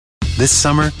This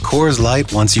summer, Coors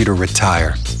Light wants you to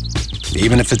retire,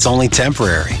 even if it's only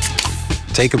temporary.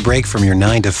 Take a break from your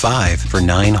 9 to 5 for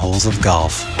 9 holes of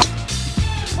golf.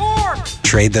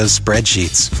 Trade those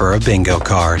spreadsheets for a bingo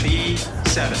card.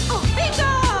 B7.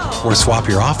 Oh, bingo! Or swap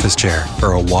your office chair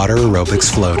for a water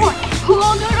aerobics floaty. Cool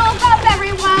doodles up,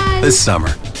 everyone! This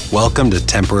summer, welcome to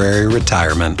temporary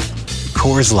retirement.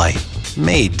 Coors Light,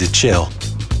 made to chill.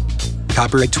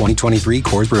 Copyright 2023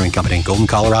 Coors Brewing Company, Golden,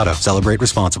 Colorado. Celebrate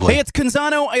responsibly. Hey, it's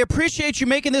Canzano. I appreciate you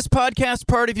making this podcast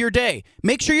part of your day.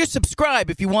 Make sure you subscribe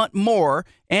if you want more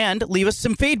and leave us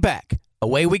some feedback.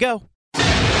 Away we go.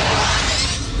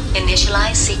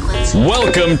 Initialize sequence.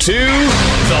 Welcome to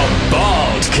The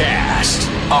Baldcast,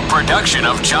 a production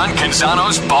of John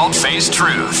Canzano's Bald-Faced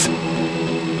Truth.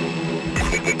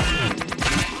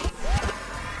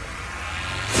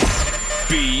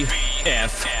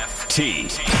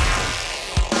 BFT.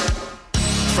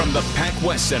 From the Pac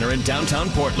West Center in downtown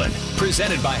Portland,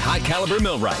 presented by High Caliber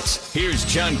Millwrights, here's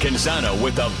John Canzano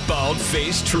with The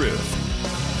Bald-Faced Truth.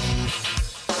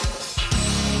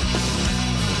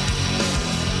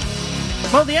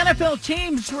 Well, the NFL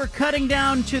teams were cutting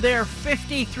down to their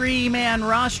 53-man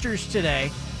rosters today.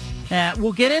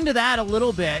 We'll get into that a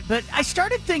little bit, but I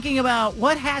started thinking about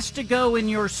what has to go in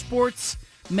your sports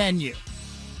menu.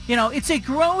 You know, it's a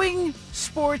growing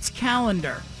sports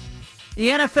calendar. The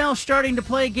NFL starting to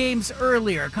play games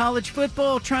earlier. College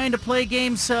football trying to play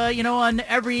games, on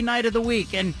every night of the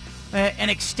week and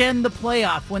extend the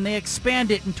playoff when they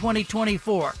expand it in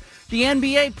 2024. The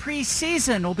NBA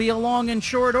preseason will be along in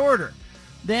short order.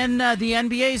 Then the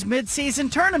NBA's midseason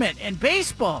tournament and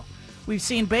baseball. We've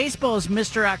seen baseball as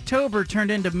Mr. October turned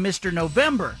into Mr.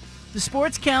 November. The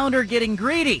sports calendar getting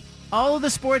greedy. All of the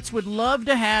sports would love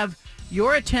to have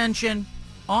your attention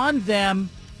on them,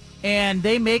 and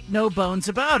they make no bones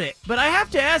about it. But I have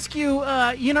to ask you,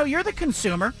 you're the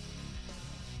consumer.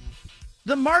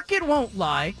 The market won't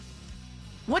lie.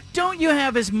 What don't you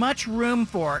have as much room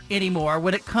for anymore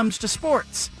when it comes to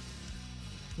sports?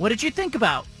 What did you think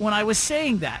about when I was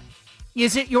saying that?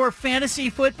 Is it your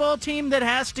fantasy football team that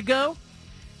has to go?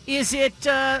 Is it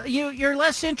you're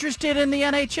less interested in the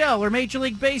NHL or Major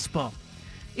League Baseball?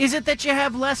 Is it that you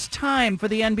have less time for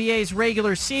the NBA's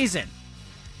regular season?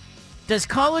 Does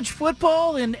college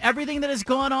football and everything that has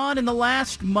gone on in the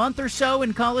last month or so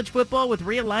in college football with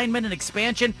realignment and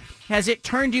expansion, has it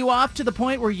turned you off to the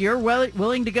point where you're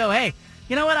willing to go, hey,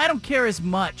 you know what, I don't care as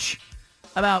much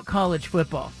about college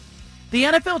football? The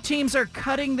NFL teams are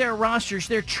cutting their rosters.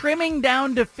 They're trimming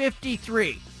down to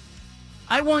 53.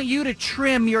 I want you to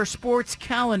trim your sports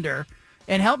calendar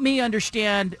and help me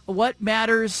understand what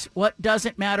matters, what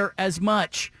doesn't matter as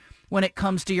much when it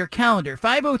comes to your calendar.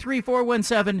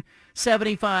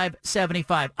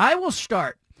 503-417-7575. I will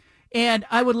start, and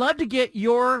I would love to get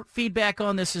your feedback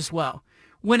on this as well.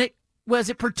 As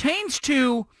it pertains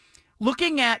to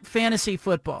looking at fantasy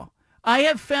football, I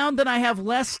have found that I have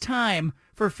less time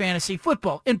for fantasy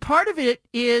football. And part of it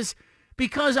is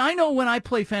because I know when I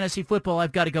play fantasy football,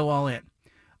 I've got to go all in.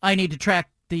 I need to track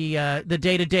the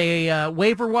day-to-day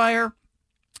waiver wire.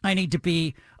 I need to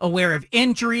be aware of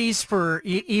injuries for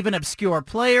even obscure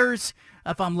players.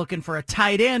 If I'm looking for a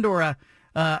tight end or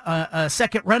a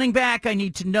second running back, I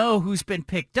need to know who's been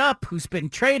picked up, who's been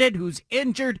traded, who's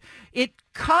injured. It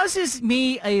causes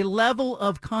me a level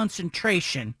of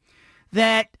concentration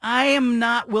that I am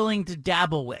not willing to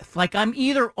dabble with. Like, I'm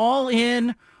either all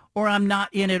in or I'm not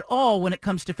in at all when it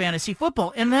comes to fantasy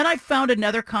football. And then I found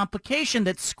another complication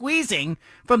that's squeezing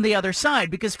from the other side,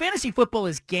 because fantasy football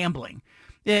is gambling.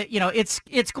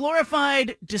 It's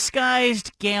glorified,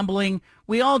 disguised gambling.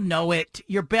 We all know it.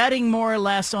 You're betting more or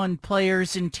less on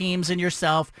players and teams and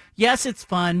yourself. Yes, it's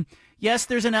fun. Yes,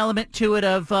 there's an element to it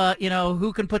of,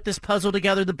 who can put this puzzle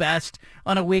together the best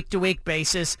on a week-to-week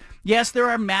basis. Yes, there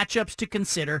are matchups to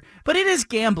consider, but it is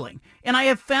gambling. And I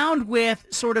have found with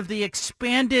sort of the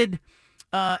expanded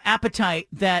appetite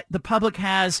that the public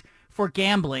has for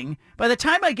gambling, by the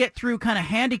time I get through kind of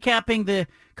handicapping the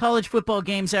college football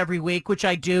games every week, which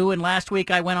I do, and last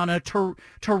week I went on a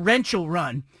torrential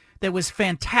run that was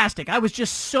fantastic. I was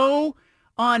just so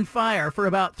on fire for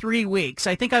about 3 weeks.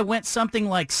 I think I went something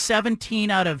like 17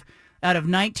 out of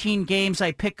 19 games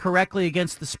I picked correctly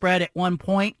against the spread at one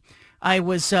point. I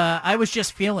was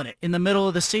just feeling it in the middle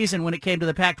of the season when it came to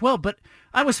the Pac-12, but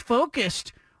I was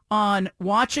focused on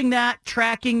watching that,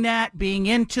 tracking that, being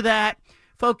into that,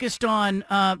 focused on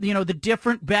the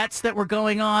different bets that were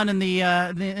going on in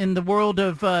the world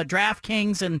of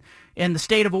DraftKings and in the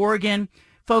state of Oregon.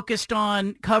 Focused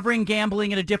on covering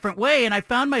gambling in a different way, and I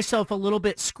found myself a little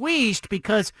bit squeezed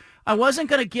because I wasn't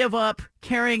going to give up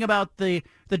caring about the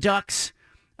Ducks.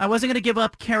 I wasn't going to give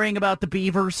up caring about the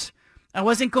Beavers. I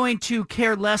wasn't going to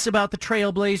care less about the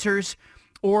Trailblazers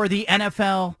or the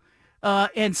NFL.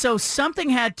 And so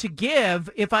something had to give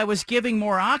if I was giving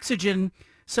more oxygen,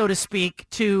 so to speak,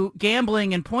 to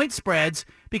gambling and point spreads,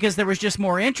 because there was just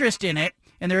more interest in it,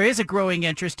 and there is a growing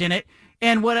interest in it.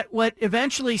 And what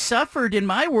eventually suffered in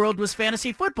my world was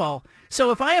fantasy football.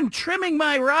 So if I am trimming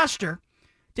my roster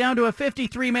down to a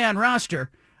 53-man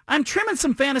roster, I'm trimming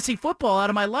some fantasy football out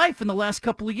of my life in the last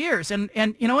couple of years. And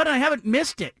you know what? I haven't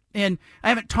missed it. And I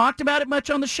haven't talked about it much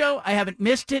on the show. I haven't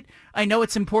missed it. I know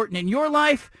it's important in your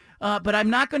life, but I'm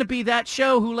not going to be that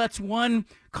show who lets one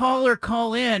caller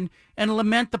call in and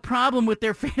lament the problem with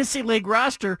their fantasy league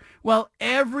roster while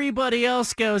everybody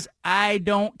else goes, I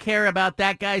don't care about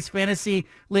that guy's fantasy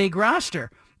league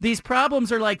roster. These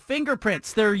problems are like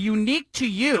fingerprints. They're unique to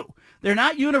you. They're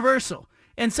not universal.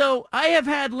 And so I have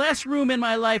had less room in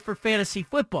my life for fantasy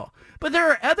football. But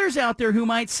there are others out there who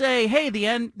might say, hey, the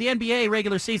NBA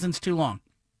regular season's too long.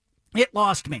 It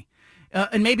lost me.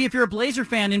 And maybe if you're a Blazer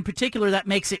fan in particular, that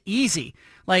makes it easy.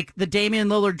 Like the Damian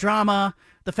Lillard drama,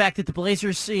 the fact that the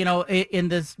Blazers, in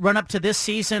the run-up to this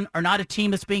season are not a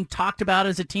team that's being talked about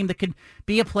as a team that could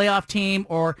be a playoff team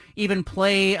or even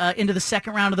play into the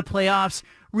second round of the playoffs,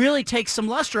 really takes some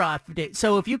luster off it.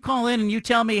 So if you call in and you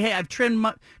tell me, hey, I've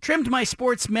trimmed my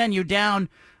sports menu down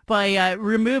by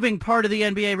removing part of the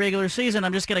NBA regular season,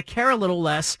 I'm just going to care a little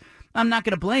less, I'm not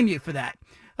going to blame you for that.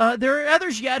 There are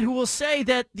others yet who will say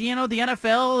that, the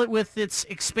NFL with its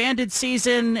expanded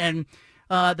season and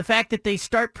the fact that they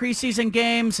start preseason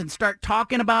games and start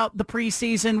talking about the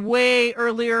preseason way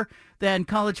earlier than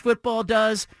college football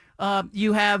does,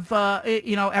 you have,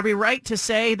 every right to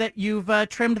say that you've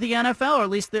trimmed the NFL, or at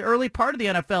least the early part of the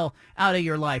NFL, out of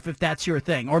your life, if that's your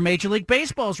thing, or Major League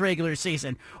Baseball's regular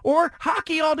season, or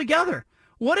hockey altogether.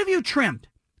 What have you trimmed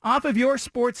off of your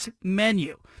sports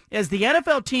menu as the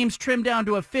NFL teams trim down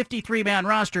to a 53-man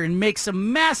roster and make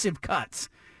some massive cuts?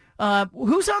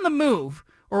 Who's on the move,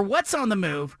 or what's on the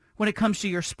move when it comes to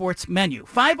your sports menu?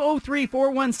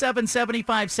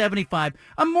 503-417-7575.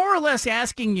 I'm more or less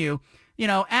asking you,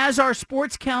 as our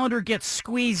sports calendar gets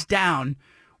squeezed down,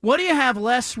 what do you have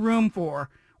less room for?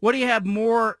 What do you have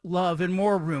more love and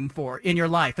more room for in your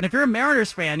life? And if you're a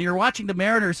Mariners fan, you're watching the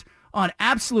Mariners on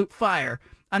absolute fire,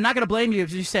 I'm not going to blame you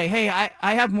if you say, hey,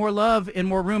 I have more love and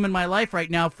more room in my life right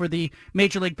now for the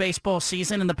Major League Baseball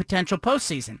season and the potential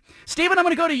postseason. Stephen, I'm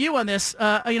going to go to you on this.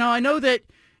 I know that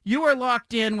you are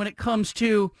locked in when it comes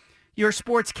to your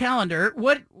sports calendar.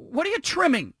 What are you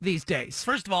trimming these days?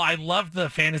 First of all, I love the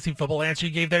fantasy football answer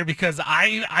you gave there, because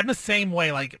I'm the same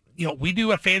way. Like, we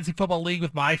do a fantasy football league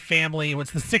with my family.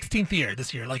 It's the 16th year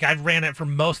this year. Like, I've ran it for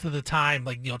most of the time,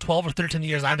 12 or 13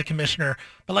 years. I'm the commissioner.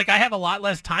 But, I have a lot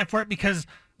less time for it because,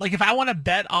 if I want to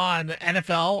bet on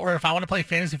NFL or if I want to play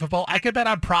fantasy football, I could bet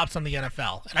on props on the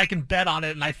NFL. And I can bet on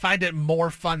it, and I find it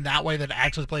more fun that way than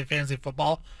actually play fantasy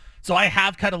football. So I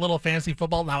have cut a little fantasy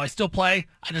football. Now I still play.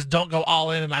 I just don't go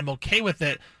all in, and I'm okay with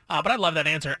it. But I love that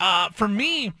answer. For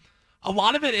me, a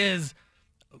lot of it is,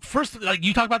 first,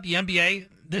 you talk about the NBA.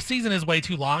 This season is way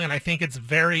too long, and I think it's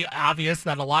very obvious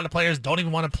that a lot of players don't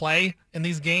even want to play in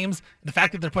these games. The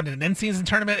fact that they're putting an in-season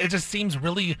tournament, it just seems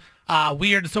really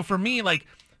weird. So for me,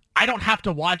 I don't have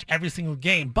to watch every single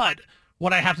game, but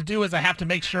what I have to do is I have to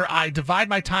make sure I divide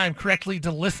my time correctly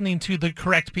to listening to the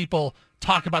correct people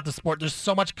talk about the sport. There's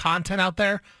so much content out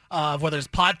there, whether it's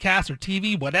podcasts or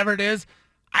TV, whatever it is.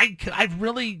 I've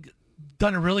really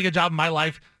done a really good job in my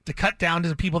life to cut down to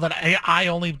the people that I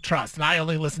only trust and I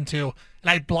only listen to, and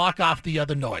I block off the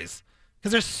other noise.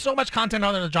 Because there's so much content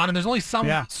out there, John, and there's only so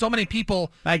many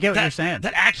people I get what you're saying.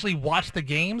 that actually watch the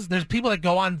games. There's people that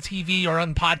go on TV or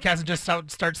on podcasts and just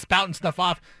start spouting stuff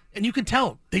off, and you can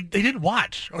tell they didn't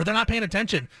watch or they're not paying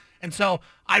attention. And so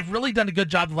I've really done a good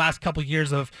job the last couple of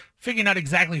years of figuring out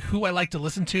exactly who I like to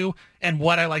listen to and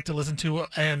what I like to listen to,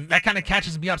 and that kind of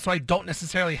catches me up so I don't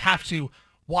necessarily have to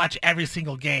watch every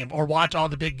single game or watch all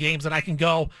the big games, and I can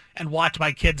go and watch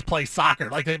my kids play soccer.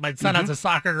 My son has a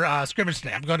soccer scrimmage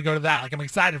today. I'm going to go to that. I'm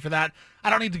excited for that. I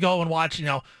don't need to go and watch,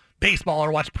 baseball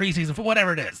or watch preseason for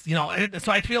whatever it is,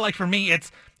 so I feel like for me,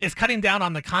 it's cutting down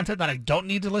on the content that I don't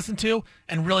need to listen to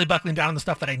and really buckling down on the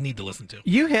stuff that I need to listen to.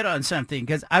 You hit on something,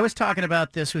 because I was talking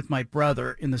about this with my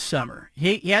brother in the summer.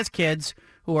 He has kids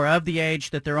who are of the age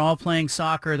that they're all playing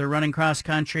soccer, they're running cross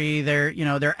country,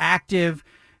 they're active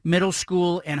middle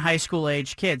school and high school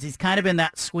age kids. He's kind of in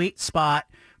that sweet spot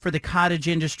for the cottage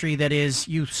industry that is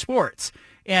youth sports.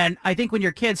 And I think when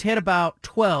your kids hit about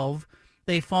 12,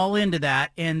 they fall into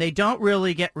that, and they don't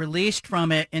really get released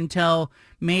from it until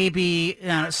maybe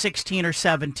 16 or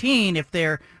 17 if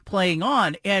they're playing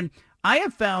on. And I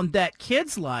have found that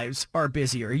kids' lives are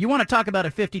busier. You want to talk about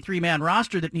a 53-man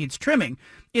roster that needs trimming.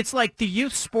 It's like the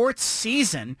youth sports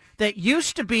season that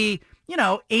used to be,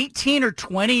 18 or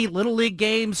 20 Little League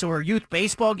games or youth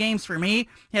baseball games for me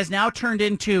has now turned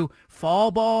into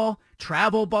fall ball,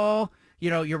 travel ball,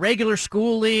 your regular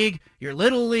school league, your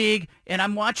little league. And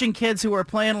I'm watching kids who are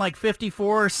playing like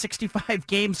 54 or 65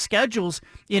 game schedules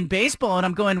in baseball. And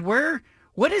I'm going,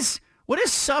 what is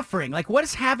suffering? Like, what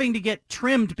is having to get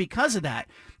trimmed because of that?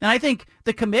 And I think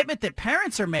the commitment that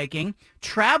parents are making,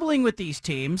 traveling with these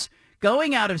teams,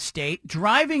 going out of state,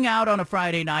 driving out on a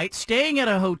Friday night, staying at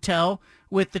a hotel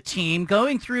with the team,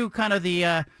 going through kind of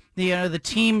the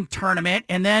team tournament,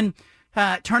 and then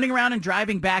turning around and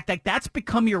driving back, like that's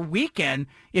become your weekend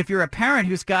if you're a parent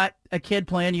who's got a kid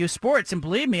playing youth sports. And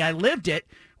believe me, I lived it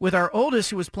with our oldest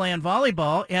who was playing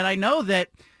volleyball, and I know that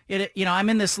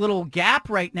I'm in this little gap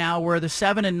right now where the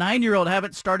 7 and 9-year-old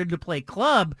haven't started to play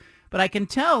club, but I can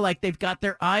tell like they've got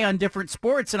their eye on different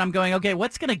sports, and I'm going, okay,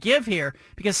 what's going to give here?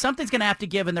 Because something's going to have to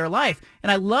give in their life.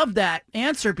 And I love that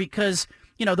answer because,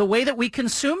 the way that we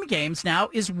consume games now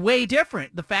is way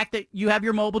different. The fact that you have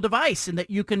your mobile device and that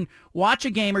you can watch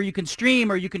a game or you can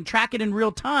stream or you can track it in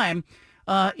real time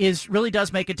really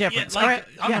does make a difference. Yeah,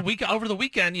 over the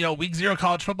weekend, week 0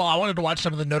 college football, I wanted to watch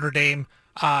some of the Notre Dame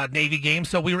Navy game,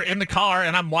 so we were in the car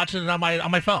and I'm watching it on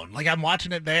my phone. Like I'm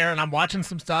watching it there and I'm watching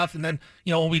some stuff, and then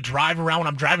when we drive around, when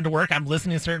I'm driving to work, I'm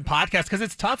listening to certain podcasts because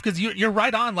it's tough because you're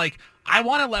right on. Like I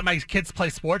want to let my kids play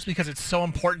sports because it's so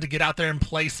important to get out there and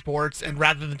play sports, and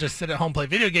rather than just sit at home and play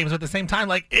video games. But at the same time,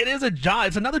 like it is a job.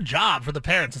 It's another job for the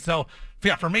parents, and so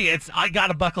yeah, for me, I got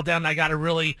to buckle down and I got to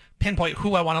really pinpoint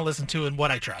who I want to listen to and what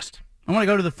I trust. I want to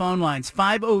go to the phone lines.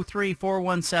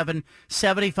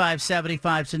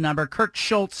 503-417-7575 is the number. Kirk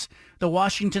Schulz, the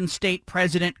Washington State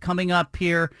president, coming up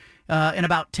here in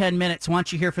about 10 minutes. I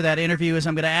want you here for that interview as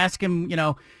I'm going to ask him,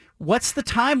 what's the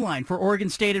timeline for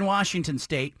Oregon State and Washington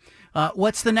State?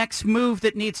 What's the next move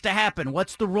that needs to happen?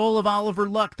 What's the role of Oliver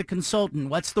Luck, the consultant?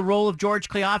 What's the role of George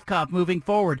Kliavkoff moving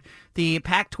forward, the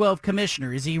Pac-12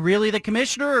 commissioner? Is he really the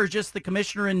commissioner or just the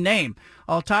commissioner in name?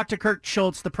 I'll talk to Kirk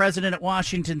Schulz, the president at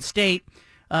Washington State,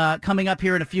 coming up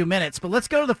here in a few minutes. But let's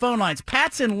go to the phone lines.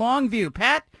 Pat's in Longview.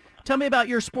 Pat, tell me about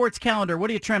your sports calendar. What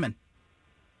are you trimming?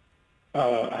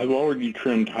 I've already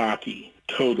trimmed hockey,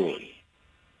 totally.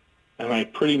 And I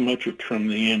pretty much have trimmed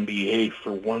the NBA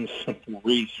for one simple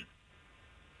reason.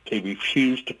 They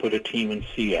refused to put a team in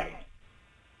Seattle.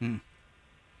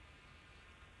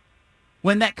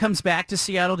 When that comes back to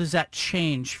Seattle, does that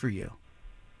change for you?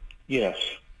 Yes.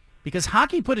 Because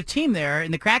hockey put a team there,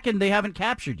 and the Kraken, they haven't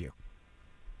captured you.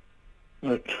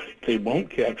 They won't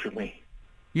capture me.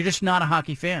 You're just not a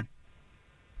hockey fan.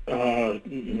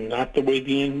 Not the way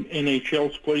the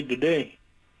NHL's played today.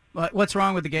 What's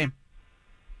wrong with the game?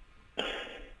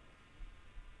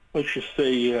 Let's just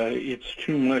say it's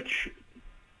too much.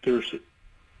 There was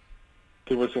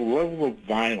a level of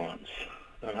violence,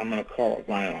 and I'm going to call it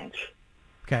violence.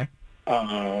 Okay.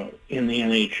 In the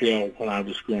NHL when I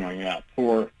was growing up,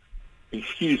 or, the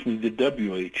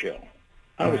WHL.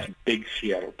 I was a big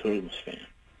Seattle Totems fan.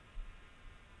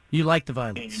 You like the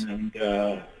violence. And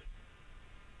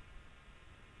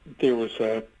there was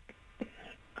a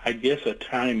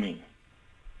timing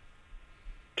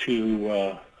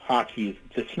to hockey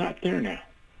that's not there now.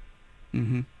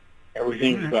 Mm-hmm.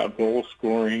 Everything's about goal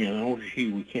scoring, and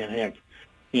we can't have,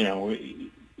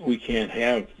 we can't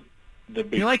have the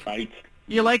big fights.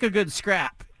 You like a good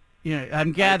scrap.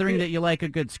 I'm gathering that you like a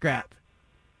good scrap.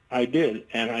 I did,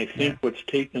 and I think what's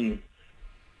taken,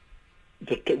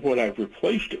 what I've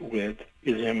replaced it with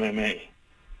is MMA.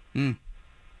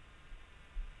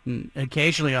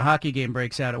 Occasionally a hockey game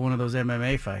breaks out at one of those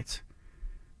MMA fights.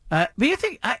 But you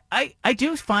think, I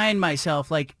do find myself,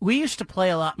 like, we used to play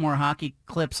a lot more hockey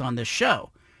clips on this show.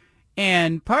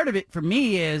 And part of it for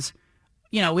me is,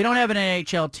 we don't have an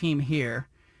NHL team here.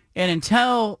 And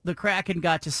until the Kraken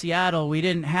got to Seattle, we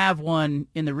didn't have one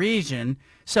in the region.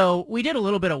 So we did a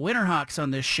little bit of Winterhawks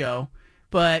on this show.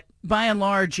 But by and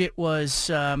large, it was,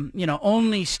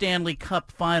 only Stanley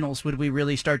Cup finals would we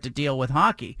really start to deal with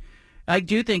hockey. I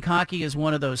do think hockey is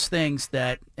one of those things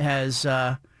that has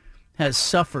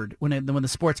suffered when the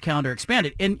sports calendar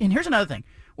expanded. And here's another thing.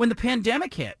 When the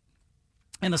pandemic hit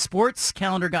and the sports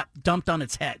calendar got dumped on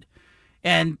its head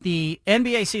and the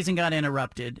NBA season got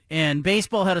interrupted and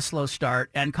baseball had a slow start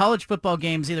and college football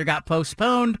games either got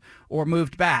postponed or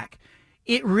moved back,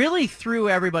 it really threw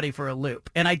everybody for a loop.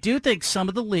 And I do think some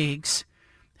of the leagues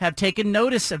have taken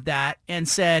notice of that and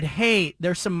said, hey,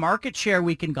 there's some market share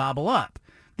we can gobble up.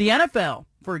 The NFL,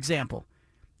 for example,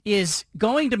 is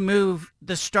going to move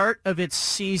the start of its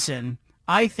season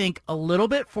I think, a little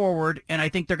bit forward, and I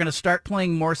think they're going to start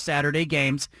playing more Saturday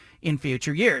games in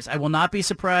future years. I will not be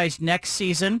surprised next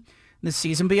season, the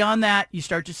season beyond that, you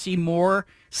start to see more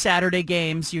Saturday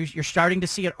games. You're starting to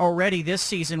see it already this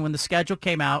season when the schedule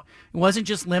came out. It wasn't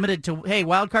just limited to, hey,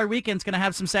 Wild Card Weekend's going to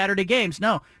have some Saturday games.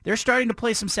 No, they're starting to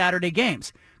play some Saturday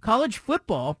games. College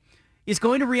football is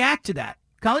going to react to that.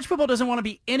 College football doesn't want to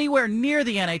be anywhere near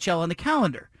the NHL on the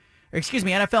calendar. Or excuse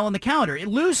me, NFL on the calendar. It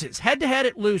loses. Head-to-head,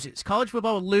 it loses. College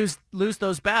football will lose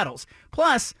those battles.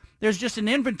 Plus, there's just an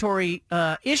inventory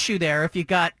issue there if you've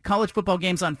got college football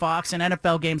games on Fox and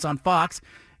NFL games on Fox.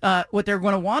 What they're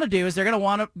going to want to do is they're going to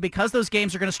want to, because those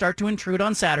games are going to start to intrude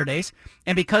on Saturdays,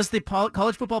 and because the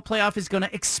college football playoff is going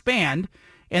to expand,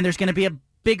 and there's going to be a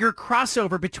bigger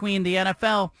crossover between the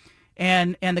NFL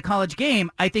and the college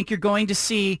game, I think you're going to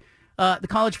see the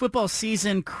college football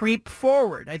season creep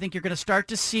forward. I think you're going to start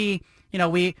to see,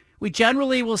 we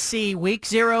generally will see week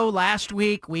 0 last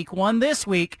week, week 1 this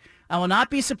week. I will not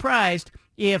be surprised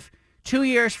if 2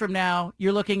 years from now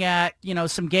you're looking at,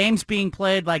 some games being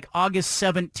played like August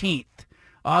 17th,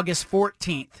 August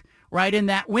 14th, right in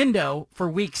that window for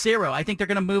week 0. I think they're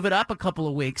going to move it up a couple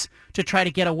of weeks to try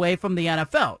to get away from the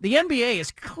NFL. The NBA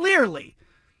is clearly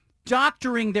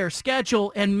doctoring their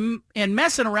schedule and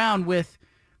messing around with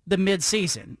the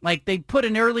midseason. Like, they put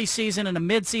an early season and a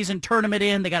midseason tournament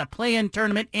in. They got a play-in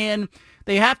tournament in.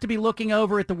 They have to be looking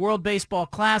over at the World Baseball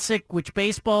Classic, which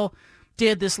baseball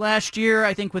did this last year,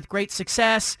 I think, with great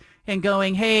success, and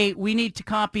going, hey, we need to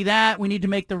copy that. We need to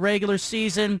make the regular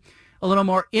season a little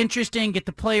more interesting, get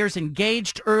the players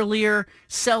engaged earlier,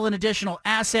 sell an additional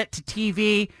asset to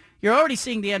TV. You're already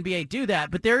seeing the NBA do that,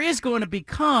 but there is going to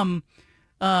become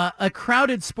a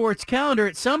crowded sports calendar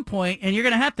at some point, and you're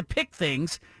going to have to pick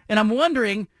things. And I'm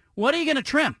wondering, what are you going to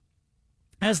trim?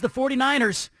 As the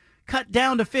 49ers cut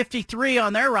down to 53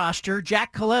 on their roster,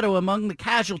 Jack Coletto among the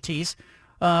casualties,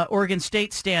 Oregon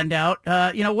State standout.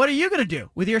 What are you going to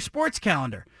do with your sports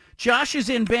calendar? Josh is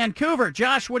in Vancouver.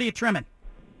 Josh, what are you trimming?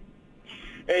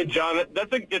 Hey, John,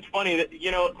 it's funny that,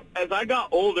 as I got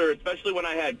older, especially when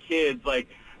I had kids, like,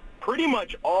 pretty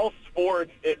much all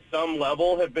sports at some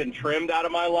level have been trimmed out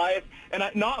of my life, and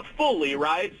not fully,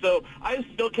 right? So I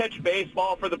still catch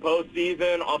baseball for the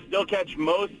postseason. I'll still catch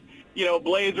most,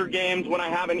 Blazer games when I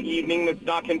have an evening that's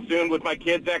not consumed with my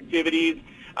kids' activities.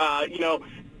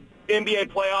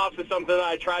 NBA playoffs is something that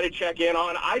I try to check in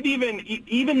on. I've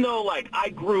even though, like, I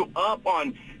grew up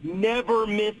on never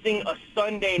missing a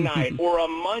Sunday night or a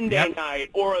Monday night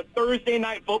or a Thursday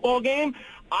night football game,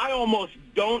 I almost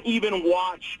don't even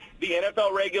watch the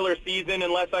NFL regular season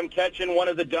unless I'm catching one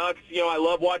of the Ducks. I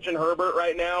love watching Herbert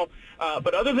right now.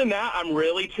 But other than that, I'm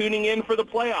really tuning in for the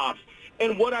playoffs.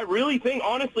 And what I really think,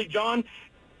 honestly, John,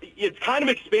 it's kind of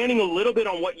expanding a little bit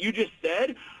on what you just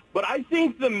said, but I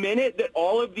think the minute that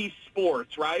all of these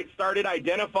sports, right, started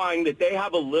identifying that they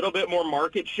have a little bit more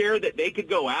market share that they could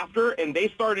go after, and they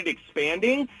started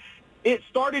expanding, it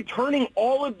started turning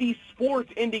all of these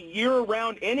sports into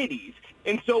year-round entities.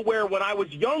 And so where when I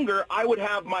was younger, I would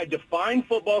have my defined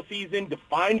football season,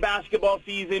 defined basketball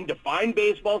season, defined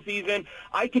baseball season.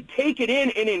 I could take it in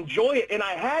and enjoy it, and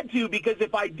I had to, because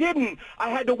if I didn't, I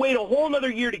had to wait a whole another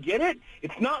year to get it.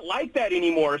 It's not like that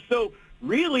anymore. So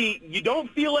really, you don't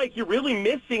feel like you're really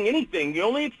missing anything. The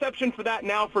only exception for that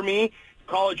now for me is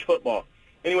college football.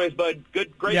 Anyways, bud,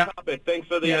 great topic. Thanks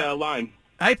for the line.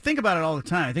 I think about it all the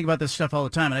time. I think about this stuff all the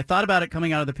time, and I thought about it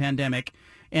coming out of the pandemic.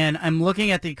 And I'm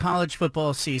looking at the college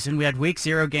football season. We had week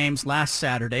 0 games last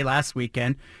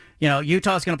weekend.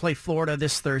 Utah's going to play Florida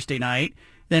this Thursday night.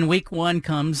 Then week 1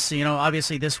 comes,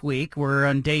 obviously this week. We're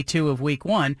on day 2 of week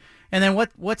 1. And then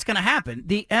what's going to happen?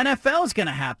 The NFL is going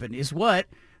to happen is what?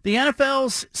 The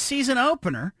NFL's season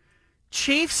opener,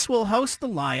 Chiefs will host the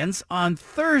Lions on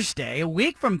Thursday, a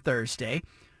week from Thursday,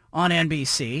 on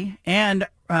NBC, and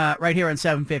right here on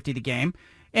 750 The Game.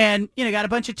 And, got a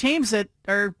bunch of teams that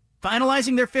are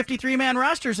finalizing their 53-man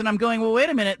rosters, and I'm going, well, wait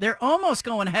a minute. They're almost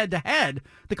going head-to-head,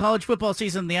 the college football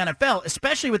season in the NFL,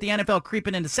 especially with the NFL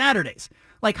creeping into Saturdays.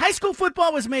 Like, high school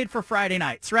football was made for Friday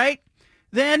nights, right?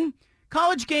 Then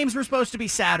college games were supposed to be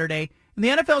Saturday, and the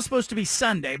NFL is supposed to be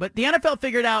Sunday. But the NFL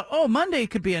figured out, Monday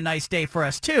could be a nice day for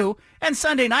us, too, and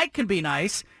Sunday night can be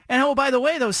nice. And, by the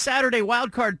way, those Saturday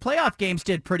wildcard playoff games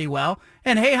did pretty well.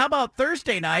 And, hey, how about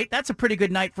Thursday night? That's a pretty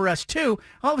good night for us, too.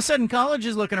 All of a sudden, college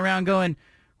is looking around going,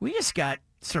 we just got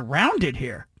surrounded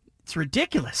here. It's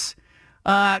ridiculous.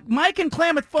 Mike in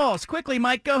Klamath Falls. Quickly,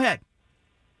 Mike, go ahead.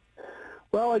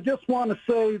 Well, I just want to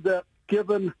say that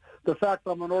given the fact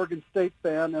I'm an Oregon State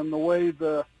fan and the way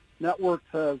the networks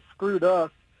have screwed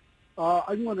us,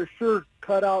 I'm going to sure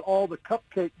cut out all the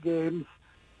cupcake games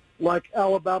like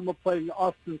Alabama playing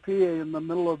Austin Peay in the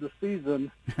middle of the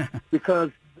season because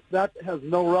that has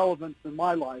no relevance in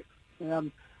my life.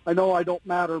 And I know I don't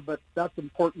matter, but that's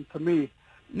important to me.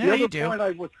 No, the you other do. point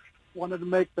I wanted to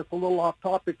make that's a little off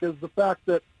topic is the fact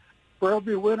that for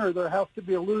every winner there has to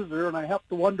be a loser, and I have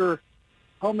to wonder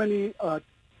how many of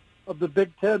the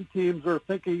Big Ten teams are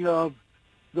thinking of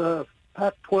the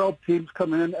Pac-12 teams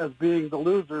coming in as being the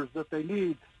losers that they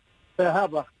need to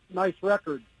have a nice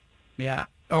record. Yeah.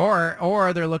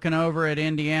 Or they're looking over at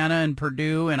Indiana and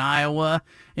Purdue and Iowa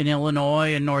and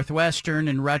Illinois and Northwestern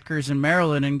and Rutgers and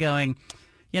Maryland and going,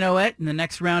 you know what, in the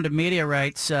next round of media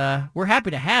rights, we're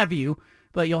happy to have you,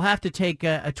 but you'll have to take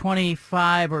a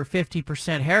 25 or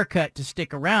 50% haircut to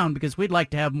stick around because we'd like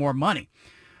to have more money.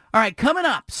 All right, coming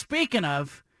up, speaking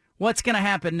of what's going to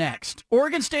happen next,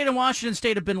 Oregon State and Washington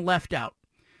State have been left out.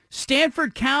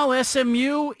 Stanford, Cal,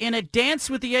 SMU in a dance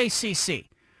with the ACC.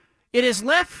 It has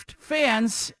left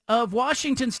fans of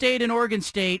Washington State and Oregon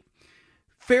State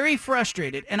very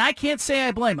frustrated, and I can't say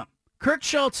I blame them. Kirk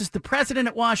Schulz is the president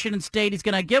at Washington State. He's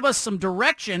going to give us some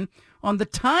direction on the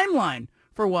timeline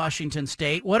for Washington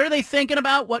State. What are they thinking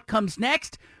about? What comes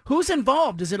next? Who's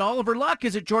involved? Is it Oliver Luck?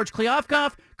 Is it George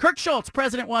Kliavkoff? Kirk Schulz,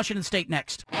 president, Washington State,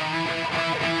 next.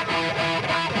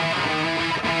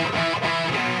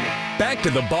 Back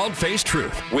to the Bald-Faced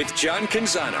Truth with John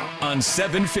Canzano on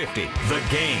 750 The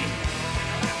Game.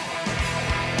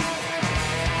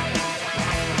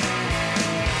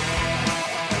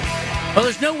 Well,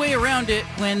 there's no way around it.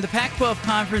 When the Pac-12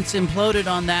 conference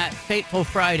imploded on that fateful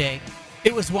Friday,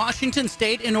 it was Washington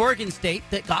State and Oregon State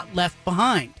that got left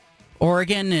behind.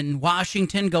 Oregon and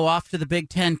Washington go off to the Big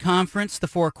Ten Conference. The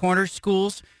Four Corners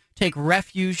schools take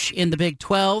refuge in the Big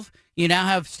 12. You now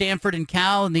have Stanford and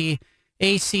Cal in the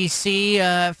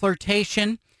ACC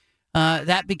flirtation.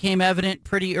 That became evident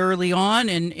pretty early on,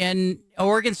 and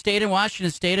Oregon State and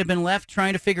Washington State have been left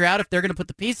trying to figure out if they're going to put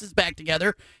the pieces back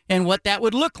together and what that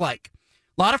would look like.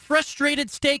 A lot of frustrated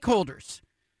stakeholders.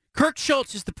 Kirk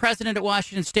Schulz is the president at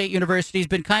Washington State University. He's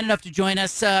been kind enough to join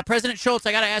us. President Schulz,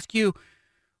 I got to ask you,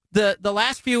 the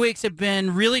last few weeks have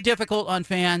been really difficult on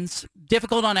fans,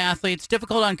 difficult on athletes,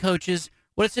 difficult on coaches.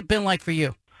 What has it been like for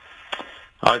you?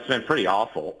 Oh, it's been pretty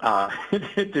awful,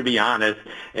 to be honest,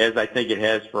 as I think it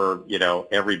has for,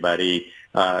 everybody,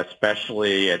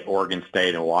 especially at Oregon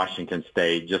State and Washington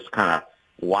State, just kind of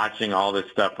watching all this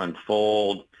stuff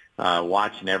unfold,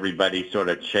 watching everybody sort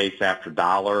of chase after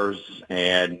dollars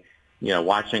and,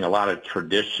 watching a lot of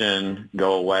tradition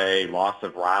go away, loss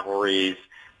of rivalries.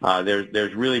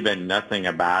 There's really been nothing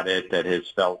about it that has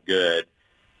felt good.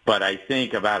 But I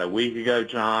think about a week ago,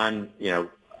 John,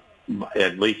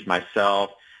 at least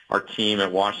myself, our team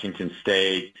at Washington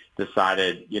State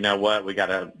decided, you know what, we got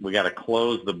to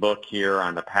close the book here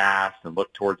on the past and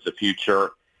look towards the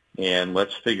future, and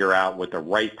let's figure out what the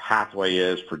right pathway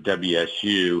is for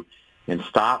WSU and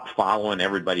stop following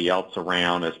everybody else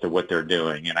around as to what they're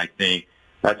doing. And I think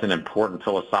that's an important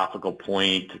philosophical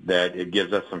point, that it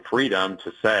gives us some freedom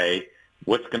to say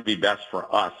what's going to be best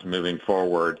for us moving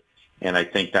forward. And I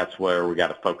think that's where we got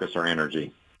to focus our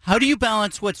energy. How do you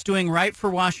balance what's doing right for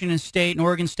Washington State and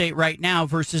Oregon State right now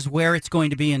versus where it's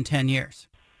going to be in 10 years?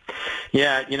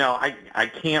 Yeah, I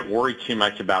can't worry too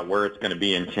much about where it's going to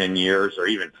be in 10 years or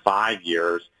even 5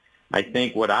 years. I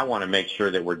think what I want to make sure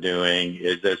that we're doing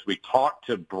is, as we talk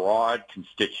to broad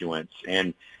constituents,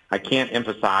 and I can't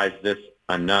emphasize this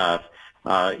enough,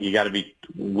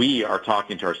 we are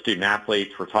talking to our student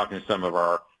athletes. We're talking to some of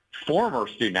our former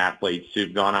student athletes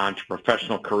who've gone on to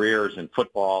professional careers in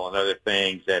football and other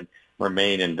things and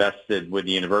remain invested with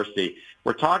the university.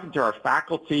 We're talking to our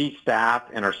faculty, staff,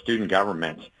 and our student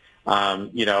government.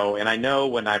 And I know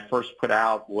when I first put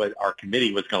out what our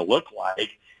committee was going to look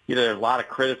like, there's a lot of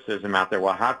criticism out there.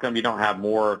 Well, how come you don't have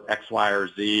more X, Y, or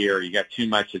Z, or you got too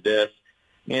much of this?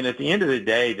 And at the end of the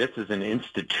day, this is an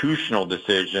institutional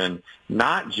decision,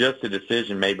 not just a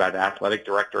decision made by the athletic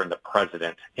director and the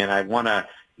president. And I want to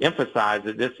emphasize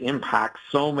that this impacts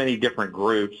so many different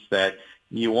groups that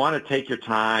you want to take your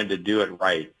time to do it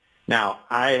right. Now,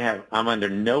 I'm under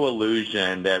no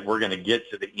illusion that we're going to get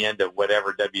to the end of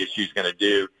whatever WSU is going to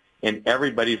do, and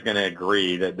everybody's going to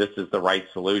agree that this is the right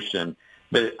solution.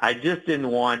 But I just didn't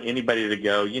want anybody to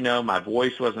go, my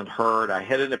voice wasn't heard. I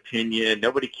had an opinion.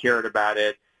 Nobody cared about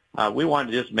it. We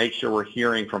wanted to just make sure we're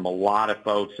hearing from a lot of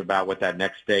folks about what that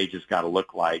next stage has got to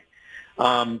look like.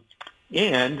 And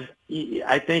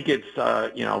I think it's,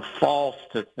 false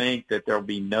to think that there'll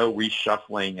be no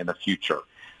reshuffling in the future.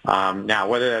 Now,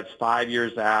 whether that's 5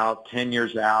 years out, 10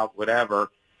 years out, whatever,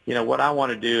 what I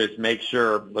want to do is make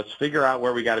sure, let's figure out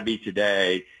where we got to be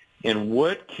today and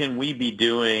what can we be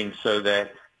doing so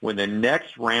that when the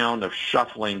next round of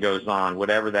shuffling goes on,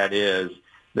 whatever that is,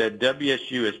 that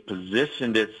WSU has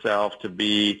positioned itself to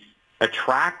be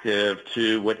attractive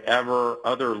to whatever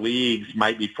other leagues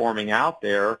might be forming out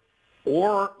there.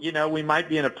 Or, we might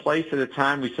be in a place at a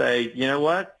time we say, you know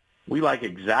what? We like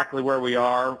exactly where we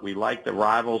are. We like the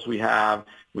rivals we have.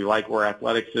 We like where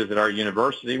athletics is at our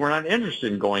university. We're not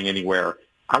interested in going anywhere.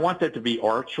 I want that to be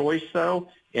our choice, though,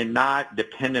 and not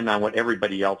dependent on what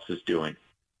everybody else is doing.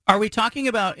 Are we talking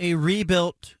about a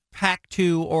rebuilt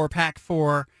Pac-2 or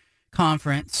Pac-4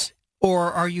 conference,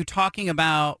 or are you talking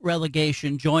about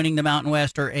relegation, joining the Mountain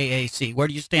West or AAC? Where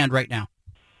do you stand right now?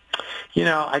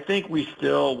 I think we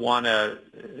still want to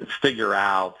figure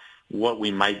out what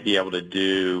we might be able to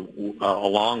do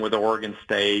along with Oregon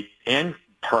State and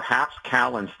perhaps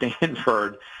Cal and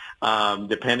Stanford,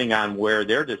 depending on where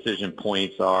their decision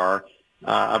points are,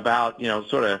 about,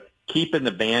 sort of keeping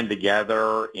the band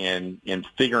together and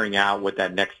figuring out what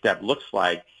that next step looks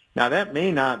like. Now, that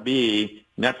may not be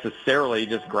necessarily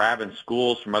just grabbing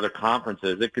schools from other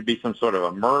conferences. It could be some sort of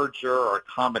a merger or a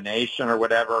combination or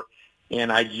whatever. And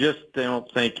I just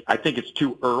I think it's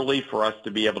too early for us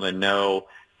to be able to know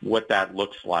what that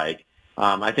looks like.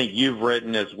 I think you've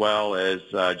written as well as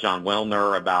John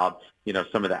Wilner about,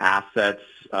 some of the assets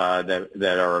that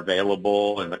are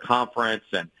available in the conference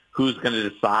and who's going to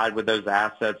decide what those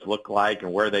assets look like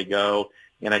and where they go.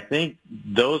 And I think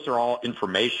those are all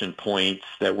information points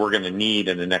that we're going to need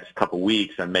in the next couple of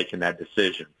weeks on making that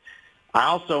decision. I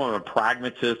also am a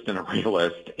pragmatist and a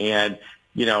realist. And,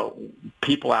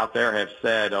 people out there have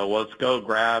said, oh, well, let's go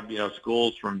grab,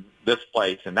 schools from this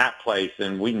place and that place,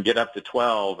 and we can get up to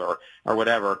 12 or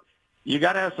whatever. You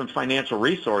got to have some financial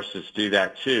resources to do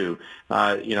that too.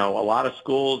 A lot of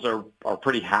schools are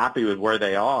pretty happy with where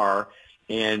they are.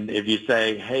 And if you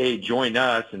say, hey, join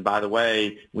us, and by the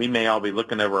way, we may all be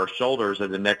looking over our shoulders at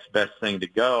the next best thing to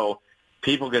go,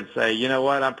 people could say, you know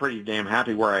what, I'm pretty damn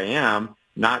happy where I am.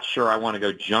 Not sure I want to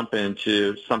go jump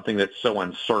into something that's so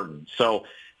uncertain. So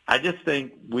I just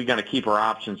think we're going to keep our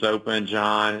options open,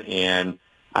 John, and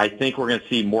I think we're going to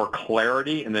see more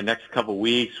clarity in the next couple of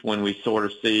weeks when we sort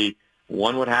of see,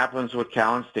 one, what happens with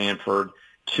Cal and Stanford,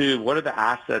 two, what do the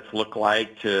assets look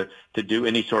like to do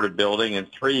any sort of building, and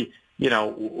three,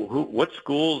 what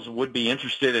schools would be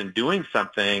interested in doing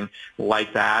something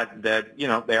like that,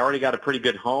 they already got a pretty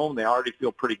good home, they already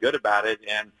feel pretty good about it,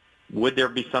 and would there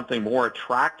be something more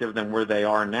attractive than where they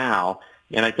are now?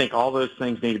 And I think all those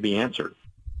things need to be answered.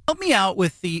 Help me out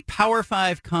with the Power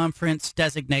 5 conference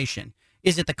designation.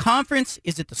 Is it the conference?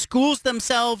 Is it the schools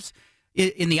themselves?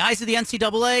 In the eyes of the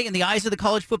NCAA, in the eyes of the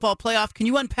college football playoff? Can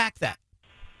you unpack that?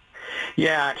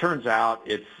 Yeah, it turns out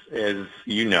it's, as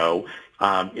you know,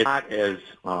 it's not as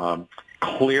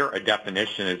clear a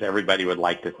definition as everybody would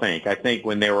like to think. I think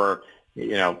when they were,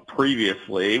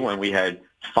 previously, when we had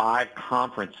 5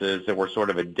 conferences that were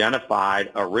sort of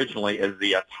identified originally as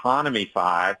the Autonomy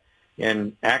 5,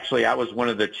 and actually I was one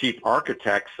of the chief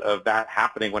architects of that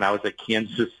happening when I was at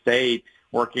Kansas State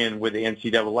working with the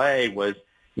NCAA, was,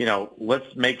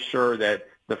 let's make sure that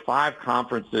the 5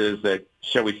 conferences that,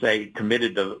 shall we say,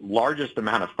 committed the largest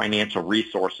amount of financial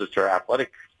resources to our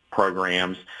athletic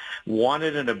programs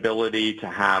wanted an ability to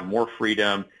have more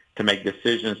freedom to make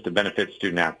decisions to benefit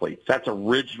student athletes. That's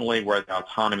originally where the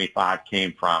Autonomy 5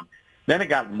 came from. Then it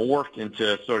got morphed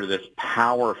into sort of this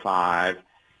Power 5.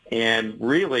 And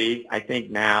really, I think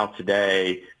now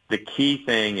today, the key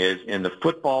thing is in the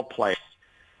football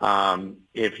playoffs,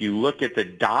 if you look at the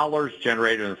dollars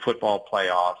generated in the football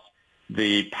playoffs,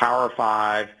 the Power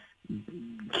 5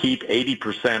 keep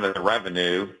 80% of the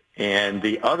revenue, and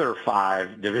the other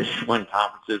 5 Division I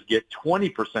conferences get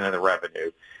 20% of the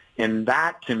revenue. And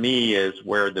that, to me, is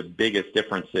where the biggest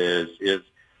difference is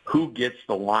who gets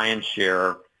the lion's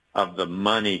share of the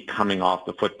money coming off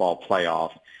the football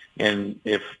playoff. And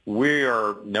if we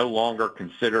are no longer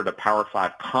considered a Power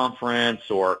 5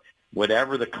 conference, or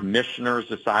whatever the commissioners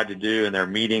decide to do in their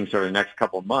meetings over the next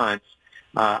couple of months,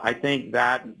 I think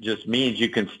that just means you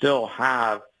can still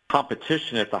have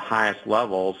competition at the highest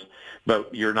levels,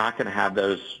 but you're not going to have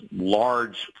those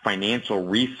large financial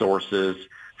resources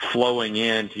flowing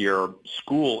into your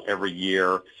school every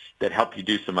year that help you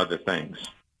do some other things.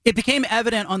 It became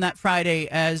evident on that Friday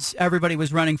as everybody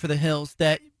was running for the hills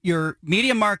that your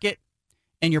media market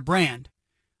and your brand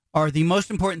are the most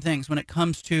important things when it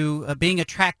comes to being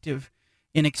attractive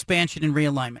in expansion and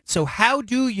realignment. So how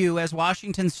do you, as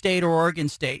Washington State or Oregon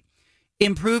State,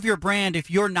 improve your brand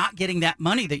if you're not getting that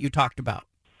money that you talked about?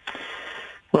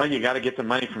 Well, you got to get the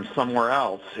money from somewhere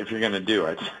else if you're going to do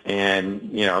it.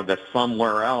 And, the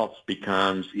somewhere else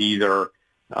becomes either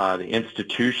the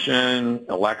institution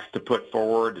elects to put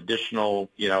forward additional,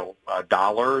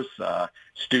 dollars,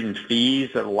 student fees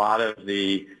at a lot of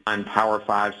the Power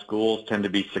 5 schools tend to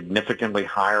be significantly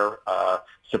higher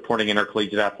supporting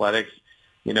intercollegiate athletics.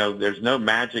 There's no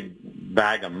magic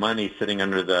bag of money sitting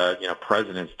under the,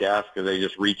 president's desk, or they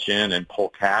just reach in and pull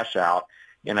cash out.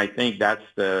 And I think that's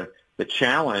the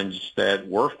challenge that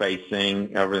we're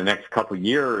facing over the next couple of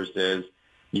years is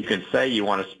you can say you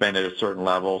want to spend at a certain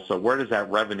level. So where does that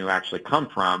revenue actually come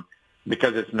from?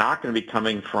 Because it's not going to be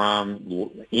coming from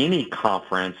any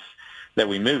conference that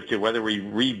we move to, whether we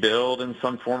rebuild in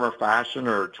some form or fashion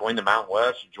or join the Mountain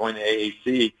West or join the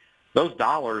AAC. Those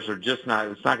dollars are just not,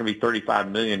 it's not going to be $35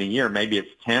 million a year. Maybe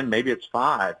it's 10, maybe it's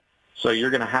 5. So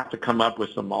you're going to have to come up with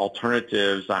some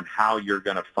alternatives on how you're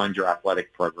going to fund your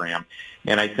athletic program.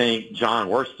 And I think, John,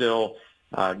 we're still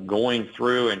going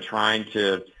through and trying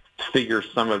to figure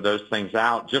some of those things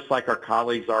out, just like our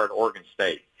colleagues are at Oregon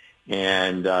State.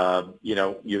 And,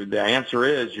 the answer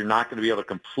is you're not going to be able to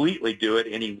completely do it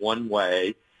any one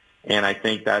way. And I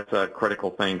think that's a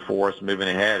critical thing for us moving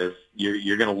ahead is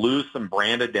you're going to lose some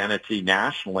brand identity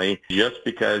nationally just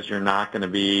because you're not going to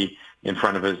be in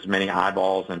front of as many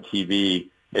eyeballs on TV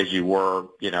as you were,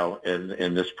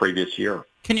 in this previous year.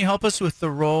 Can you help us with the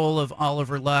role of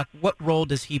Oliver Luck? What role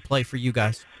does he play for you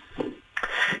guys?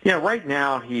 Yeah, right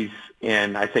now he's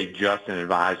I say just an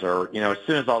advisor. As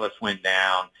soon as all this went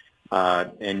down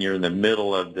and you're in the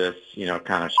middle of this,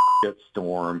 kind of shit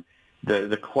storm,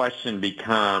 the question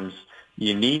becomes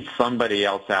you need somebody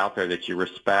else out there that you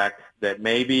respect that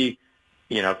maybe,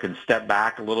 can step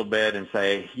back a little bit and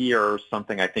say, here's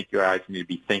something I think you guys need to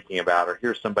be thinking about, or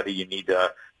here's somebody you need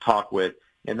to talk with.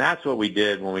 And that's what we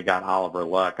did when we got Oliver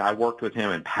Luck. I worked with him,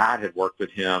 and Pat had worked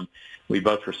with him. We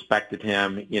both respected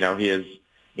him.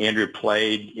 Andrew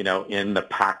played, in the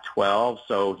Pac-12,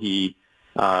 so he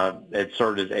had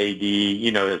served as AD.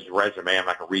 His resume, I'm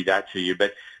not going to read that to you,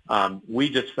 but we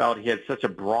just felt he had such a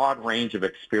broad range of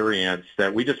experience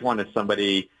that we just wanted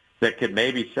somebody that could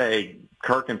maybe say,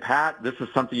 Kirk and Pat, this is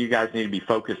something you guys need to be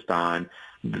focused on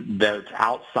that's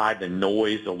outside the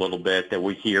noise a little bit that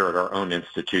we hear at our own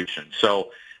institution. So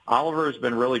Oliver has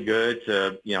been really good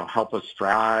to, help us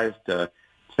strive to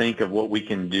think of what we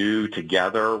can do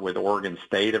together with Oregon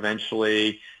State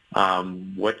eventually,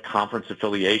 what conference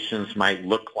affiliations might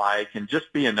look like, and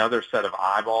just be another set of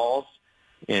eyeballs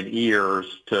and ears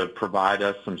to provide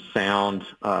us some sound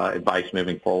advice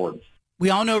moving forward. We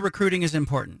all know recruiting is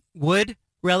important. Would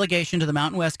relegation to the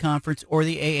Mountain West Conference or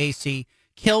the AAC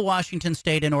kill Washington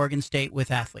State and Oregon State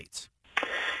with athletes?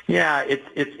 Yeah,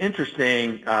 it's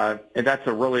interesting, and that's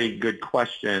a really good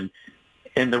question.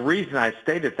 And the reason I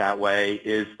state it that way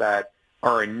is that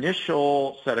our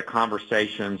initial set of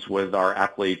conversations with our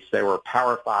athletes, they were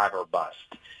Power 5 or bust.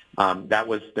 That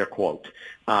was their quote.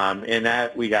 And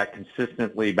that we got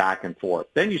consistently back and forth.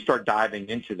 Then you start diving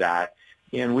into that.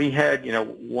 And we had,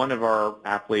 one of our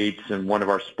athletes in one of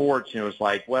our sports, was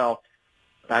like, well,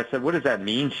 I said, what does that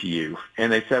mean to you? And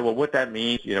they said, well, what that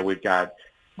means, we've got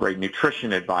great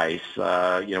nutrition advice.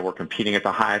 We're competing at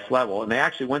the highest level. And they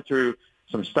actually went through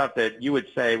some stuff that you would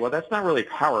say, well, that's not really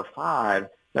Power 5.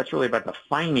 That's really about the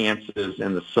finances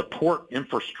and the support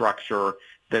infrastructure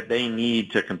that they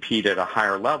need to compete at a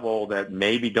higher level that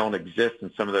maybe don't exist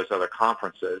in some of those other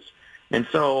conferences. And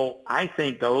so I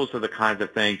think those are the kinds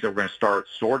of things that we're going to start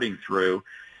sorting through.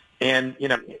 And,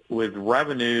 with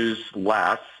revenues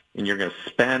less and you're going to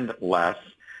spend less,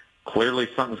 clearly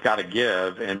something's got to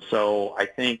give. And so I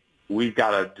think we've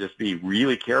got to just be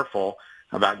really careful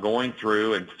about going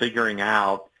through and figuring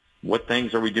out what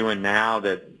things are we doing now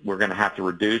that we're going to have to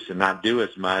reduce and not do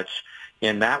as much.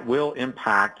 And that will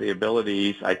impact the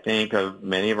abilities, I think, of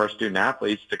many of our student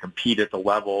athletes to compete at the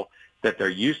level that they're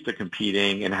used to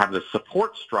competing and have the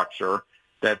support structure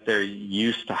that they're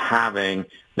used to having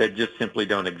that just simply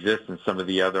don't exist in some of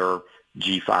the other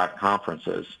G5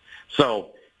 conferences.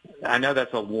 So I know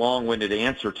that's a long-winded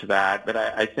answer to that, but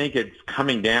I think it's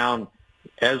coming down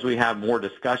as we have more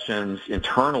discussions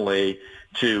internally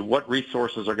to what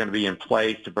resources are going to be in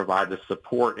place to provide the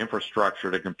support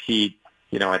infrastructure to compete,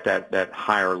 at that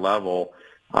higher level.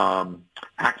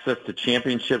 Access to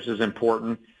championships is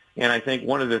important. And I think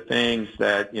one of the things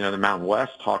that, the Mountain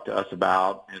West talked to us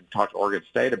about and talked to Oregon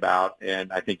State about,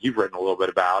 and I think you've written a little bit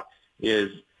about,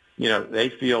 is, they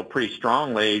feel pretty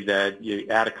strongly that you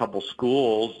add a couple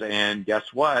schools and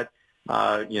guess what,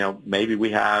 maybe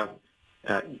we have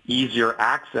easier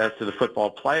access to the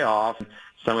football playoff.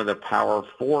 Some of the Power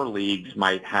 4 leagues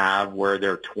might have where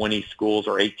there are 20 schools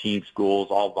or 18 schools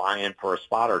all vying for a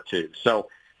spot or two. So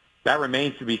that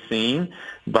remains to be seen,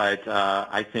 but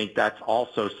I think that's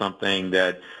also something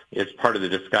that is part of the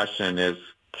discussion is,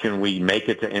 can we make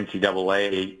it to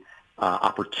NCAA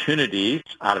opportunities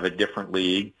out of a different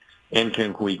league, and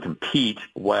can we compete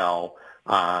well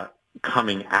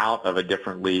coming out of a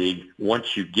different league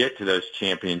once you get to those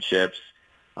championships?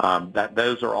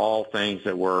 Those are all things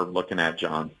that we're looking at,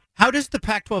 John. How does the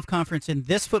Pac-12 conference in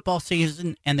this football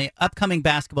season and the upcoming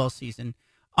basketball season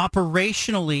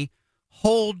operationally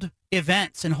hold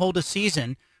events and hold a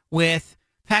season with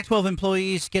Pac-12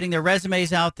 employees getting their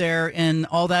resumes out there and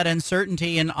all that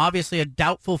uncertainty and obviously a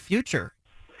doubtful future?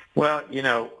 Well,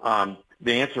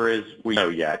 the answer is we don't know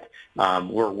yet.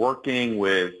 We're working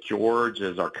with George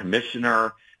as our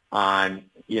commissioner on,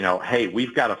 hey,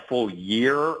 we've got a full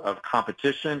year of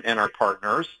competition, and our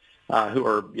partners who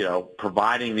are,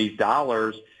 providing these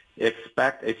dollars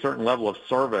expect a certain level of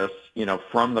service,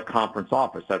 from the conference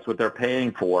office. That's what they're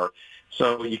paying for.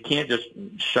 So you can't just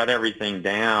shut everything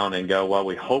down and go, well,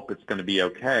 we hope it's going to be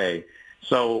okay.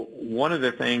 So one of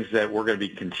the things that we're going to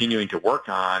be continuing to work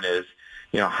on is,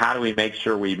 how do we make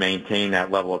sure we maintain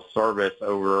that level of service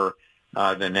over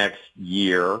the next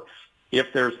year?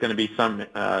 If there's going to be some,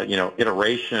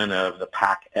 iteration of the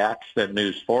PAC-X that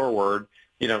moves forward,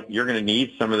 you're going to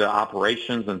need some of the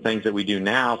operations and things that we do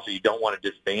now, so you don't want to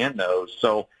disband those.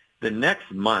 So the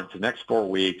next month, the next 4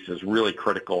 weeks is really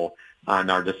critical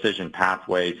on our decision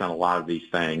pathways on a lot of these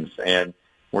things. And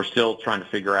we're still trying to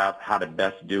figure out how to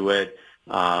best do it.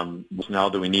 Now,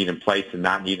 do we need in place and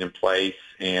not need in place?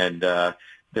 And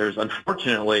there's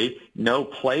unfortunately no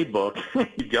playbook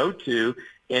you go to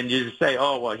and you just say,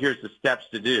 oh, well, here's the steps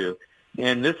to do.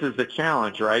 And this is the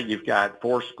challenge, right? You've got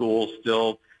 4 schools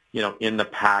still, in the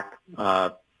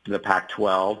Pac-12.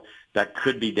 That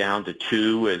could be down to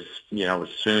 2 as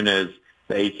soon as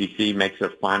the ACC makes a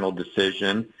final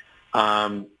decision.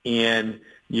 And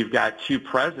you've got 2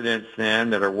 presidents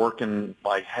then that are working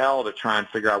like hell to try and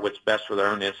figure out what's best for their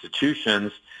own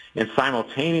institutions, and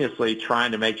simultaneously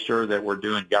trying to make sure that we're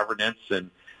doing governance and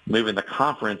moving the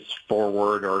conference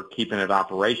forward or keeping it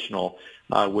operational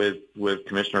with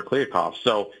Commissioner Kliakoff.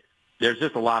 So there's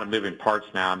just a lot of moving parts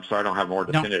now. I'm sorry I don't have a more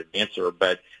definitive answer,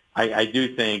 but I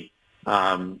do think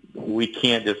we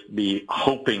can't just be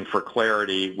hoping for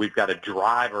clarity. We've got to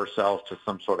drive ourselves to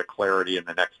some sort of clarity in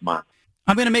the next month.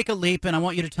 I'm going to make a leap, and I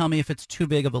want you to tell me if it's too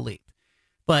big of a leap.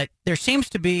 But there seems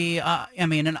to be,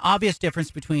 an obvious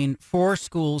difference between 4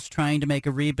 schools trying to make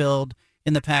a rebuild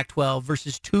in the Pac-12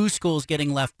 versus 2 schools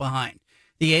getting left behind.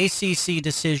 The ACC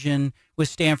decision with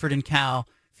Stanford and Cal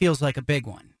feels like a big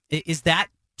one. Is that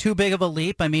too big of a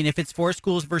leap? I mean, if it's 4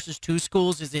 schools versus 2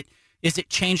 schools, is it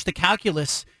changed the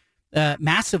calculus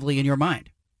massively in your mind?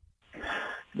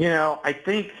 I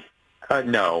think,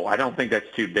 no, I don't think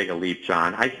that's too big a leap,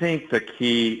 John. I think the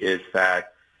key is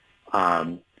that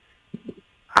I'm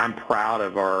proud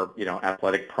of our,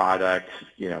 athletic products.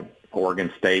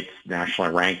 Oregon State's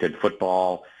nationally ranked in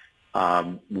football.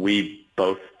 We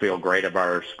both feel great about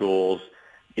our schools.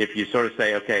 If you sort of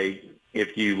say, okay,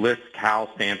 if you list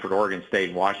Cal, Stanford, Oregon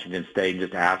State, Washington State, and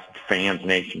just ask fans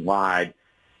nationwide,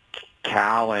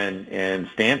 Cal and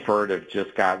Stanford have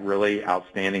just got really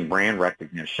outstanding brand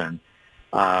recognition.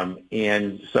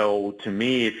 And so to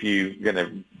me, if you're going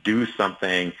to do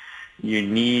something, you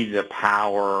need the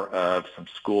power of some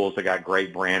schools that got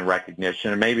great brand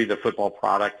recognition. And maybe the football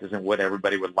product isn't what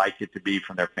everybody would like it to be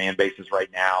from their fan bases right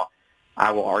now. I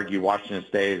will argue Washington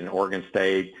State and Oregon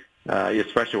State,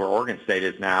 especially where Oregon State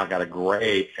is now, got a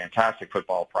great, fantastic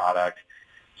football product.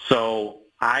 So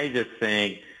I just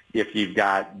think if you've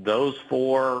got those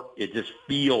 4, it just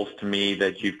feels to me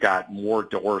that you've got more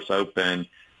doors open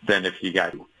than if you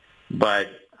got. But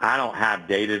I don't have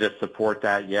data to support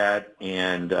that yet,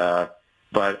 and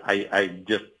but I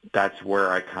just that's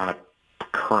where I kind of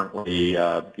currently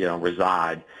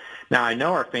reside. Now I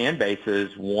know our fan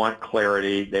bases want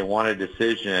clarity; they want a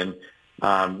decision,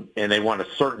 and they want a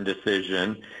certain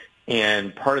decision.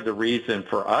 And part of the reason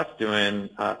for us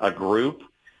doing a group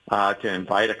to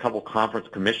invite a couple conference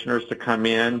commissioners to come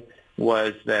in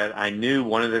was that I knew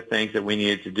one of the things that we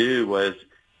needed to do was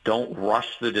don't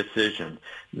rush the decision.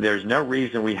 There's no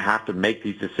reason we have to make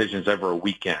these decisions over a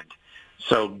weekend.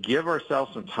 So give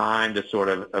ourselves some time to sort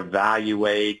of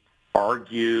evaluate,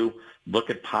 argue,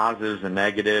 look at positives and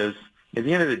negatives. At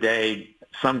the end of the day,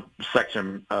 some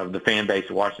section of the fan base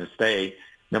of Washington State,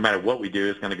 no matter what we do,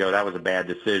 is going to go, that was a bad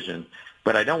decision.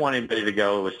 But I don't want anybody to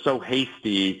go, it was so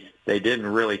hasty, they didn't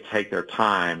really take their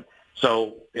time.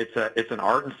 So it's an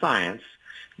art and science.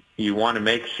 You want to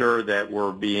make sure that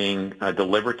we're being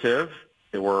deliberative,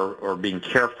 that we're being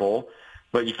careful,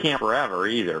 but you can't forever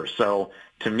either. So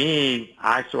to me,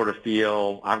 I sort of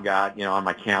feel I've got, on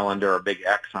my calendar a big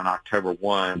X on October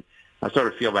 1. I sort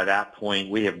of feel by that point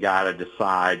we have got to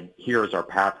decide here's our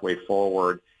pathway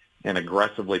forward and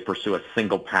aggressively pursue a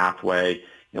single pathway,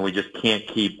 and we just can't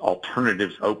keep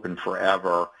alternatives open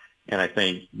forever. And I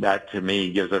think that, to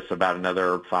me, gives us about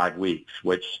another 5 weeks,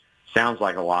 which sounds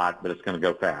like a lot, but it's going to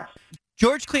go fast.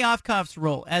 George Kliavkoff's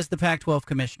role as the Pac-12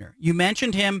 commissioner, you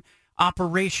mentioned him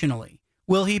operationally.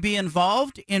 Will he be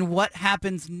involved in what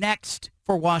happens next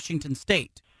for Washington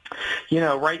State?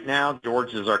 Right now,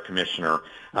 George is our commissioner.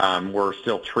 We're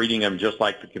still treating him just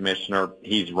like the commissioner.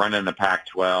 He's running the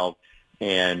Pac-12,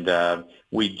 and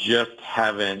we just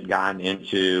haven't gotten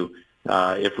into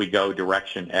if we go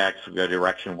direction X, we go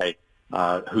direction Y,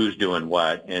 who's doing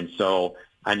what. And so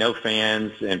I know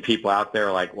fans and people out there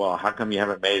are like, well, how come you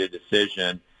haven't made a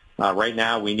decision? Right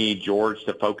now, we need George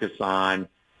to focus on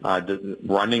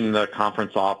running the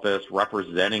conference office,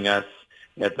 representing us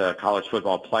at the College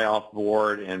Football Playoff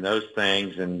Board and those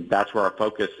things, and that's where our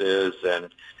focus is.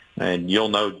 And you'll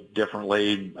know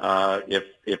differently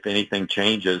if anything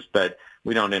changes, but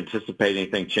we don't anticipate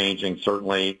anything changing,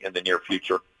 certainly in the near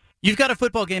future. You've got a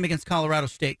football game against Colorado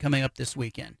State coming up this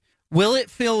weekend. Will it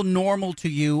feel normal to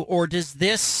you, or does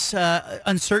this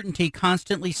uncertainty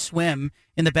constantly swim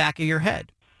in the back of your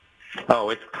head? Oh,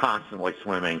 it's constantly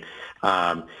swimming.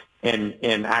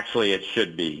 And actually it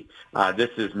should be. This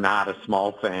is not a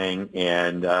small thing.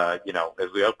 And, as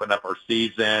we open up our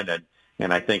season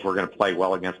and I think we're going to play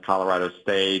well against Colorado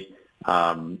State,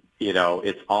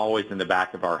 it's always in the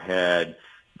back of our head.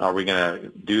 Are we going to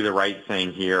do the right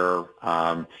thing here?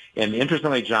 And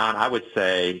interestingly, John, I would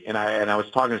say, and I was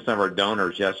talking to some of our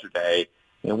donors yesterday,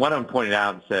 and one of them pointed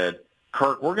out and said,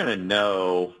 Kirk, we're going to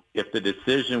know if the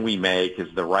decision we make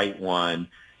is the right one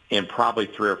in probably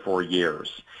 3 or 4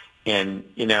 years. And,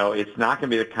 it's not going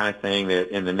to be the kind of thing that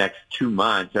in the next 2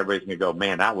 months, everybody's going to go,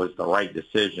 man, that was the right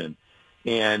decision.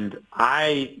 And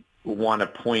I want to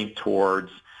point towards,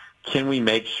 can we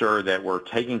make sure that we're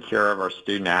taking care of our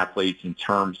student athletes in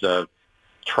terms of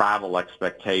travel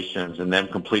expectations and them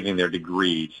completing their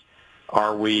degrees?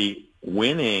 Are we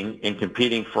winning and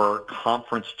competing for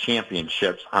conference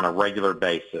championships on a regular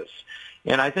basis?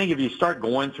 And I think if you start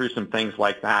going through some things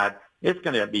like that, it's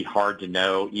going to be hard to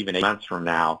know even 8 months from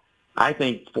now. I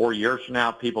think 4 years from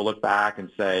now, people look back and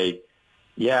say,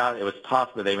 yeah, it was tough,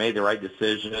 but they made the right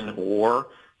decision, or,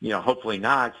 hopefully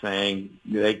not, saying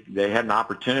they had an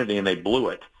opportunity and they blew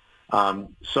it.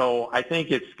 So I think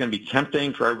it's going to be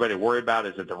tempting for everybody to worry about,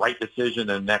 is it the right decision in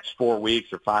the next 4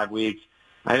 weeks or 5 weeks?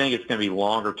 I think it's going to be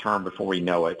longer term before we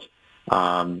know it.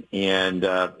 And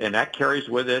that carries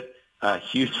with it a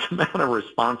huge amount of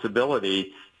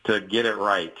responsibility to get it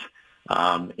right.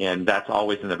 And that's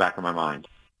always in the back of my mind.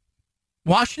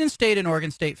 Washington State and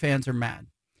Oregon State fans are mad.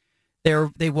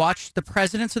 They watched the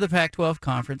presidents of the Pac-12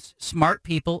 conference, smart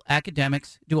people,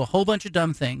 academics, do a whole bunch of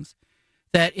dumb things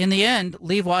that in the end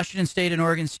leave Washington State and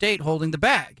Oregon State holding the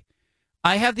bag.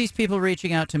 I have these people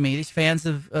reaching out to me, these fans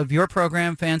of your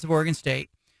program, fans of Oregon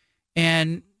State,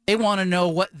 and they want to know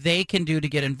what they can do to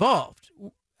get involved.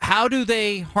 How do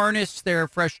they harness their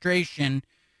frustration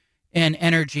and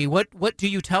energy? What do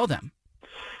you tell them?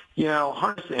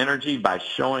 Harness the energy by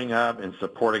showing up and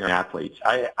supporting our athletes.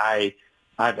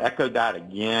 I've echoed that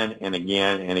again and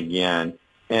again and again.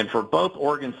 And for both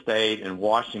Oregon State and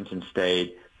Washington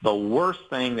State, the worst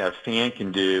thing that a fan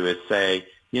can do is say,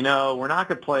 we're not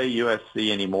going to play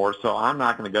USC anymore, so I'm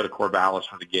not going to go to Corvallis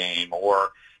for the game.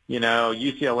 Or,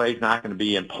 UCLA is not going to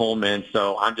be in Pullman,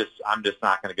 so I'm just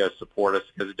not going to go support us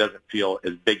because it doesn't feel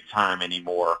as big time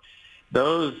anymore.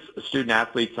 Those student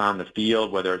athletes on the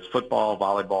field, whether it's football,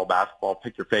 volleyball, basketball,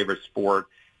 pick your favorite sport,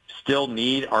 still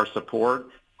need our support.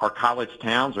 Our college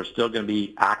towns are still going to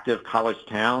be active college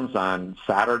towns on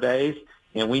Saturdays,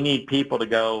 and we need people to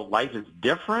go, life is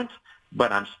different,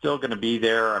 but I'm still going to be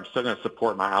there. I'm still going to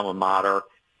support my alma mater,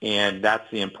 and that's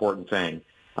the important thing.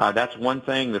 That's one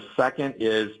thing. The second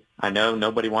is, I know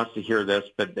nobody wants to hear this,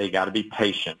 but they got to be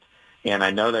patient. And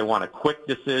I know they want a quick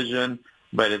decision,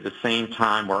 but at the same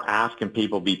time, we're asking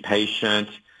people to be patient.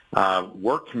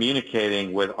 We're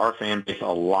communicating with our fan base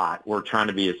a lot. We're trying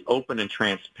to be as open and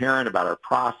transparent about our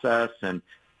process. And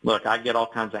look, I get all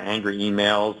kinds of angry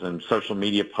emails and social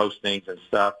media postings and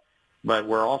stuff, but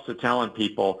we're also telling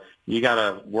people you got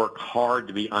to work hard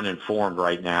to be uninformed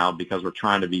right now because we're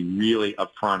trying to be really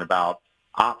upfront about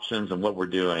options and what we're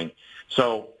doing.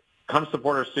 So come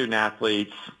support our student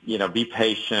athletes, be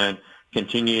patient,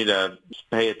 continue to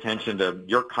pay attention to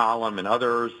your column and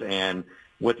others and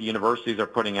what the universities are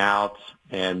putting out,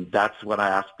 and that's what I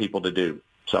ask people to do.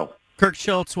 So, Kirk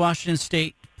Schulz, Washington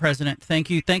State President. Thank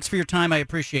you. Thanks for your time. I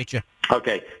appreciate you.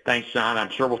 Okay. Thanks, John. I'm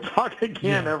sure we'll talk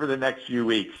again over the next few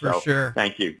weeks. For sure.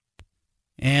 Thank you.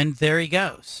 And there he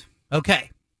goes.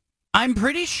 Okay. I'm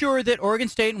pretty sure that Oregon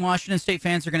State and Washington State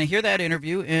fans are going to hear that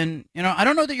interview, and I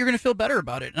don't know that you're going to feel better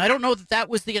about it, and I don't know that that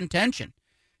was the intention.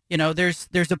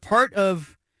 There's a part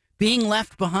of being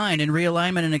left behind in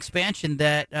realignment and expansion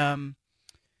that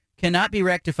cannot be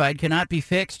rectified, cannot be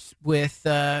fixed with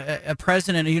a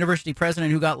university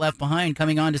president who got left behind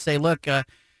coming on to say, look,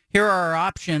 here are our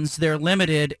options. They're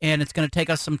limited, and it's going to take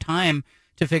us some time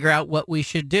to figure out what we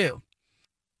should do.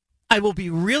 I will be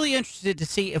really interested to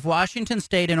see if Washington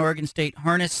State and Oregon State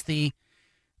harness the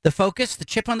focus, the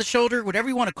chip on the shoulder, whatever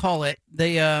you want to call it,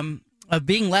 of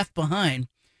being left behind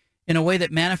in a way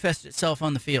that manifests itself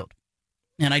on the field.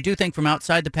 And I do think from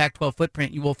outside the Pac-12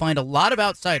 footprint, you will find a lot of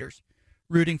outsiders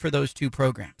rooting for those two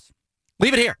programs.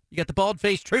 Leave it here. You got the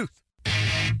bald-faced truth.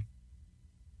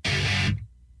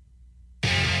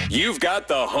 You've got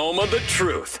the home of the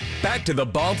truth. Back to the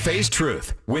bald-faced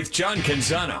truth with John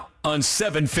Canzano on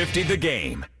 750 The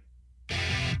Game.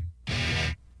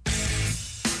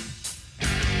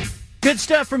 Good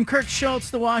stuff from Kirk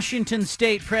Schulz, the Washington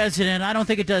State president. I don't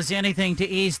think it does anything to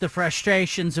ease the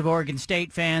frustrations of Oregon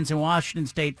State fans and Washington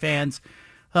State fans.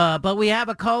 But we have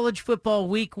a college football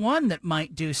week 1 that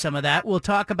might do some of that. We'll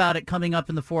talk about it coming up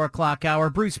in the 4 o'clock hour.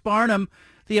 Bruce Barnum,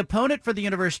 the opponent for the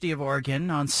University of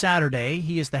Oregon on Saturday.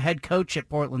 He is the head coach at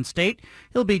Portland State.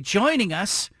 He'll be joining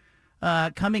us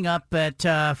coming up at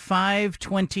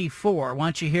 5:24. Why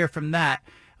don't you hear from that?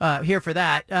 Here for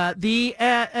that.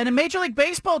 And a Major League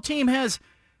Baseball team has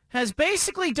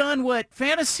basically done what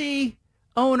fantasy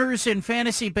owners in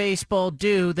fantasy baseball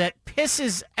do that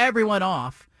pisses everyone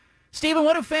off. Stephen,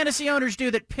 what do fantasy owners do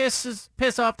that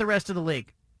piss off the rest of the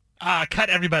league? Cut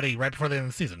everybody right before the end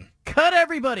of the season. Cut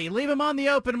everybody. Leave them on the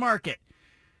open market.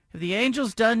 Have the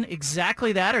Angels done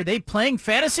exactly that? Are they playing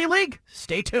fantasy league?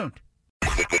 Stay tuned.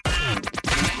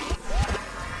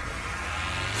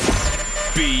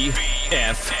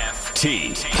 BFT.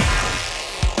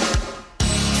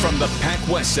 From the Pac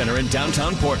West Center in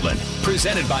downtown Portland,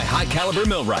 presented by High Caliber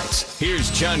Millwrights,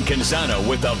 here's John Canzano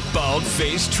with the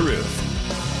bald-faced truth.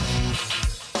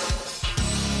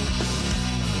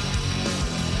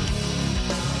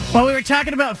 Well, we were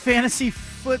talking about fantasy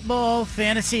football,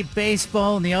 fantasy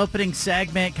baseball in the opening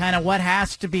segment, kind of what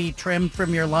has to be trimmed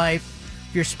from your life.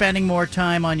 If you're spending more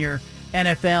time on your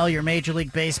NFL, your Major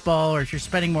League Baseball, or if you're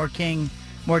spending more time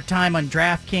on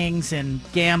DraftKings and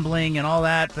gambling and all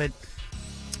that. But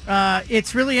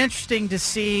it's really interesting to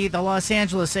see the Los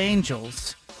Angeles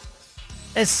Angels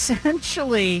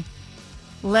essentially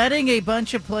letting a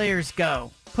bunch of players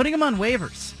go, putting them on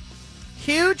waivers.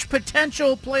 Huge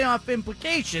potential playoff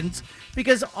implications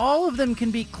because all of them can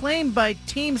be claimed by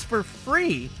teams for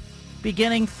free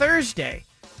beginning Thursday.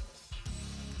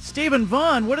 Stephen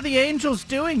Vaughn, what are the Angels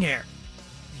doing here?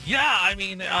 Yeah, I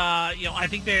mean, I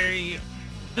think the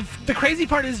crazy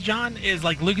part is, John, is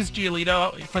like Lucas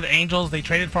Giolito for the Angels. They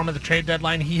traded for him at the trade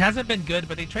deadline. He hasn't been good,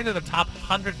 but they traded a top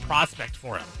 100 prospect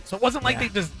for him. So it wasn't like they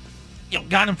just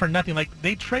got him for nothing. Like,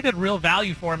 they traded real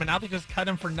value for him, and now they just cut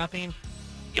him for nothing.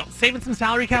 Saving some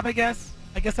salary cap, I guess.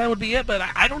 I guess that would be it, but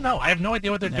I don't know. I have no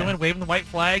idea what they're doing, waving the white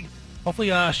flag. Hopefully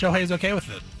Shohei's okay with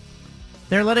it.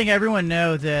 They're letting everyone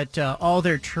know that all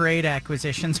their trade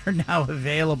acquisitions are now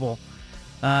available.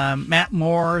 Matt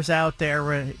Moore's out there.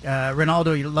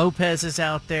 Ronaldo Lopez is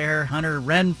out there. Hunter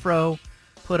Renfroe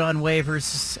put on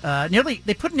waivers.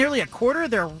 They put nearly a quarter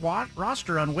of their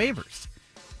roster on waivers,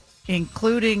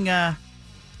 including a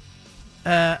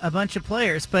bunch of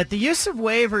players. But the use of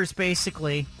waivers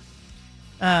basically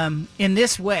in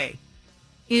this way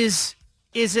is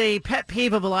a pet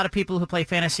peeve of a lot of people who play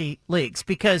fantasy leagues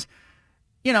because,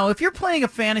 if you're playing a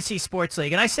fantasy sports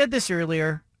league, and I said this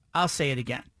earlier, I'll say it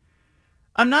again.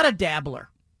 I'm not a dabbler,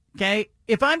 okay?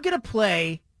 If I'm going to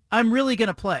play, I'm really going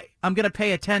to play. I'm going to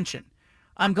pay attention.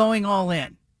 I'm going all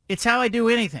in. It's how I do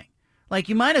anything. Like,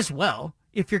 you might as well,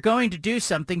 if you're going to do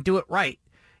something, do it right.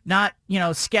 Not,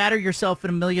 scatter yourself in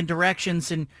a million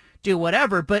directions and do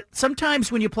whatever. But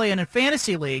sometimes when you play in a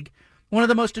fantasy league, one of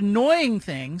the most annoying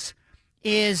things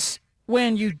is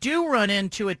when you do run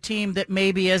into a team that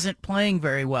maybe isn't playing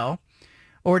very well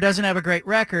or doesn't have a great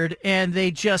record, and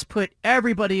they just put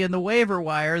everybody in the waiver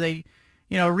wire. They,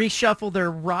 reshuffle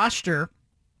their roster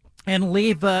and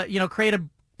leave, create a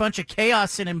bunch of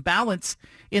chaos and imbalance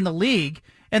in the league.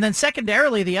 And then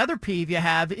secondarily, the other peeve you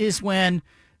have is when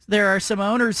there are some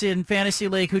owners in Fantasy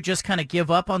League who just kind of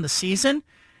give up on the season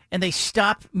and they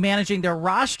stop managing their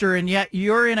roster, and yet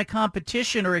you're in a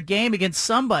competition or a game against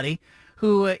somebody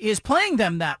who is playing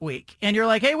them that week. And you're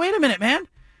like, hey, wait a minute, man.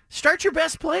 Start your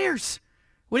best players.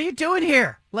 What are you doing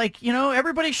here? Like,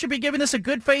 everybody should be giving this a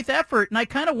good faith effort. And I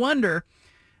kind of wonder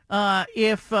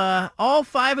if all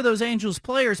 5 of those Angels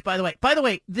players, by the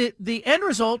way, the end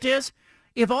result is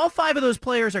if all 5 of those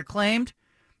players are claimed,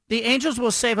 the Angels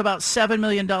will save about $7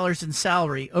 million in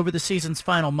salary over the season's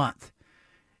final month.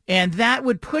 And that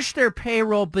would push their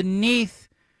payroll beneath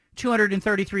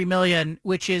 $233 million,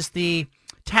 which is the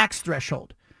tax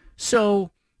threshold.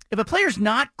 So if a player's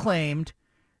not claimed,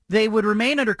 they would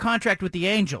remain under contract with the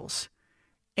Angels.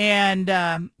 And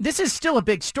this is still a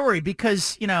big story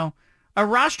because, a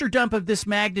roster dump of this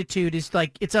magnitude is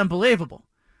it's unbelievable.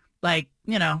 This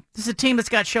is a team that's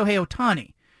got Shohei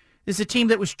Ohtani. This is a team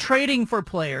that was trading for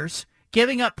players,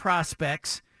 giving up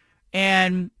prospects,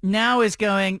 and now is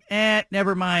going,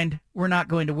 never mind, we're not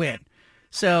going to win.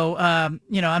 So,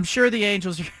 I'm sure the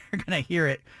Angels are going to hear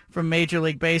it from Major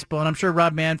League Baseball, and I'm sure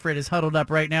Rob Manfred is huddled up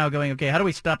right now going, okay, how do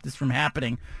we stop this from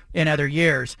happening in other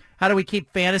years? How do we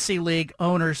keep fantasy league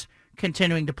owners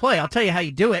continuing to play? I'll tell you how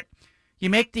you do it. You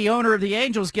make the owner of the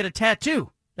Angels get a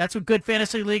tattoo. That's what good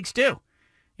fantasy leagues do.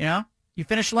 You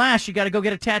finish last, you got to go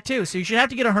get a tattoo. So you should have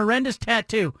to get a horrendous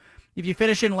tattoo if you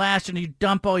finish in last and you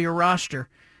dump all your roster.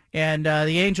 And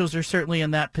the Angels are certainly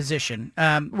in that position.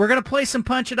 We're going to play some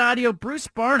Punch It audio. Bruce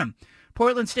Barnum,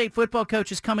 Portland State football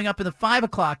coach, is coming up in the 5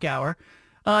 o'clock hour.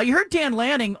 You heard Dan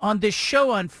Lanning on this show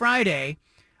on Friday.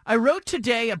 I wrote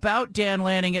today about Dan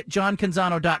Lanning at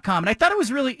johncanzano.com, and I thought it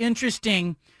was really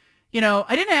interesting.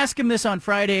 I didn't ask him this on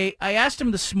Friday. I asked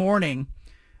him this morning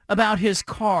about his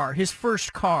car, his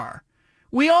first car.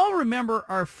 We all remember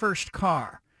our first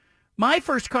car. My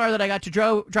first car that I got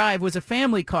to drive was a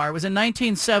family car. It was a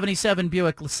 1977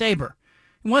 Buick LeSabre.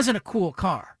 It wasn't a cool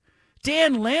car.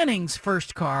 Dan Lanning's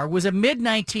first car was a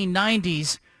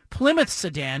mid-1990s Plymouth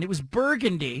sedan. It was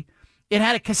burgundy. It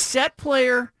had a cassette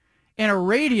player and a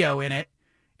radio in it.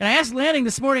 And I asked Lanning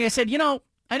this morning, I said,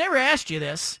 I never asked you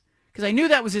this because I knew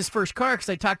that was his first car because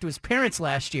I talked to his parents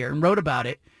last year and wrote about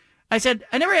it. I said,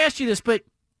 I never asked you this, but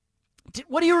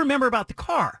what do you remember about the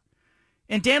car?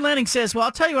 And Dan Lanning says, well,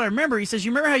 I'll tell you what I remember. He says,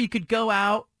 you remember how you could go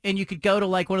out and you could go to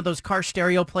one of those car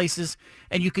stereo places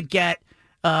and you could get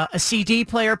a CD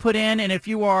player put in. And if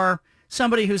you are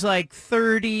somebody who's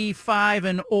 35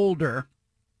 and older,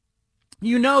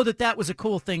 that was a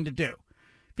cool thing to do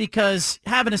because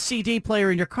having a CD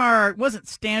player in your car wasn't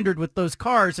standard with those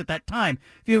cars at that time.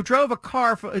 If you drove a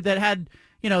car that had,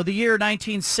 the year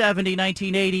 1970,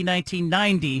 1980,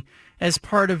 1990 as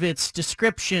part of its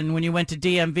description when you went to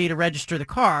DMV to register the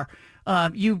car,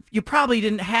 you probably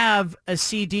didn't have a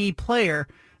CD player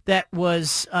that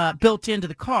was built into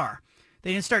the car.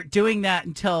 They didn't start doing that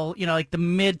until, the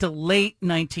mid to late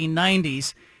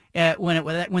 1990s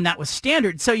when that was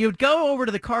standard. So you would go over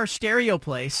to the car stereo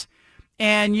place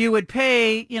and you would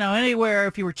pay, anywhere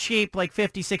if you were cheap, like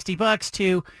 $50, $60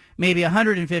 to maybe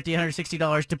 $150,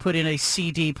 $160 to put in a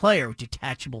CD player with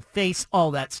detachable face,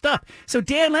 all that stuff. So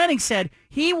Dan Lanning said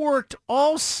he worked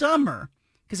all summer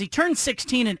because he turned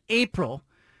 16 in April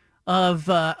of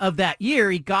that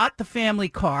year. He got the family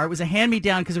car. It was a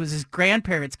hand-me-down because it was his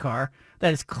grandparents' car.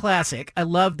 That is classic. I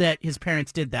love that his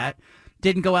parents did that.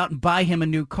 Didn't go out and buy him a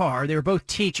new car. They were both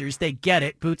teachers. They get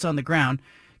it. Boots on the ground.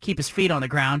 Keep his feet on the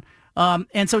ground.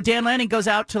 And so Dan Lanning goes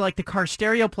out to the car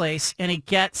stereo place and he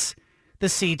gets the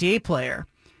CD player,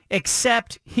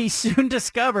 except he soon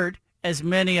discovered, as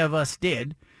many of us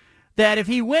did, that if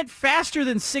he went faster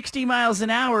than 60 miles an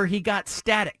hour, he got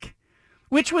static,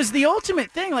 which was the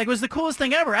ultimate thing. It was the coolest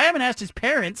thing ever. I haven't asked his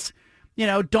parents,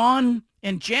 Dawn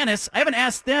and Janice, I haven't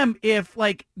asked them if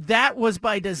that was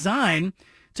by design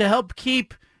to help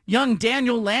keep young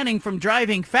Daniel Lanning from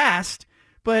driving fast.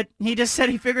 But he just said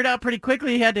he figured out pretty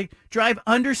quickly he had to drive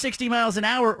under 60 miles an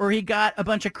hour or he got a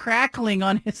bunch of crackling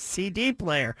on his CD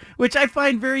player, which I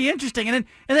find very interesting. And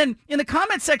then in the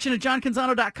comment section at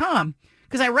johncanzano.com,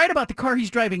 because I write about the car he's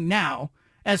driving now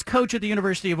as coach at the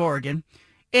University of Oregon,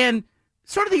 and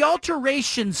sort of the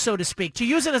alterations, so to speak, to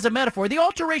use it as a metaphor, the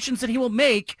alterations that he will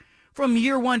make from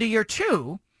year 1 to year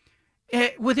 2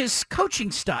 with his coaching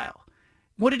style.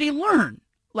 What did he learn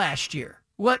last year?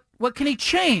 What can he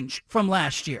change from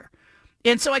last year?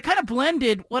 And so I kind of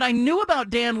blended what I knew about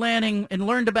Dan Lanning and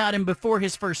learned about him before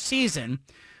his first season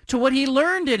to what he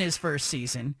learned in his first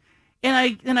season. And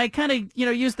I kind of,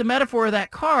 used the metaphor of that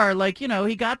car,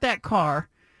 he got that car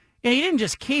and he didn't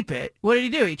just keep it. What did he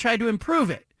do? He tried to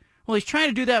improve it. Well, he's trying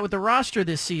to do that with the roster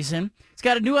this season. He's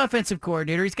got a new offensive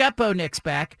coordinator. He's got Bo Nix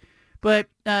back. But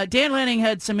Dan Lanning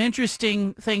had some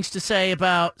interesting things to say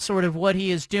about sort of what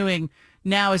he is doing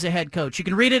now as a head coach. You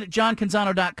can read it at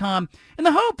johncanzano.com. And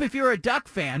the hope, if you're a Duck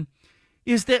fan,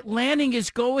 is that Lanning is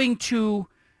going to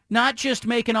not just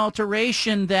make an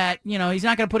alteration that, he's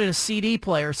not going to put in a CD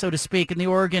player, so to speak, in the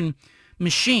Oregon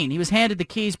machine. He was handed the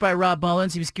keys by Rob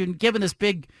Mullins. He was given this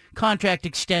big contract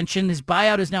extension. His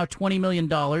buyout is now $20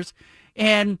 million.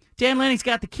 And Dan Lanning's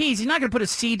got the keys. He's not going to put a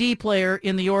CD player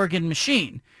in the Oregon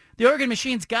machine. The Oregon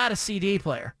machine's got a CD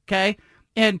player, okay?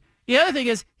 And the other thing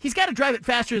is he's got to drive it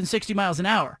faster than 60 miles an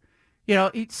hour.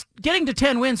 Getting to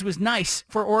 10 wins was nice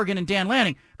for Oregon and Dan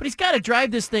Lanning, but he's got to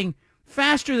drive this thing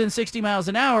faster than 60 miles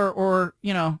an hour or,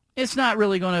 it's not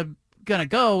really going to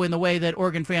go in the way that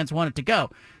Oregon fans want it to go.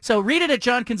 So read it at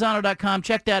johncanzano.com.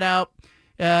 Check that out.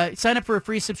 Sign up for a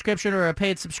free subscription or a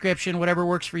paid subscription. Whatever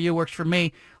works for you works for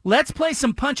me. Let's play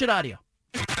some Punch It audio.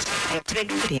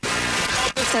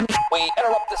 We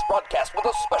interrupt this broadcast with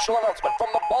a special announcement from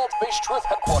the Bald-Faced Truth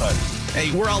Headquarters.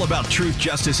 Hey, we're all about truth,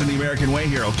 justice, and the American way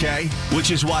here, okay?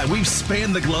 Which is why we've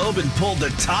spanned the globe and pulled the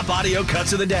top audio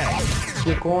cuts of the day.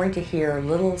 You're going to hear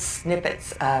little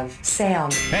snippets of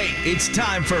sound. Hey, it's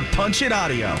time for Punch It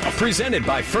Audio. Presented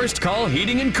by First Call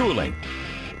Heating and Cooling.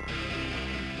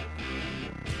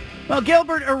 Well,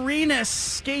 Gilbert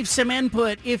Arenas gave some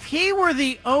input. If he were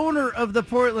the owner of the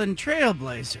Portland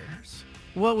Trailblazers,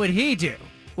 what would he do?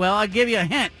 Well, I'll give you a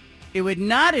hint. It would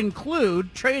not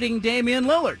include trading Damian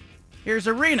Lillard. Here's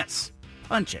Arenas.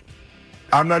 Punch it.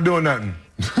 I'm not doing nothing.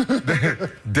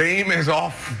 Dame is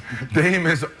off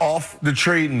the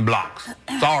trading blocks.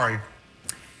 Sorry.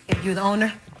 If you're the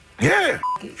owner? Yeah.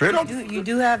 Straight up. You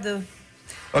do have the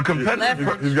A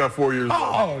competitor. He's got 4 years.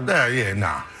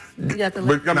 Nah. You got the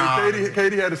But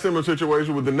KD had a similar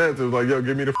situation with the Nets. It was like, yo,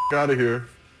 get me the out of here.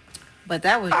 But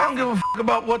that was. I don't give a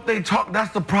about what they talk.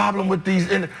 That's the problem with these.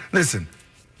 Listen,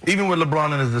 even with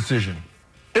LeBron and his decision,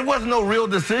 it was no real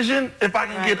decision. If I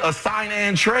can get a sign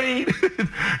and trade,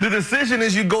 the decision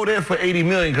is you go there for $80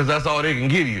 million because that's all they can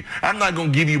give you. I'm not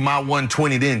gonna give you my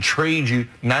 120 then trade you.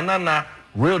 Nah.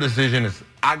 Real decision is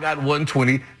I got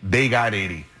 120, they got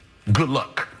 80. Good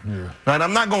luck. Yeah. And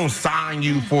I'm not gonna sign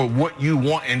you for what you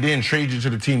want and then trade you to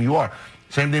the team you are.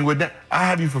 Same thing with that. I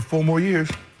have you for 4 more years.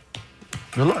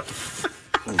 Good luck.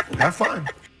 Have fun.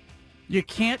 You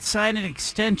can't sign an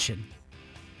extension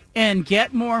and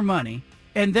get more money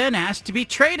and then ask to be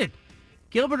traded.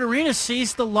 Gilbert Arenas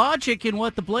sees the logic in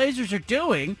what the Blazers are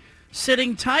doing,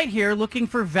 sitting tight here looking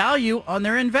for value on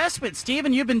their investment.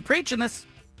 Steven, you've been preaching this.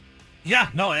 Yeah,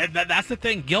 no, that's the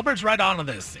thing. Gilbert's right on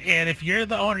this. And if you're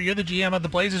the owner, you're the GM of the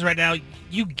Blazers right now,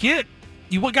 you got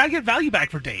to get value back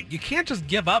for Dame. You can't just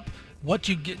give up what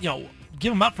you get,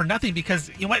 give him up for nothing because,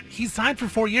 you know what, he's signed for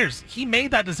 4 years. He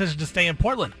made that decision to stay in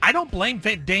Portland. I don't blame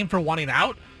Dame for wanting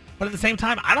out, but at the same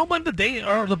time, I don't blame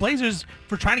the Blazers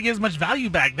for trying to get as much value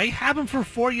back. They have him for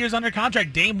 4 years under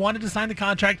contract. Dame wanted to sign the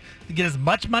contract to get as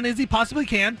much money as he possibly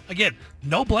can. Again,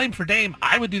 no blame for Dame.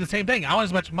 I would do the same thing. I want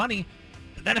as much money.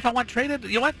 But then if I want traded,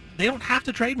 you know what? They don't have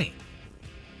to trade me.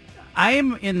 I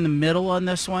am in the middle on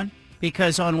this one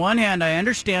because on one hand, I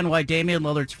understand why Damian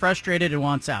Lillard's frustrated and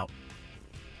wants out.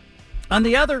 On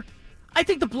the other, I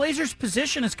think the Blazers'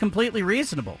 position is completely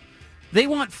reasonable. They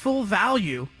want full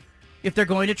value if they're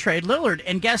going to trade Lillard.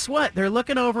 And guess what? They're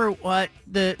looking over what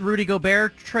the Rudy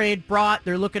Gobert trade brought.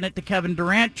 They're looking at the Kevin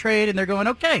Durant trade, and they're going,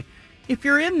 okay, if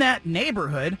you're in that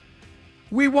neighborhood,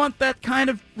 we want that kind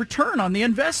of return on the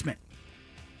investment.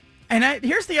 And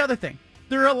here's the other thing.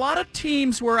 There are a lot of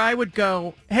teams where I would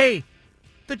go, hey,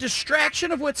 the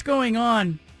distraction of what's going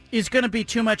on is going to be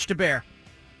too much to bear.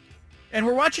 And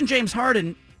we're watching James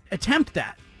Harden attempt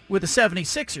that with the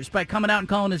 76ers by coming out and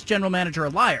calling his general manager a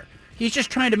liar. He's just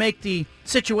trying to make the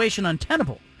situation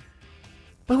untenable.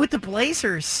 But with the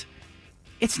Blazers,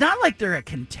 it's not like they're a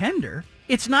contender.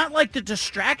 It's not like the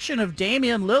distraction of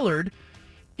Damian Lillard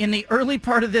in the early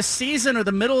part of this season or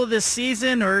the middle of this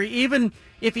season or even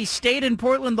if he stayed in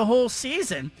Portland the whole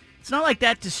season. It's not like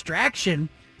that distraction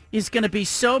is going to be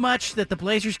so much that the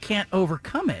Blazers can't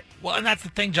overcome it. Well, and that's the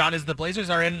thing, John, is the Blazers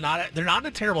are they're not in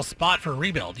a terrible spot for a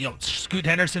rebuild. Scoot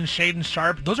Henderson, Shaedon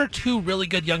Sharpe, those are two really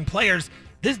good young players.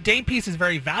 This Dame piece is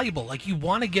very valuable. Like, you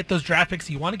want to get those draft picks,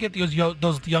 you want to get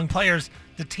those young players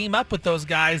to team up with those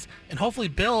guys and hopefully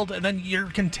build, and then you're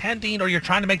contending or you're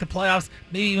trying to make the playoffs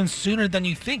maybe even sooner than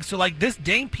you think. So, like, this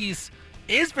Dame piece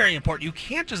is very important. You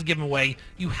can't just give them away.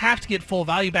 You have to get full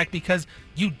value back because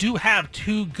you do have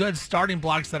two good starting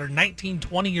blocks that are 19,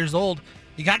 20 years old.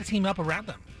 You got to team up around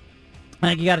them. I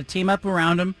think you got to team up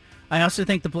around them. I also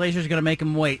think the Blazers are going to make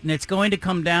him wait. And it's going to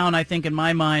come down, I think, in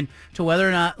my mind, to whether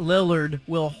or not Lillard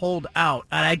will hold out.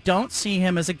 And I don't see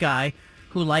him as a guy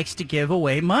who likes to give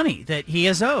away money that he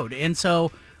is owed. And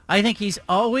so I think he's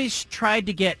always tried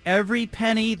to get every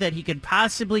penny that he could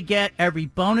possibly get, every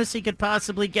bonus he could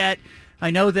possibly get. I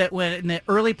know that when in the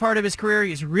early part of his career,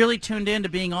 he's really tuned in to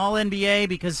being all NBA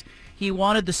because he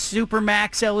wanted the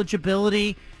Supermax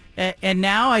eligibility. And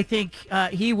now I think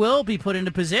he will be put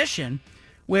into position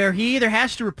where he either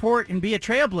has to report and be a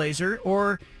trailblazer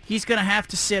or he's going to have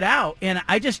to sit out. And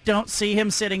I just don't see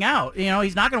him sitting out.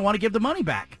 He's not going to want to give the money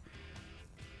back.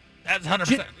 That's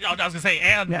 100%. I was going to say,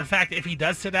 and the fact that if he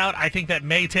does sit out, I think that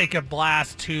may take a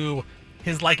blast to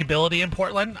his likability in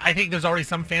Portland. I think there's already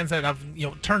some fans that have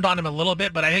turned on him a little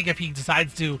bit, but I think if he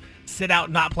decides to sit out,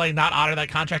 not play, not honor that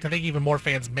contract, I think even more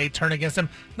fans may turn against him.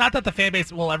 Not that the fan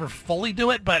base will ever fully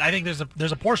do it, but I think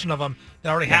there's a portion of them that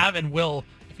already have and will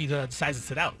if he decides to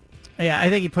sit out. Yeah, I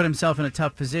think he put himself in a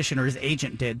tough position, or his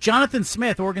agent did. Jonathan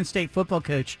Smith, Oregon State football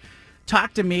coach,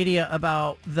 talked to media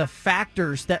about the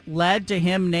factors that led to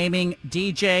him naming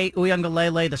DJ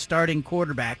Uiagalelei the starting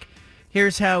quarterback.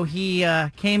 Here's how he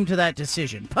came to that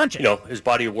decision. Punch it. His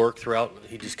body of work throughout,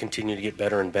 he just continued to get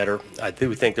better and better. I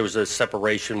do think there was a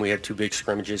separation. We had 2 big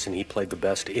scrimmages, and he played the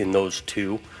best in those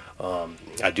 2.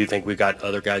 I do think we got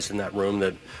other guys in that room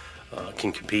that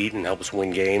can compete and help us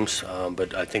win games.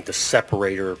 But I think the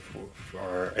separator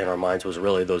in our minds was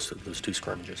really those 2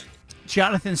 scrimmages.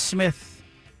 Jonathan Smith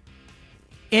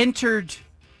entered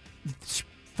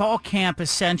fall camp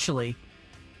essentially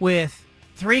with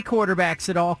 3 quarterbacks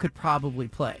that all could probably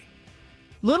play.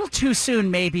 Little too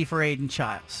soon maybe for Aiden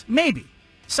Childs. Maybe.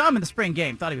 Saw him in the spring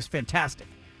game, thought he was fantastic.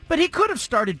 But he could have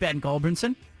started Ben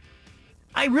Gulbranson.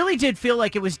 I really did feel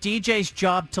like it was DJ's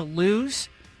job to lose,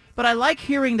 but I like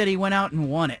hearing that he went out and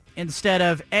won it instead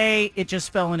of, it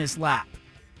just fell in his lap.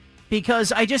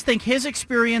 Because I just think his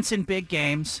experience in big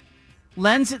games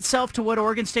lends itself to what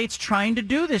Oregon State's trying to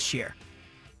do this year.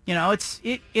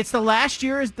 It's the last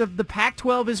year as the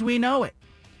Pac-12 as we know it.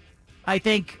 I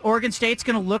think Oregon State's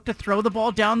going to look to throw the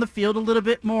ball down the field a little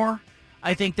bit more.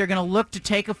 I think they're going to look to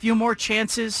take a few more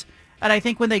chances. And I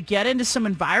think when they get into some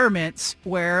environments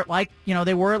where,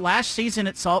 they were last season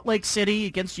at Salt Lake City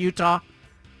against Utah,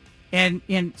 and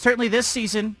certainly this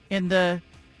season in the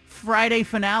Friday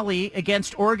finale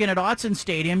against Oregon at Autzen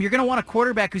Stadium, you're going to want a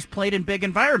quarterback who's played in big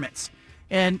environments.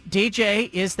 And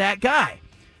DJ is that guy.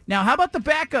 Now, how about the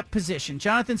backup position?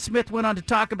 Jonathan Smith went on to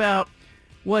talk about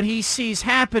what he sees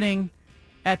happening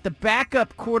at the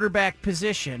backup quarterback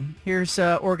position. Here's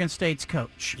Oregon State's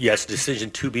coach. Yes, decision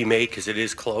to be made because it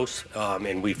is close,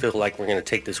 and we feel like we're going to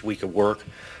take this week of work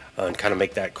and kind of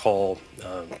make that call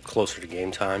closer to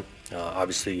game time.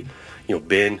 Obviously,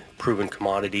 Ben, proven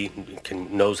commodity,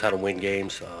 knows how to win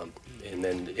games, and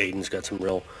then Aiden's got some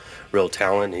real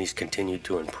talent, and he's continued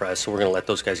to impress. So we're going to let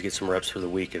those guys get some reps for the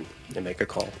week and make a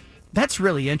call. That's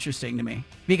really interesting to me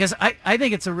because I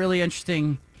think it's a really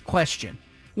interesting question.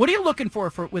 What are you looking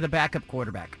for with a backup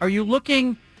quarterback? Are you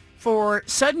looking for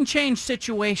sudden change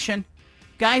situation,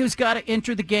 guy who's got to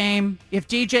enter the game if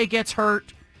DJ gets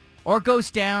hurt or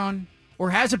goes down or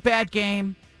has a bad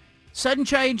game? Sudden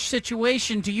change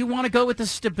situation, do you want to go with the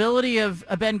stability of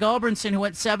Ben Gulbranson, who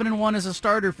went 7-1 as a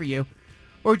starter for you?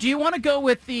 Or do you want to go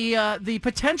with the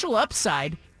potential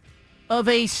upside of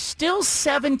a still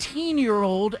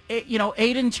 17-year-old,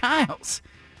 Aiden Childs,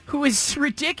 who is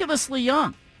ridiculously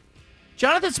young?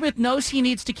 Jonathan Smith knows he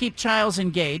needs to keep Childs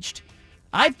engaged.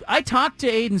 I talked to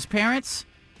Aiden's parents.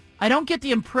 I don't get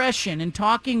the impression in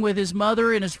talking with his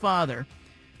mother and his father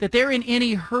that they're in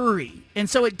any hurry. And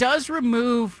so it does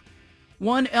remove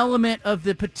one element of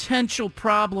the potential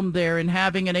problem there in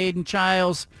having an Aiden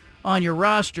Childs on your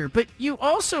roster. But you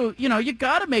also, you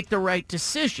got to make the right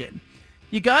decision.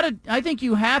 I think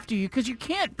you have to, because you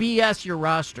can't BS your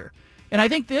roster. And I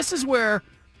think this is where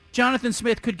Jonathan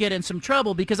Smith could get in some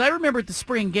trouble, because I remember at the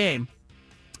spring game,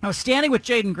 I was standing with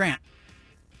Jaden Grant,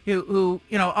 who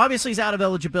obviously is out of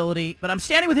eligibility, but I'm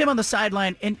standing with him on the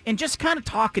sideline and just kind of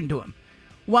talking to him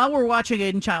while we're watching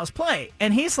Aiden Childs play.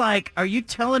 And he's like, are you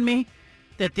telling me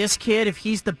that this kid, if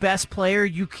he's the best player,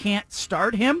 you can't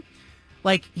start him?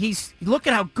 Like, look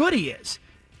at how good he is.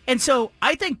 And so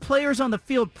I think players on the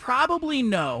field probably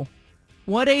know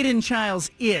what Aiden Childs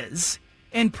is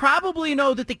and probably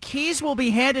know that the keys will be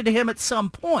handed to him at some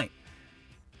point.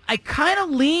 I kind of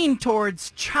lean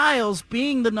towards Childs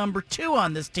being the number 2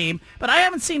 on this team, but I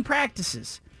haven't seen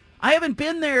practices. I haven't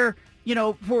been there,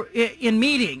 in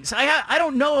meetings. I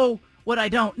don't know what I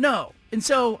don't know. And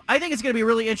so I think it's going to be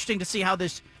really interesting to see how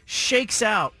this shakes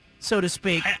out, so to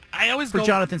speak, for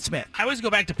Jonathan Smith. I always go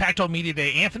back to Pac-12 Media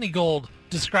Day. Anthony Gold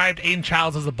described Aiden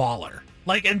Childs as a baller.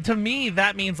 And to me,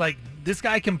 that means, this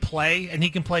guy can play, and he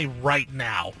can play right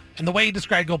now. And the way he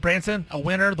described Gulbranson, a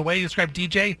winner, the way he described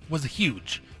DJ was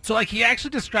huge. So, he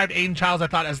actually described Aiden Childs, I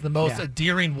thought, as the most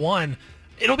endearing one.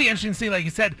 it'll be interesting to see, like you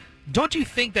said. Don't you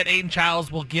think that Aiden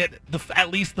Childs will get at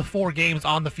least the 4 games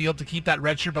on the field to keep that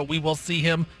red shirt, but we will see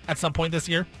him at some point this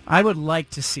year? I would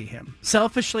like to see him.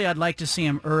 Selfishly, I'd like to see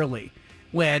him early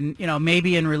when,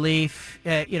 maybe in relief,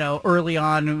 early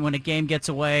on when a game gets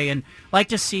away, and like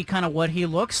to see kind of what he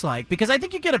looks like. Because I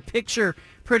think you get a picture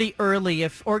pretty early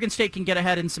if Oregon State can get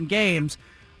ahead in some games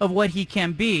of what he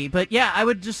can be. But yeah,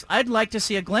 I'd like to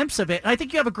see a glimpse of it. And I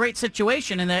think you have a great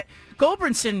situation in that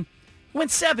Goldbrinson went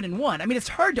 7-1. I mean, it's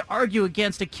hard to argue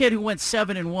against a kid who went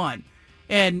 7-1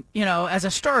 and, as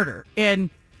a starter and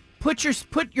put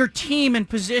your team in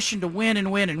position to win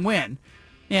and win and win.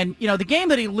 And, the game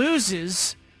that he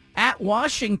loses at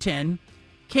Washington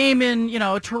came in,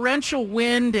 a torrential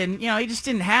wind and, he just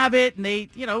didn't have it. And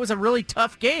it was a really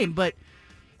tough game. But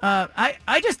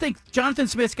I just think Jonathan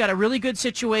Smith's got a really good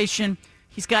situation.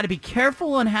 He's got to be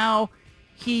careful on how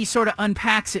he sort of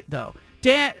unpacks it, though.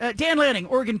 Dan Lanning,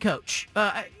 Oregon coach.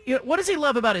 What does he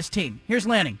love about his team? Here's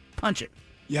Lanning. Punch it.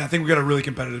 Yeah, I think we got a really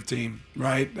competitive team,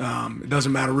 right? It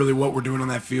doesn't matter really what we're doing on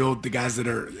that field. The guys that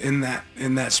are in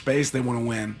that space, they want to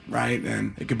win, right?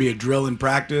 And it could be a drill in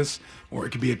practice, or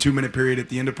it could be a 2-minute period at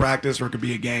the end of practice, or it could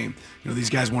be a game. These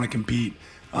guys want to compete.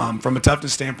 From a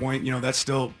toughness standpoint, that's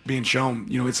still being shown.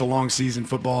 It's a long season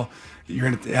football. You're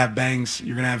going to have bangs.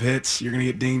 You're going to have hits. You're going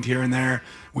to get dinged here and there.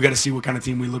 We got to see what kind of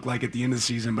team we look like at the end of the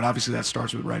season, but obviously that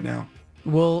starts with right now.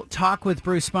 We'll talk with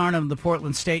Bruce Barnum, the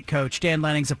Portland State coach, Dan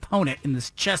Lanning's opponent in this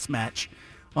chess match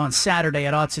on Saturday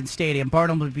at Autzen Stadium.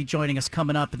 Barnum will be joining us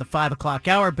coming up in the 5 o'clock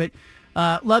hour, but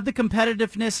love the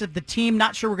competitiveness of the team.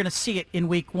 Not sure we're going to see it in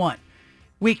week 1.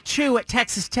 Week 2 at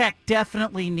Texas Tech,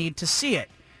 definitely need to see it.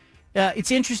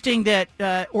 It's interesting that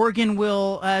Oregon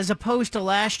will, as opposed to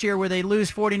last year where they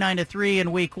lose 49-3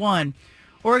 in week 1,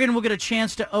 Oregon will get a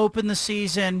chance to open the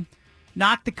season,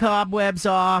 knock the cobwebs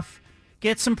off,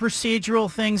 get some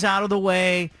procedural things out of the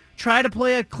way, try to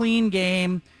play a clean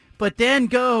game, but then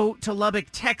go to Lubbock,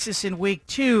 Texas in week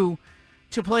 2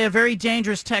 to play a very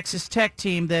dangerous Texas Tech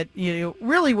team that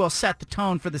really will set the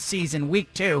tone for the season,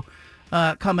 week 2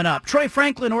 coming up. Troy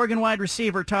Franklin, Oregon wide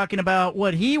receiver, talking about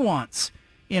what he wants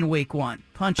in week 1.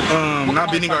 Punch it.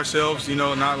 Not beating ourselves,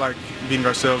 not like beating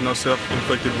ourselves, no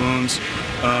self-inflicted wounds,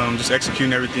 just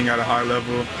executing everything at a high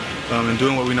level and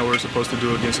doing what we know we're supposed to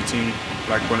do against a team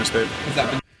like Portland State.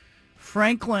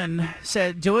 Franklin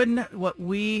said doing what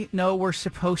we know we're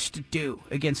supposed to do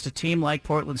against a team like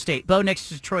Portland State. Bo next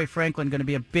to Troy Franklin going to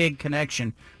be a big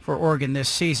connection for Oregon this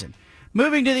season.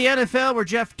 Moving to the NFL where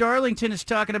Jeff Darlington is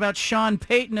talking about Sean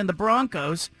Payton and the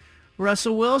Broncos.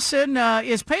 Russell Wilson,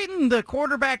 is Peyton the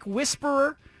quarterback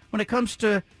whisperer when it comes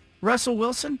to Russell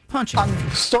Wilson? Punch it. I'm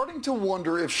starting to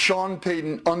wonder if Sean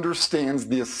Payton understands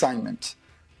the assignment.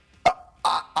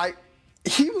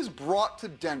 He was brought to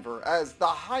Denver as the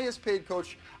highest paid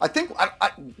coach, I think,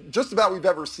 just about we've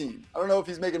ever seen. I don't know if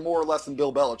he's making more or less than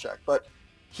Bill Belichick, but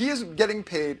he is getting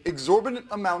paid exorbitant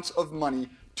amounts of money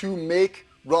to make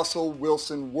Russell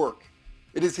Wilson work.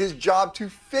 It is his job to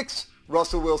fix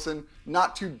Russell Wilson,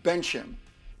 not to bench him.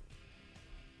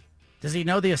 Does he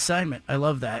know the assignment? I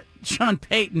love that. Sean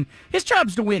Payton, his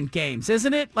job's to win games,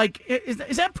 isn't it? Like,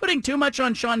 is that putting too much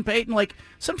on Sean Payton? Like,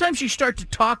 sometimes you start to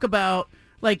talk about,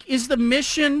 like, is the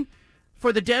mission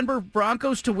for the Denver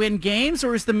Broncos to win games,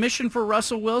 or is the mission for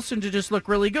Russell Wilson to just look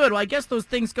really good? Well, I guess those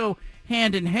things go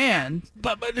hand in hand.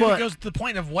 But it goes to the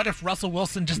point of what if Russell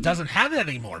Wilson just doesn't have that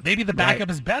anymore? Maybe the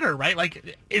backup is better, right?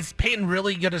 Like, is Peyton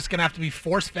really just going to have to be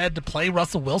force-fed to play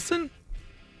Russell Wilson?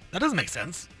 That doesn't make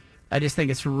sense. I just think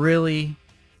it's really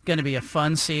going to be a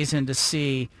fun season to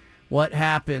see what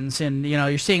happens. And,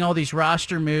 you're seeing all these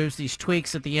roster moves, these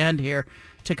tweaks at the end here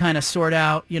to kind of sort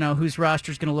out, whose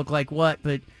roster is going to look like what.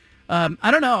 But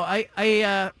I don't know.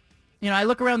 I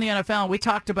look around the NFL, and we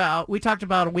talked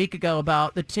about a week ago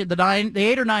about the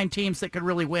 8 or 9 teams that could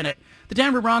really win it. The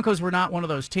Denver Broncos were not one of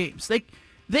those teams.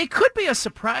 They could be a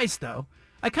surprise, though.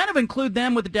 I kind of include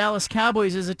them with the Dallas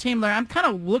Cowboys as a team there. I'm kind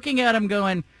of looking at them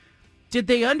going, did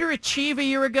they underachieve a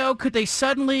year ago? Could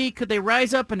they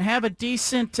rise up and have a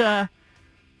decent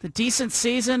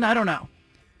season? I don't know.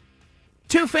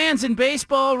 2 fans in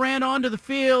baseball ran onto the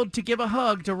field to give a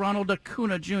hug to Ronald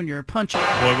Acuna Jr. Punch it.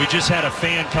 Boy, we just had a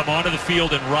fan come onto the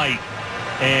field and right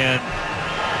and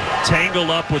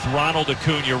tangle up with Ronald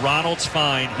Acuna. Ronald's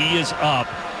fine. He is up,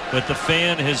 but the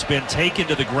fan has been taken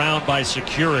to the ground by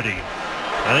security.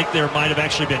 I think there might have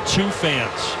actually been 2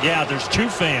 fans. Yeah, there's 2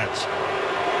 fans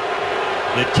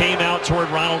that came out toward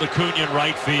Ronald Acuna in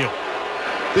right field.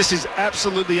 This is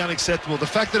absolutely unacceptable. The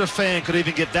fact that a fan could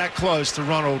even get that close to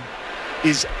Ronald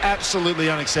is absolutely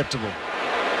unacceptable.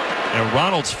 And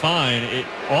Ronald's fine. It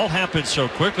all happened so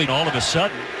quickly, and all of a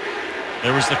sudden,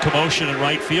 There was the commotion in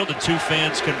right field, and two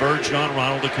fans converged on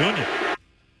Ronald Acuna.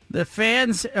 The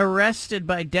fans arrested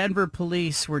by Denver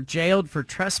police were jailed for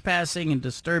trespassing and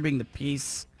disturbing the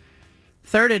peace.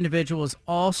 Third individual was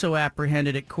also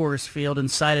apprehended at Coors Field and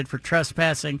cited for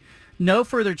trespassing. No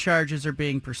further charges are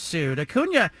being pursued.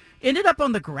 Acuna ended up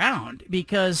on the ground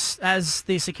because as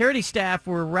the security staff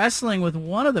were wrestling with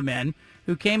one of the men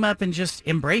who came up and just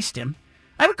embraced him.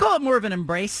 I would call it more of an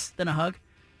embrace than a hug.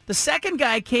 The second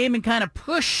guy came and kind of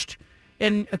pushed,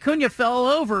 and Acuna fell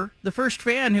over the first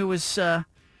fan who was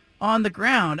on the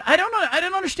ground. I don't know. I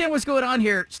don't understand what's going on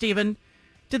here, Stephen.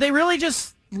 Did they really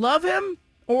just love him,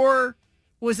 or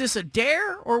was this a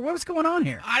dare, or what was going on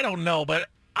here? I don't know, but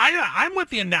I'm with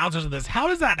the announcers of this. How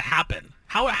does that happen?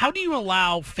 How do you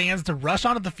allow fans to rush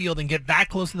onto the field and get that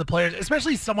close to the players,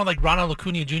 especially someone like Ronald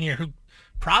Acuna Jr., who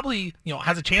probably,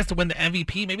 has a chance to win the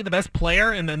MVP, maybe the best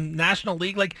player in the National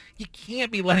League? Like, you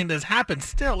can't be letting this happen.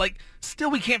 Still,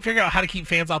 we can't figure out how to keep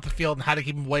fans off the field and how to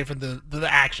keep them away from the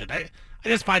action. I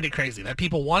just find it crazy that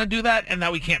people want to do that and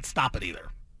that we can't stop it either.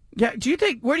 Yeah.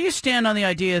 Where do you stand on the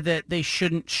idea that they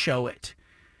shouldn't show it?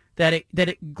 That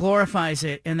it glorifies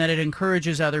it and that it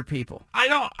encourages other people? I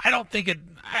don't think it.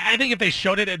 I think if they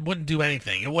showed it, it wouldn't do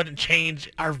anything. It wouldn't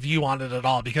change our view on it at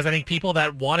all, because I think people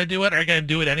that want to do it are going to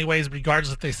do it anyways,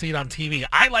 regardless if they see it on TV.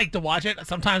 I like to watch it.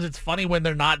 Sometimes it's funny when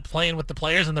they're not playing with the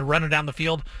players and they're running down the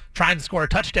field trying to score a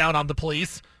touchdown on the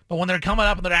police. But when they're coming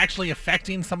up and they're actually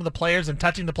affecting some of the players and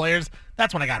touching the players,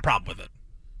 that's when I got a problem with it.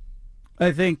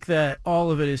 I think that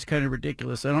all of it is kind of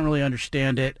ridiculous. I don't really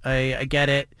understand it. I get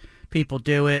it. People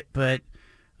do it, but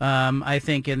I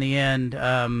think in the end,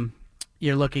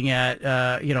 you're looking at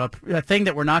a thing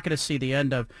that we're not going to see the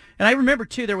end of. And I remember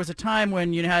too, there was a time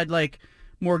when you had like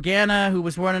Morgana, who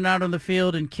was running out on the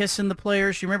field and kissing the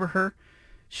players. You remember her?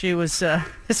 She was.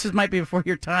 Might be before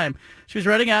your time. She was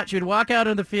running out. She would walk out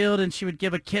on the field and she would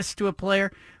give a kiss to a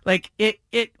player. Like it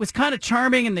was kind of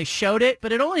charming, and they showed it,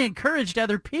 but it only encouraged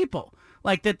other people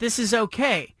like that. This is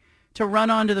okay to run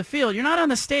onto the field. You're not on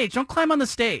the stage. Don't climb on the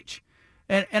stage.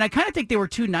 And I kind of think they were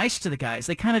too nice to the guys.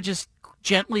 They kind of just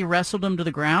gently wrestled them to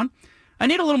the ground. I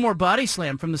need a little more body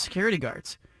slam from the security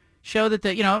guards. Show that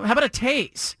how about a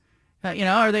tase?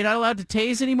 Are they not allowed to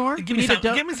tase anymore? Give me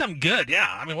something good. Yeah.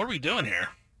 I mean, what are we doing here?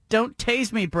 Don't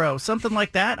tase me, bro. Something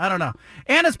like that. I don't know.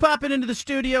 Anna's popping into the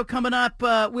studio coming up.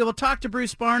 We will talk to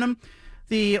Bruce Barnum,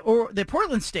 the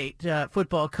Portland State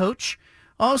football coach.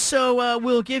 Also,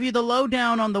 we'll give you the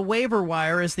lowdown on the waiver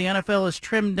wire as the NFL has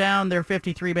trimmed down their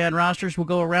 53-man rosters. We'll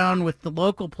go around with the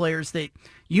local players that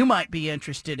you might be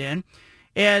interested in.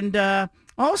 And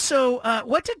also,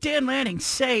 what did Dan Lanning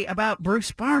say about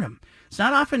Bruce Barnum? It's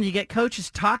not often you get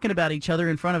coaches talking about each other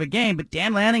in front of a game, but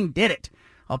Dan Lanning did it.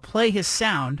 I'll play his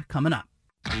sound coming up.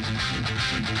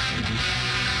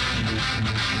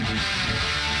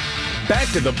 Back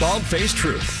to the Bald-Faced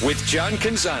Truth with John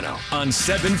Canzano on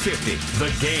 750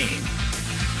 The Game.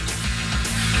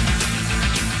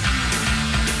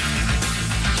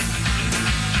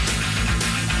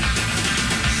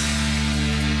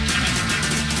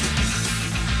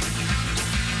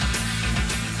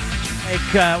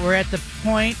 We're at the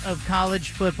point of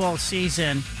college football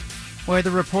season where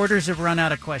the reporters have run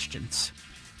out of questions.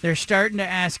 They're starting to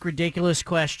ask ridiculous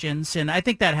questions, and I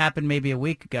think that happened maybe a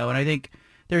week ago, and I think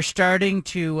they're starting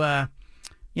to,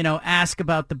 ask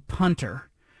about the punter.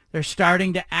 They're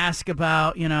starting to ask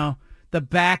about, the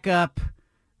backup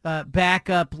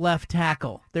left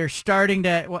tackle. They're starting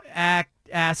to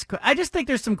ask. I just think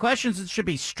there's some questions that should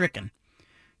be stricken. You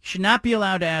should not be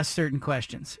allowed to ask certain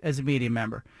questions as a media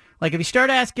member. Like if you start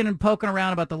asking and poking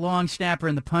around about the long snapper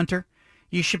and the punter,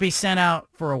 you should be sent out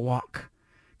for a walk.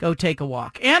 Go take a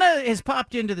walk. Anna has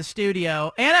popped into the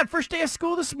studio. Anna, first day of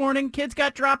school this morning. Kids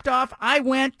got dropped off. I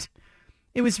went.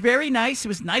 It was very nice. It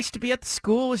was nice to be at the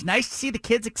school. It was nice to see the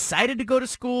kids excited to go to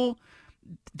school.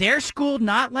 Their school,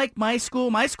 not like my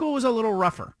school. My school was a little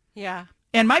rougher. Yeah.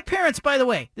 And my parents, by the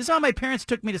way, this is how my parents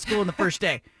took me to school on the first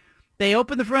day. They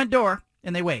opened the front door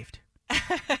and they waved.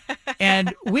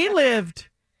 And we lived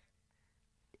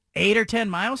 8 or 10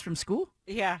 miles from school.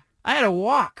 Yeah. I had to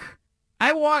walk. I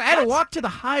had to walk to the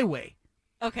highway.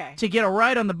 Okay. To get a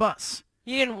ride on the bus.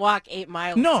 You didn't walk 8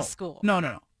 miles to school.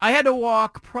 No. I had to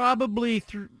walk probably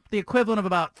through the equivalent of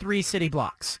about 3 city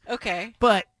blocks. Okay.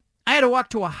 But I had to walk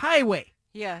to a highway.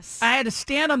 Yes. I had to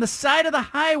stand on the side of the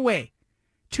highway.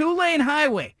 2-lane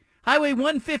highway. Highway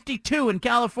 152 in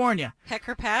California.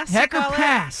 Hecker Pass? Hecker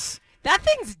Pass. That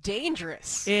thing's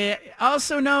dangerous.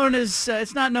 Also known as,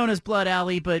 it's not known as Blood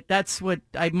Alley, but that's what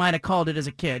I might have called it as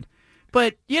a kid.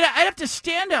 But, I'd have to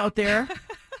stand out there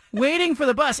waiting for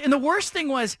the bus. And the worst thing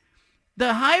was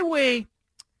the highway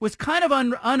was kind of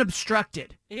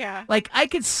unobstructed. Yeah. Like I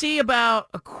could see about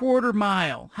a quarter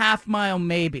mile, half mile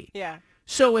maybe. Yeah.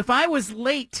 So if I was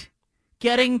late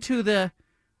getting to the,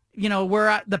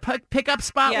 where the pickup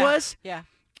spot was,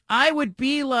 I would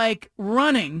be like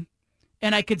running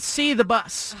and I could see the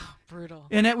bus. Oh, brutal.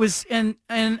 And it was, and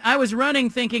I was running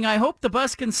thinking, I hope the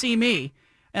bus can see me.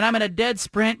 And I'm in a dead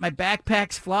sprint. My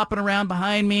backpack's flopping around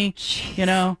behind me.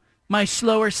 Jeez. My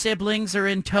slower siblings are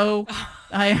in tow.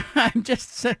 I'm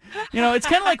just, it's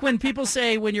kind of like when people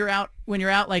say when you're out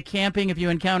like camping, if you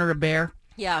encounter a bear.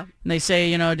 Yeah. And they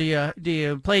say, do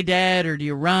you play dead or do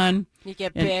you run? You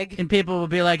get big. And people will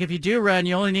be like, if you do run,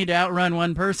 you only need to outrun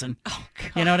one person. Oh,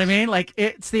 God. You know what I mean? Like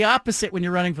it's the opposite when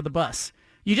you're running for the bus.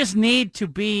 You just need to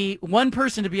be one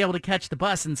person to be able to catch the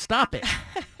bus and stop it.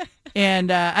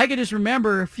 And I could just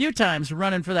remember a few times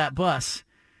running for that bus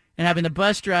and having the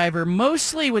bus driver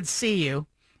mostly would see you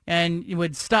and you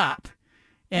would stop.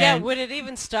 And would it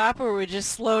even stop or would it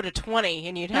just slow to 20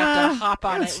 and you'd have to hop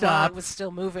on it while it was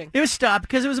still moving? It was stopped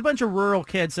because it was a bunch of rural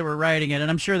kids that were riding it, and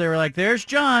I'm sure they were like, there's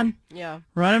John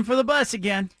running for the bus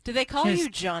again. Do they call you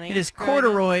Johnny? It is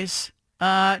corduroys.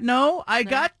 No,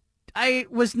 I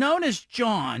was known as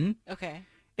John. Okay.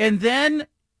 And then,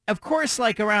 of course,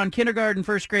 like around kindergarten,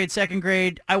 first grade, second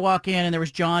grade, I walk in and there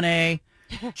was John A.,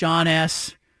 John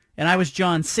S., and I was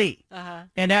John C. Uh-huh.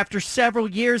 And after several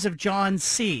years of John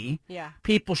C.,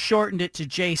 people shortened it to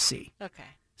JC. Okay.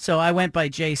 So I went by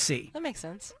JC. That makes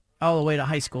sense. All the way to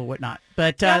high school, whatnot.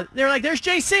 But they're like, there's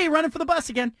JC running for the bus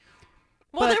again.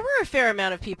 Well, there were a fair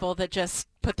amount of people that just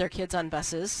put their kids on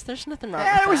buses. There's nothing wrong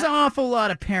with that. There was an awful lot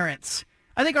of parents.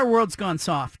 I think our world's gone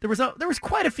soft. There was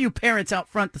quite a few parents out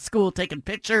front the school taking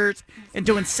pictures and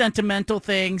doing sentimental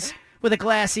things with a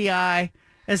glassy eye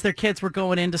as their kids were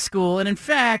going into school. And in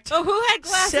fact, who had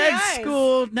glassy eyes?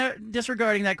 School, no,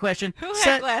 disregarding that question, who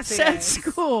had glassy eyes?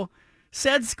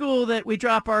 Said school that we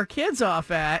drop our kids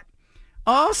off at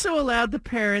also allowed the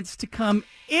parents to come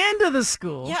into the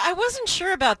school. Yeah, I wasn't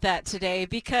sure about that today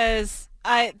because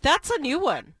that's a new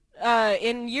one.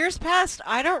 In years past,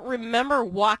 I don't remember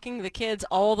walking the kids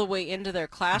all the way into their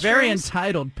classrooms. Very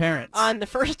entitled parents. On the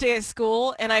first day of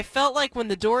school, and I felt like when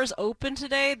the doors opened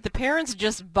today, the parents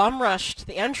just bum rushed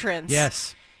the entrance.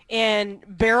 Yes. And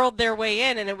barreled their way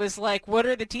in, and it was like, what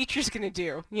are the teachers going to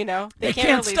do? They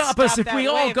can't really stop us if we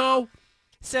all go.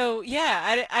 So,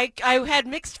 yeah, I had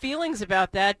mixed feelings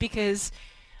about that because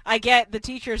I get the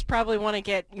teachers probably want to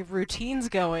get routines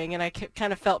going, and I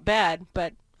kind of felt bad,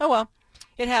 but oh well.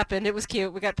 It happened. It was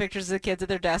cute. We got pictures of the kids at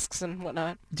their desks and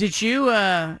whatnot. Did you?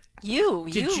 You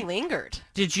lingered.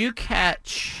 Did you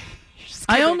catch?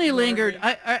 I only lingered.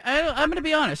 I'm going to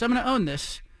be honest. I'm going to own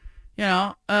this.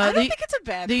 I don't think it's a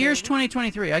bad thing. The year's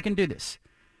 2023. I can do this.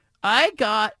 I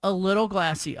got a little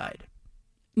glassy-eyed,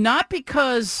 not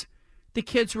because the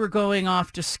kids were going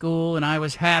off to school and I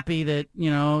was happy that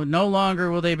no longer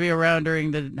will they be around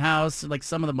during the house like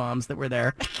some of the moms that were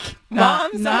there.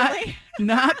 Moms only?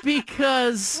 Not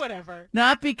because whatever.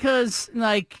 Not because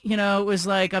it was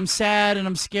like I'm sad and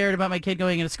I'm scared about my kid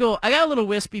going into school. I got a little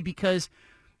wispy because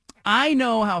I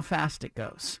know how fast it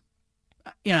goes.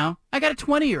 I got a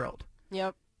 20-year-old.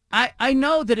 Yep. I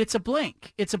know that it's a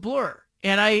blink. It's a blur.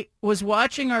 And I was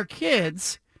watching our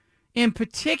kids, in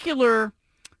particular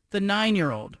the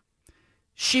 9-year-old.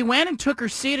 She went and took her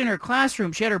seat in her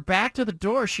classroom. She had her back to the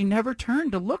door. She never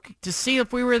turned to look to see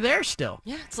if we were there still.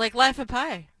 Yeah, it's like Life of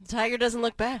Pi. The tiger doesn't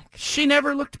look back. She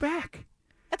never looked back.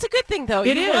 That's a good thing, though.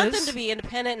 You want them to be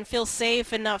independent and feel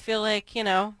safe and not feel like,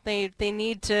 they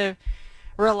need to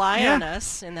rely on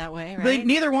us in that way, right?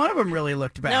 Neither one of them really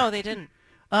looked back. No, they didn't.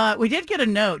 We did get a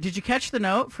note. Did you catch the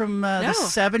note from the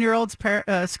 7-year-old's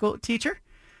school teacher?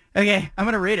 Okay, I'm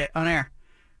going to read it on air.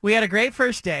 We had a great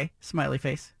first day, smiley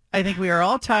face. I think we are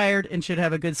all tired and should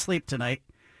have a good sleep tonight.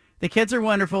 The kids are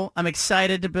wonderful. I'm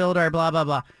excited to build our blah, blah,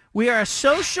 blah. We are a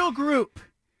social group.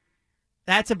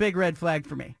 That's a big red flag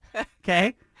for me.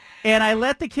 Okay? And I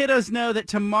let the kiddos know that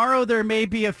tomorrow there may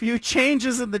be a few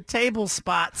changes in the table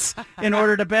spots in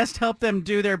order to best help them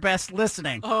do their best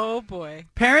listening. Oh, boy.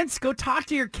 Parents, go talk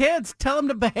to your kids. Tell them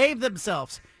to behave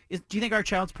themselves. Do you think our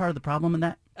child's part of the problem in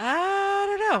that? I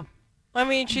don't know. I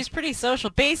mean, she's pretty social.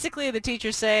 Basically, the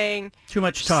teacher's saying too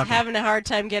much talking. Having a hard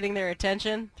time getting their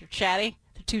attention. They're chatty.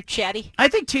 They're too chatty. I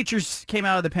think teachers came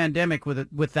out of the pandemic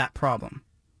with that problem,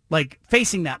 like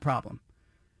facing that problem.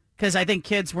 Because I think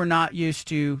kids were not used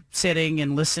to sitting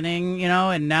and listening,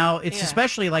 and now it's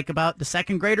especially like about the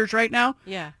second graders right now.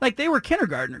 Yeah. Like they were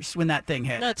kindergartners when that thing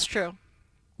hit. That's true.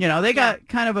 They got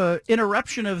kind of a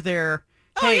interruption of their,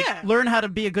 learn how to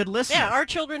be a good listener. Yeah, our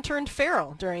children turned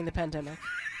feral during the pandemic.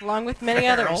 Along with many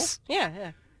others.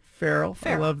 Yeah. Feral.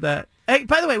 I love that. Hey,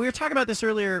 by the way, we were talking about this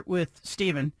earlier with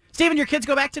Steven. Steven, your kids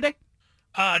go back today?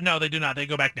 No, they do not. They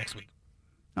go back next week.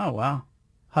 Oh, wow.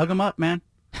 Hug them up, man.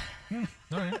 All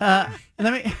right.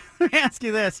 Let me ask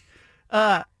you this.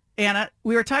 Anna,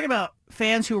 we were talking about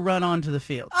fans who run onto the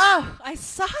field. Oh, I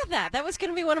saw that. That was going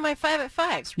to be one of my 5 at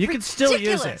 5s. You can still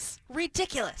use it.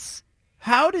 Ridiculous.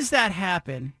 How does that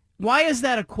happen? Why is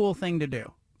that a cool thing to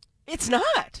do? It's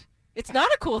not. It's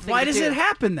not a cool thing Why to do. does it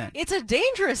happen then? It's a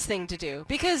dangerous thing to do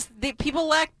because people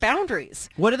lack boundaries.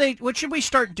 What should we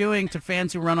start doing to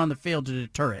fans who run on the field to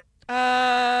deter it?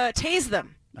 Tase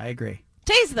them. I agree.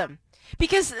 Tase them.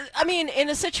 Because, I mean, in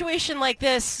a situation like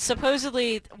this,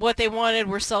 supposedly what they wanted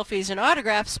were selfies and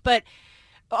autographs, but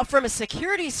from a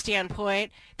security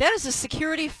standpoint, that is a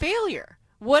security failure.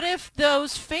 What if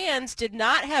those fans did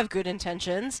not have good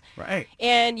intentions? Right.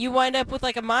 And you wind up with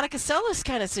like a Monica Seles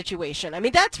kind of situation. I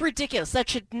mean, that's ridiculous. That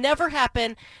should never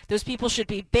happen. Those people should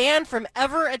be banned from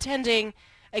ever attending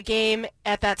a game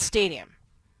at that stadium.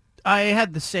 I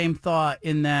had the same thought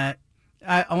in that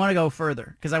I want to go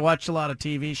further because I watched a lot of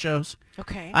TV shows.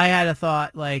 Okay. I had a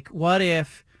thought like, what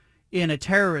if in a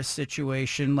terrorist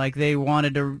situation, like they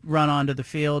wanted to run onto the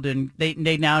field and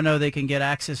they now know they can get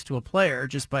access to a player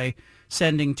just by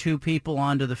sending 2 people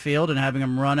onto the field and having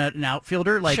them run at an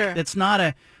outfielder? Like, sure. that's not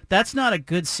a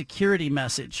good security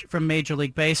message from Major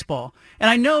League Baseball. And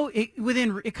I know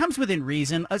it comes within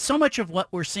reason. So much of what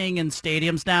we're seeing in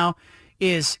stadiums now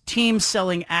is teams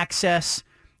selling access,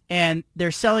 and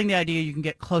they're selling the idea you can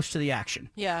get close to the action.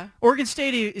 Yeah. Oregon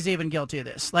State is even guilty of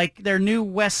this. Like their new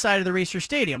west side of the Reser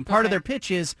Stadium, part of their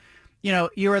pitch is,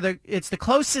 it's the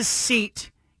closest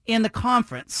seat in the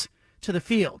conference to the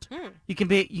field. You can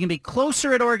be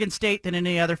closer at Oregon State than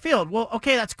any other field. Well,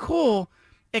 okay, that's cool,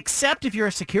 except if you're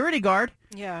a security guard.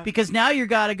 Yeah. Because now you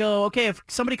got to go, okay, if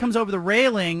somebody comes over the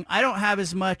railing, I don't have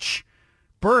as much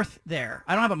berth there.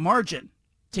 I don't have a margin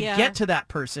to get to that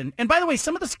person. And by the way,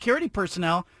 some of the security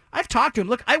personnel, I've talked to them.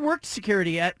 Look, I worked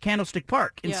security at Candlestick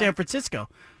Park in San Francisco.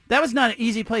 That was not an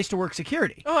easy place to work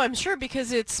security. Oh, I'm sure,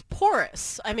 because it's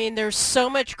porous. I mean, there's so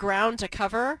much ground to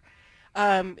cover.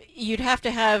 You'd have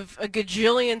to have a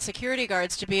gajillion security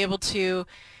guards to be able to,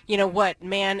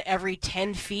 man every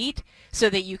 10 feet so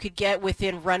that you could get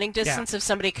within running distance of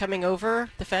somebody coming over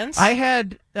the fence. I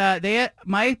had,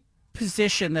 my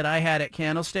position that I had at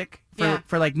Candlestick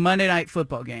for like Monday Night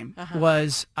Football game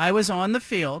was I was on the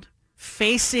field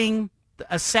facing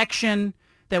a section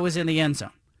that was in the end zone.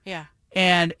 Yeah.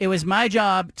 And it was my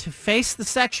job to face the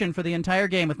section for the entire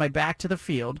game with my back to the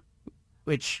field,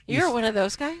 which... You're one of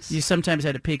those guys? You sometimes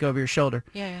had to peek over your shoulder.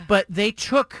 Yeah. But they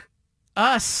took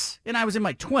us, and I was in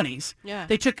my 20s,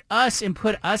 they took us and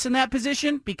put us in that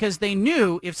position because they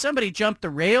knew if somebody jumped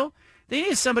the rail, they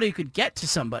needed somebody who could get to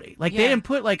somebody. Like, they didn't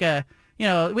put like a...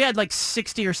 we had like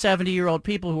 60 or 70-year-old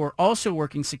people who were also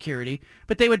working security,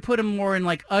 but they would put them more in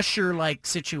like usher-like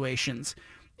situations.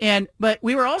 But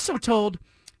we were also told,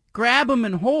 grab them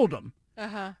and hold them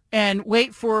and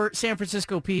wait for San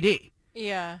Francisco PD.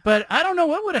 Yeah. But I don't know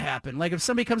what would have happened. Like if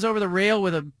somebody comes over the rail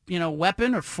with a,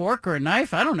 weapon or fork or a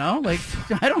knife, I don't know. Like,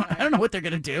 I don't know what they're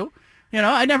going to do.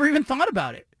 I never even thought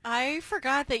about it. I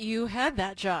forgot that you had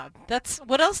that job.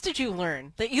 What else did you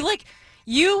learn? That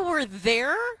you were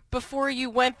there before you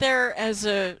went there as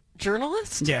a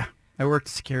journalist? Yeah, I worked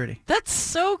security. That's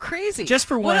so crazy. Just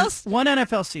for one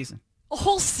NFL season. A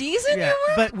whole season you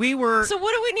worked? But we were... So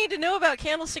what do we need to know about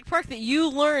Candlestick Park that you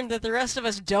learned that the rest of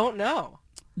us don't know?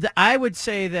 I would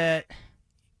say that,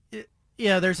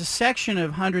 there's a section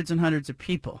of hundreds and hundreds of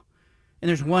people, and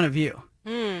there's one of you.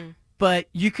 But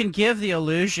you can give the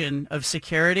illusion of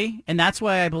security, and that's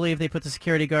why I believe they put the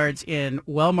security guards in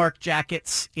well-marked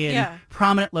jackets in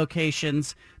prominent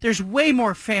locations. There's way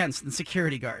more fans than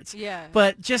security guards. Yeah.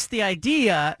 But just the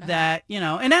idea that,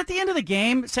 and at the end of the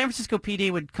game, San Francisco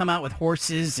PD would come out with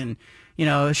horses and,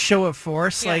 a show of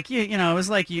force. Yeah. Like, it was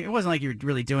like it wasn't like you were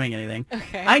really doing anything.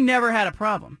 Okay. I never had a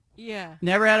problem. Yeah.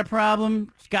 Never had a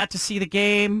problem. Got to see the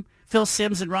game. Phil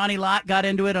Simms and Ronnie Lott got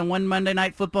into it on one Monday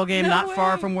Night Football game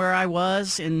far from where I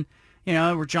was, and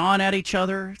we're jawing at each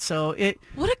other. So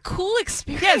what a cool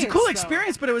experience! Yeah, it's a cool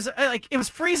experience, but it was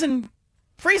freezing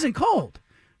cold.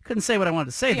 Couldn't say what I wanted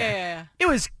to say there. Yeah. It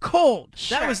was cold.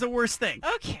 Sure. That was the worst thing.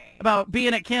 Okay. About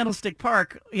being at Candlestick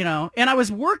Park, and I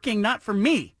was working not for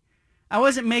me. I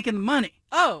wasn't making the money.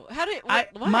 Oh, why?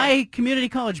 My community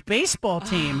college baseball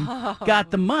team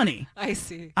got the money. I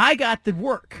see. I got the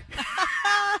work.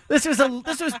 This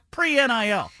was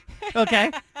pre-NIL,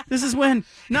 okay? This is when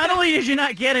not only did you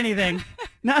not get anything,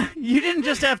 No, you didn't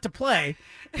just have to play.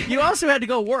 You also had to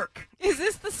go work. Is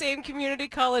this the same community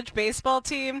college baseball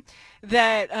team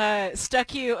that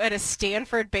stuck you at a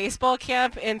Stanford baseball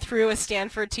camp and threw a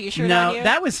Stanford T-shirt on you? No,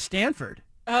 that was Stanford.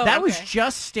 Oh, that okay. was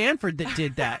just Stanford that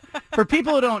did that. For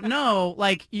people who don't know,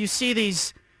 like you see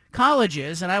these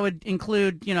colleges, and I would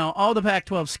include, all the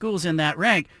Pac-12 schools in that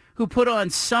rank, who put on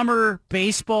summer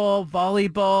baseball,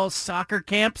 volleyball, soccer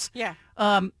camps. Yeah.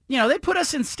 They put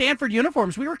us in Stanford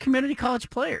uniforms. We were community college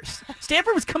players.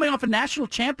 Stanford was coming off a national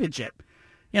championship.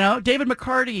 David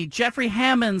McCarty, Jeffrey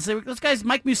Hammonds, those guys,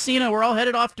 Mike Mussina, were all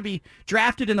headed off to be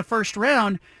drafted in the first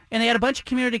round, and they had a bunch of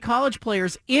community college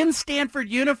players in Stanford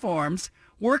uniforms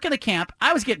working the camp.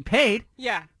 I was getting paid.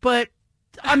 Yeah. But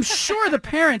I'm sure the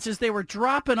parents, as they were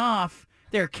dropping off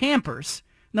their campers,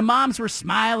 the moms were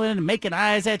smiling and making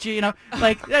eyes at you,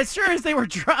 as sure as they were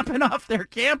dropping off their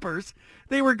campers,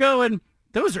 they were going,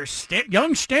 those are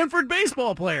young Stanford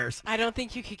baseball players. I don't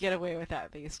think you could get away with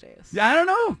that these days. I don't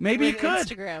know. Maybe with you could.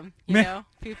 Instagram,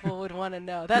 people would want to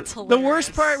know. That's hilarious. The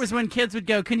worst part was when kids would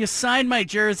go, can you sign my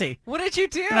jersey? What did you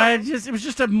do? And it was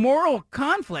just a moral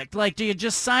conflict. Like, do you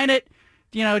just sign it?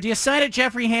 Do you sign it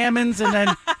Jeffrey Hammonds and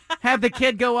then have the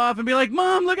kid go off and be like,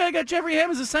 Mom, look, I got Jeffrey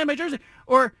Hammonds to sign my jersey?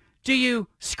 Or do you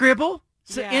scribble?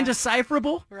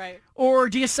 Indecipherable? Right. Or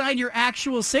do you sign your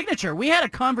actual signature? We had a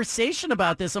conversation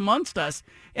about this amongst us,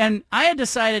 and I had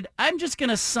decided I'm just going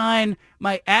to sign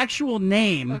my actual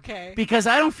name. Okay. Because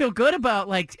I don't feel good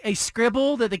about, a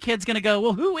scribble that the kid's going to go,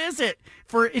 well, who is it?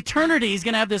 For eternity, he's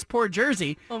going to have this poor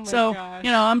jersey. Oh, my so, gosh.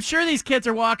 I'm sure these kids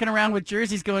are walking around with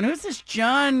jerseys going, who's this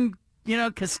John,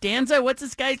 Costanza? What's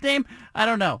this guy's name? I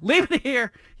don't know. Leave it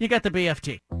here. You got the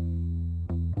BFT.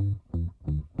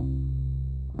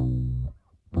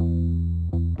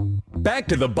 Back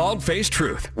to the Bald-Faced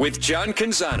Truth with John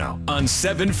Canzano on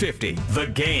 750 The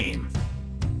Game.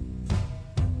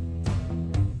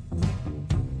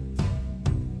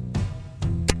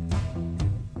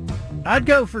 I'd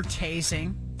go for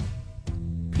tasing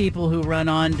people who run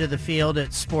onto the field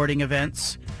at sporting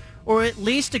events, or at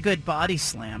least a good body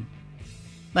slam.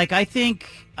 I think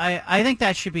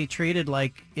that should be treated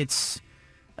like it's,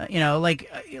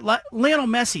 Lionel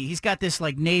Messi. He's got this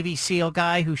Navy SEAL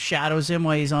guy who shadows him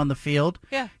while he's on the field.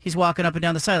 Yeah. He's walking up and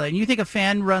down the sideline. And you think a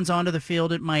fan runs onto the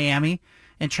field at Miami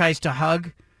and tries to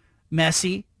hug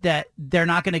Messi, that they're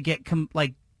not going to get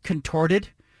contorted,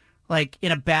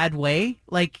 in a bad way?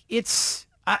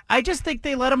 I just think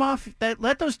they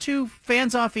let those two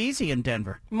fans off easy in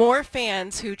Denver. More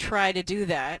fans who try to do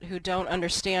that, who don't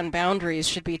understand boundaries,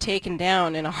 should be taken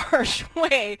down in a harsh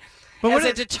way as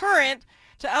a deterrent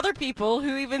to other people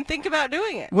who even think about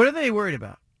doing it. What are they worried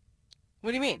about?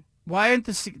 What do you mean? Why aren't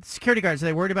the security guards, are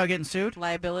they worried about getting sued?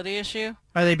 Liability issue?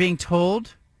 Are they being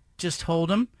told, just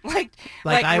hold them? Like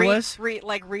I was?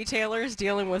 Like retailers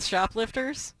dealing with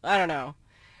shoplifters? I don't know.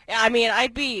 I mean,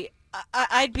 I'd be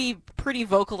pretty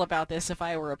vocal about this if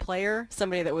I were a player,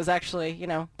 somebody that was actually,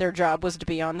 their job was to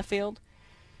be on the field.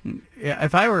 Yeah,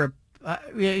 if I were,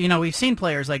 we've seen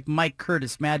players like Mike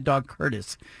Curtis, Mad Dog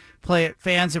Curtis,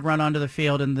 fans have run onto the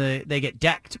field and they get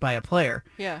decked by a player.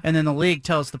 Yeah. And then the league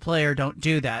tells the player, don't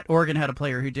do that. Oregon had a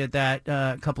player who did that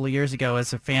a couple of years ago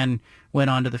as a fan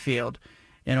went onto the field.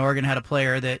 And Oregon had a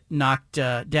player that knocked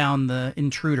down the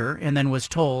intruder and then was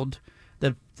told,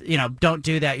 don't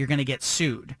do that, you're going to get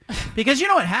sued. Because you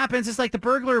know what happens? It's like the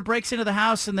burglar breaks into the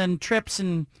house and then trips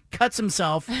and cuts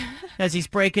himself as he's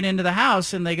breaking into the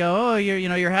house, and they go, oh,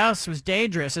 your house was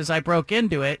dangerous as I broke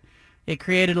into it. It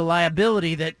created a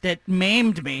liability that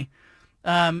maimed me.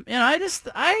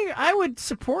 I would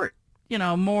support,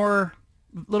 a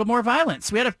little more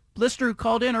violence. We had a listener who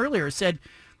called in earlier, said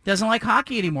doesn't like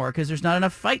hockey anymore because there's not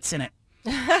enough fights in it.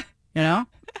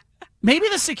 Maybe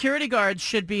the security guards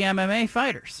should be MMA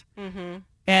fighters. Mm-hmm.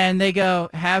 And they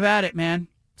go, have at it, man.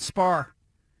 Spar.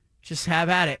 Just have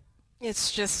at it.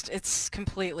 It's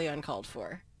completely uncalled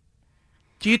for.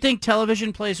 Do you think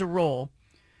television plays a role?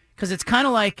 Because it's kind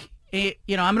of like, I'm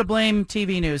going to blame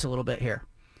TV news a little bit here.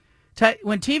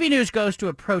 When TV news goes to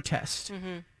a protest,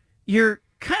 Mm-hmm. you're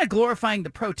kind of glorifying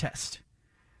the protest.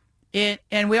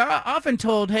 And we are often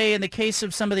told, hey, in the case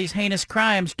of some of these heinous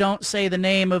crimes, don't say the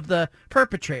name of the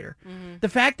perpetrator. Mm-hmm. The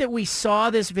fact that we saw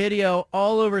this video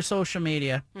all over social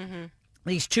media, Mm-hmm.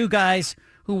 these two guys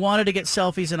who wanted to get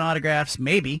selfies and autographs,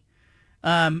 maybe,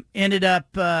 ended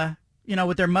up,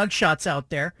 with their mugshots out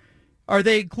there. Are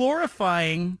they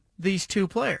glorifying these two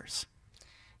players?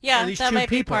 Yeah, these that two might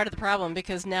be people? part of the problem,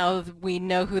 because now we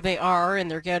know who they are and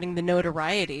they're getting the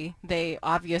notoriety they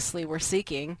obviously were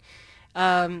seeking.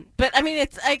 But I mean,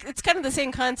 it's kind of the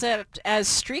same concept as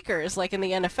streakers, like in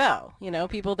the NFL.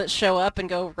 People that show up and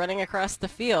go running across the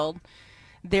field.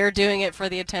 they're doing it for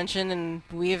the attention, and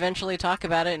we eventually talk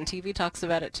about it, and TV talks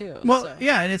about it too. Well, so.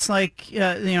 yeah, and it's like,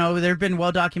 there have been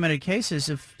well-documented cases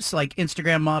of like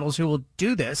Instagram models who will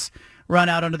do this, run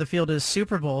out onto the field at a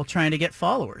Super Bowl trying to get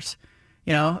followers.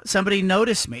 Somebody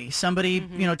notice me, somebody,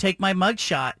 take my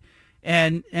mugshot,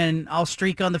 and I'll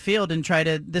streak on the field and try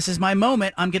to, this is my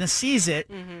moment, I'm going to seize it.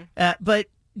 But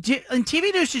in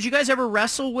TV news, did you guys ever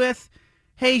wrestle with,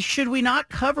 hey, should we not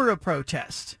cover a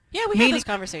protest? Yeah, we had those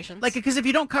conversations. Because if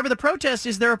you don't cover the protest,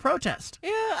 is there a protest?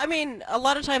 Yeah, I mean, a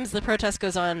lot of times the protest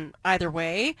goes on either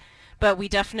way, but we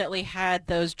definitely had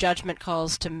those judgment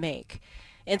calls to make.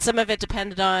 And some of it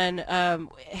depended on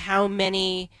how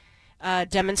many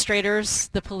demonstrators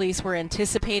the police were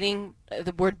anticipating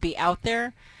would be out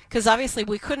there. Because obviously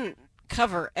we couldn't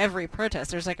cover every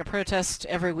protest. There's like a protest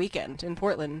every weekend in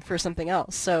Portland for something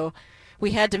else. So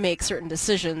we had to make certain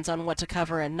decisions on what to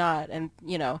cover and not. And,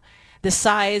 the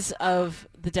size of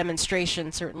the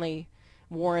demonstration certainly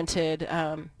warranted,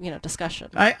 discussion.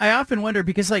 I often wonder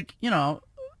because,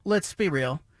 let's be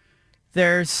real.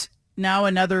 There's now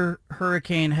another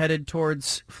hurricane headed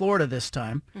towards Florida this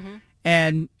time. Mm-hmm.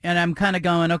 And I'm kind of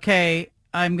going, okay,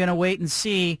 I'm going to wait and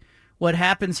see what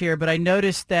happens here. But I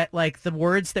noticed that, the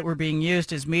words that were being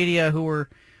used as media who were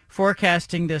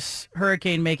forecasting this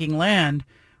hurricane making land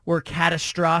were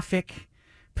catastrophic,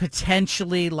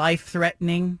 potentially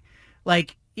life-threatening.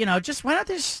 Just why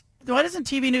doesn't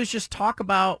TV news just talk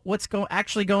about what's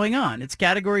actually going on? It's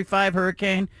Category 5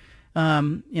 hurricane.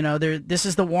 This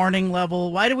is the warning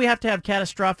level. Why do we have to have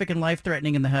catastrophic and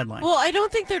life-threatening in the headline? Well, I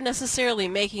don't think they're necessarily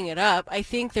making it up. I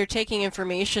think they're taking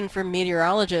information from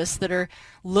meteorologists that are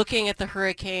looking at the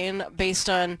hurricane based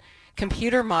on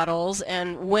computer models,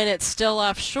 and when it's still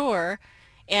offshore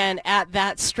and at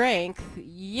that strength,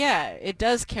 yeah, it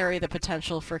does carry the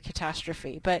potential for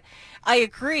catastrophe. But I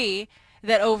agree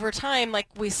that over time, like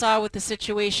we saw with the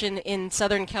situation in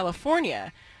Southern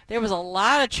California, there was a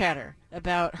lot of chatter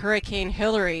about Hurricane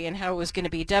Hillary and how it was going to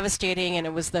be devastating, and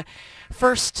it was the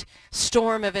first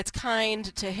storm of its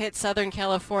kind to hit Southern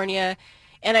California.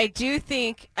 And I do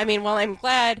think, while I'm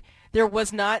glad there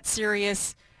was not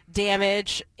serious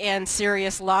damage and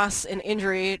serious loss and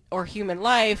injury or human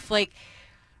life,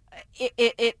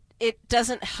 it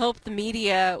doesn't help the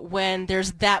media when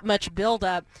there's that much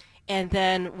buildup, and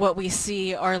then what we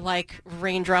see are like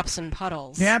raindrops and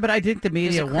puddles. Yeah, but I think the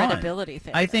media won. There's a credibility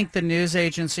thing. I think the news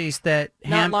agencies that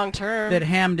not long term that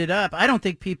hammed it up. I don't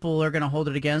think people are going to hold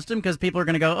it against them because people are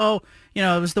going to go, it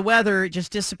was the weather. It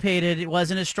just dissipated. It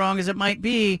wasn't as strong as it might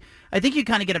be. I think you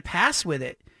kind of get a pass with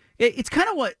it. It's kind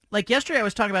of what, yesterday I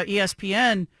was talking about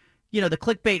ESPN. The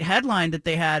clickbait headline that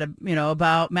they had,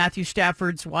 about Matthew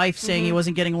Stafford's wife saying he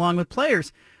wasn't getting along with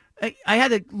players. I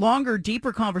had a longer,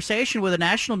 deeper conversation with a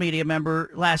national media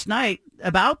member last night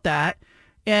about that.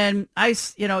 And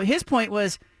his point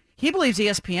was he believes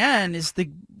ESPN is the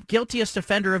guiltiest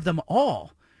offender of them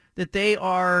all, that they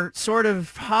are sort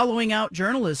of hollowing out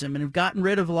journalism and have gotten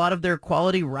rid of a lot of their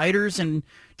quality writers and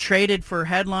traded for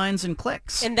headlines and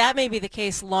clicks. And that may be the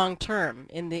case long term.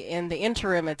 In the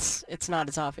interim, it's not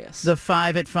as obvious. The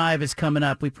 5 at 5 is coming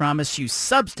up. We promise you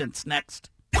substance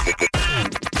next.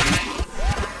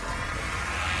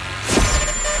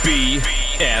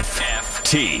 BFT.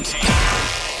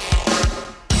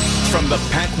 From the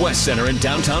Pac West Center in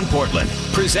downtown Portland,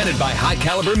 presented by High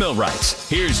Caliber Millwrights,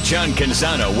 here's John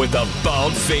Canzano with the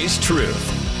bald-faced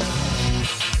truth.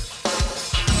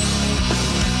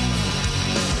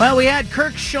 Well, we had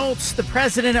Kirk Schulz, the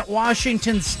president at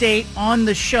Washington State, on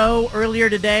the show earlier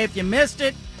today. If you missed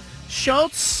it,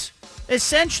 Schulz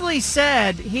essentially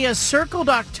said he has circled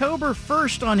October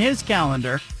 1st on his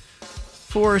calendar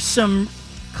for some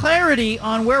clarity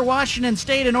on where Washington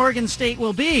State and Oregon State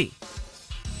will be.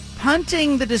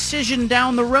 Punting the decision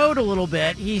down the road a little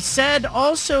bit, he said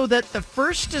also that the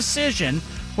first decision,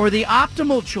 or the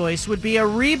optimal choice, would be a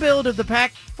rebuild of the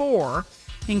Pac-4,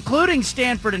 including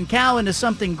Stanford and Cal, into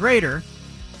something greater.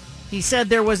 He said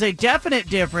there was a definite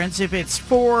difference if it's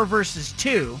 4 versus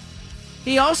 2.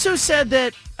 He also said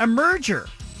that a merger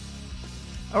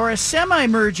or a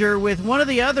semi-merger with one of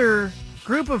the other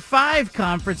Group of 5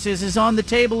 conferences is on the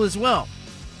table as well.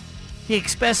 He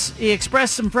expressed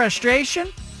some frustration.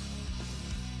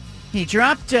 He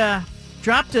dropped a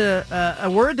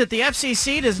word that the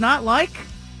FCC does not like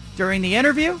during the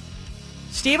interview.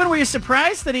 Stephen, were you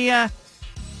surprised that he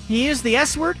used the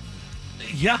S word?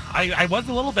 Yeah, I was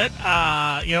a little bit.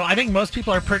 I think most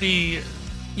people are pretty,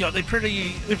 they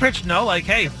pretty much know,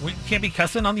 hey, we can't be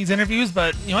cussing on these interviews,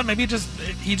 but you know what, maybe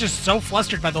he's just so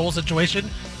flustered by the whole situation,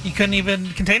 he couldn't even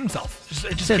contain himself.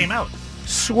 It just came out.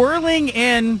 Swirling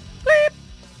in bleep.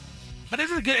 But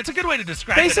it's a good way to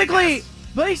describe Basically, it.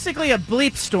 basically a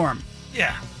bleep storm.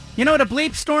 Yeah. You know what a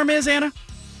bleep storm is, Anna?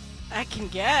 I can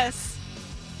guess.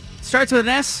 Starts with an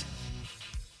S,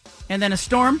 and then a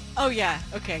storm. Oh yeah.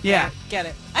 Okay. Yeah. Get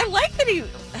it. I like that he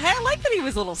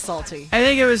was a little salty. I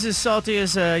think it was as salty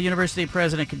as a university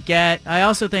president could get. I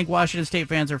also think Washington State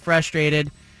fans are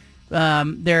frustrated.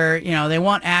 They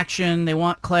want action, they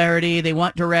want clarity, they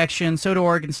want direction. So do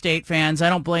Oregon State fans. I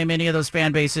don't blame any of those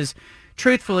fan bases.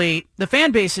 Truthfully, the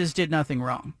fan bases did nothing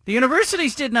wrong. The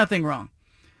universities did nothing wrong.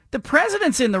 The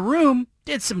presidents in the room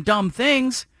did some dumb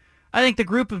things. I think the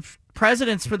group of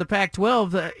presidents for the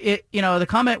Pac-12, the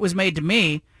comment was made to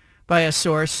me by a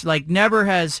source, like never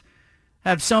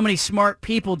have so many smart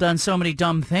people done so many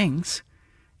dumb things.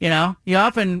 You know, you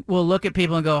often will look at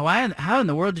people and go, how in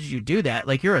the world did you do that?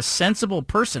 Like, you're a sensible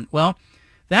person. Well,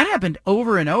 that happened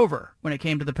over and over when it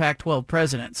came to the Pac-12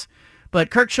 presidents. But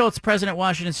Kirk Schulz, president of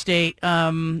Washington State,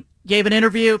 gave an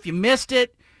interview. If you missed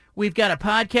it, we've got a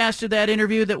podcast of that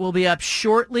interview that will be up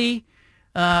shortly.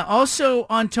 Also,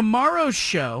 on tomorrow's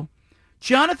show,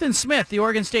 Jonathan Smith, the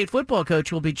Oregon State football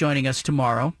coach, will be joining us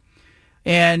tomorrow.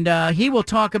 And he will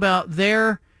talk about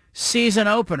their season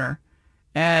opener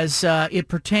as it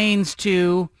pertains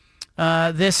to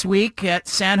this week at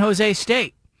San Jose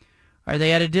State. Are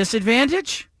they at a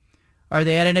disadvantage? Are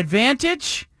they at an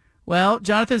advantage? Well,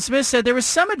 Jonathan Smith said there was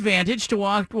some advantage to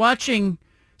watching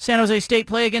San Jose State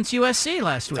play against USC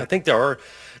last week. I think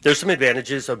there's some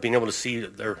advantages of being able to see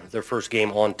their first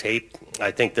game on tape.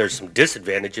 I think there's some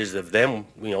disadvantages of them,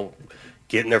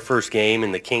 getting their first game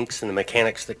and the kinks and the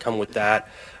mechanics that come with that,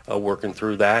 working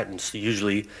through that. And so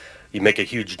usually you make a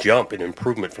huge jump in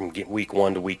improvement from week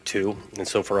 1 to week 2. And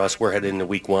so for us, we're headed into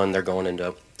week 1. They're going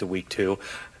into week 2.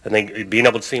 I think being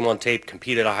able to see them on tape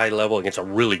compete at a high level against a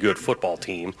really good football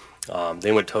team.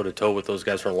 They went toe-to-toe with those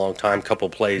guys for a long time. A couple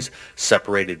of plays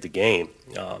separated the game.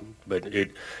 But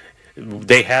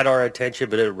they had our attention,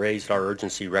 but it raised our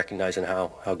urgency, recognizing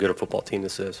how good a football team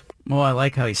this is. Well, I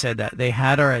like how he said that. They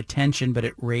had our attention, but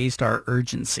it raised our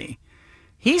urgency.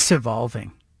 He's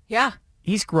evolving. Yeah.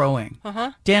 He's growing.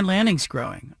 Uh-huh. Dan Lanning's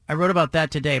growing. I wrote about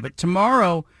that today. But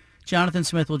tomorrow, Jonathan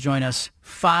Smith will join us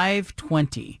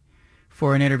 5:20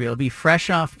 for an interview. It'll be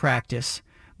fresh off practice.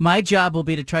 My job will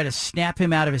be to try to snap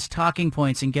him out of his talking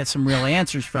points and get some real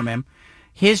answers from him.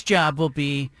 His job will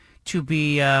be to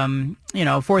be,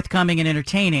 forthcoming and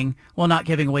entertaining while not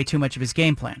giving away too much of his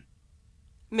game plan.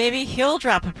 Maybe he'll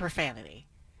drop a profanity.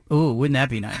 Ooh, wouldn't that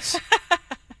be nice?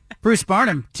 Bruce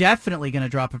Barnum definitely going to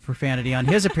drop a profanity on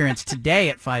his appearance today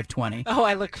at 5:20. Oh,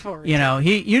 I look forward to it.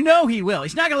 He will.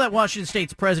 He's not going to let Washington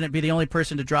State's president be the only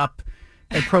person to drop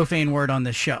a profane word on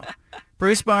this show.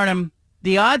 Bruce Barnum,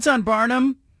 the odds on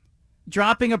Barnum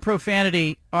dropping a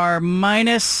profanity are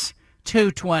minus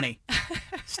 220.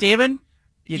 Steven,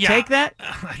 you take that?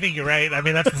 I think you're right. I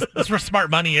mean, that's where smart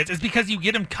money is. It's because you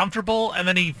get him comfortable, and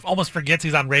then he almost forgets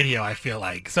he's on radio, I feel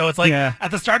like. So it's like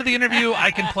at the start of the interview,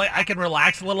 I can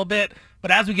relax a little bit,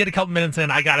 but as we get a couple minutes in,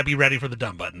 I got to be ready for the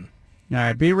dumb button. All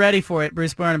right, be ready for it.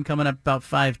 Bruce Barnum coming up about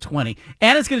 5:20.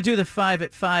 Anna's going to do the 5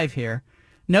 at 5 here.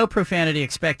 No profanity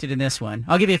expected in this one.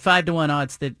 I'll give you 5-1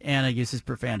 odds that Anna uses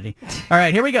profanity. All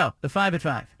right, here we go. The 5 at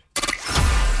 5.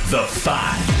 The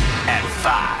 5 at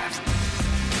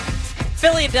 5.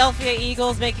 Philadelphia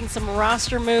Eagles making some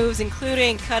roster moves,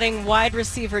 including cutting wide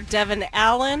receiver Devin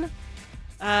Allen.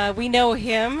 We know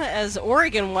him as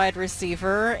Oregon wide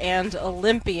receiver and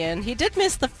Olympian. He did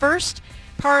miss the first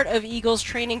part of Eagles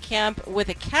training camp with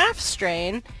a calf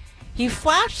strain. He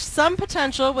flashed some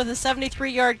potential with a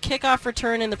 73-yard kickoff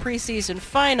return in the preseason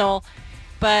final,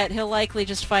 but he'll likely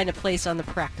just find a place on the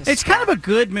practice It's squad. kind of a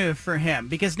good move for him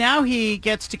because now he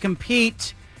gets to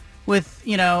compete with,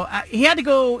 he had to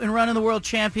go and run in the World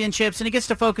Championships, and he gets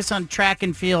to focus on track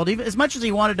and field. Even as much as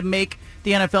he wanted to make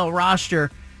the NFL roster,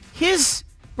 his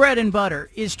bread and butter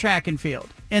is track and field.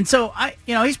 And so,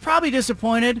 he's probably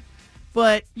disappointed,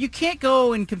 but you can't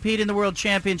go and compete in the World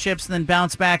Championships and then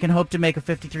bounce back and hope to make a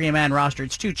 53-man roster.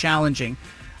 It's too challenging.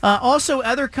 Also,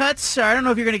 other cuts. I don't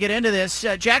know if you're going to get into this.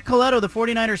 Jack Coletto, the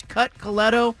 49ers cut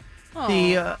Coletto,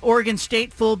 the Oregon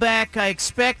State fullback. I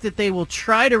expect that they will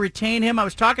try to retain him. I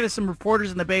was talking to some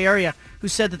reporters in the Bay Area who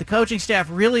said that the coaching staff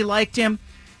really liked him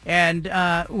and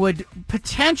would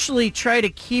potentially try to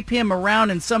keep him around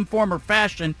in some form or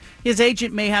fashion. His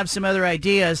agent may have some other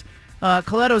ideas.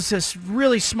 Coletto's a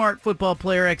really smart football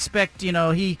player. I expect,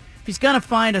 if he's going to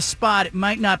find a spot, it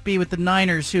might not be with the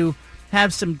Niners, who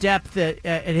have some depth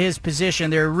at his position.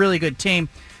 They're a really good team.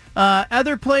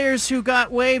 Other players who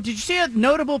got waived. Did you see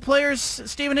notable players,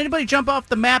 Stephen? Anybody jump off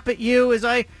the map at you? As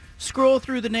I scroll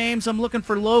through the names. I'm looking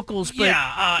for locals. But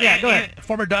go ahead.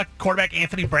 Former Duck quarterback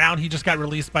Anthony Brown, he just got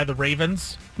released by the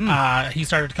Ravens. He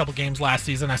started a couple games last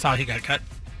season. I saw he got cut.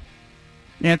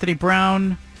 Anthony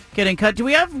Brown getting cut. Do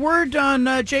we have word on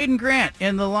Jaden Grant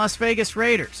and the Las Vegas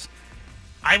Raiders?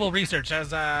 I will research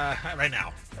as right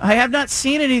now. I have not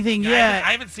seen anything yet.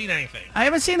 I haven't seen anything. I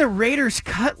haven't seen the Raiders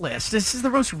cut list. This is the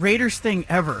most Raiders thing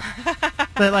ever.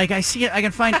 But like I see it, I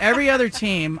can find every other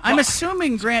team. I'm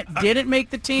assuming Grant didn't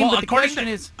make the team, but the question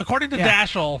is, according to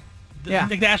Dashel,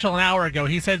 Nick Dashel an hour ago,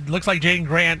 he said looks like Jaden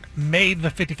Grant made the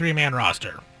 53-man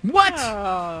roster. What?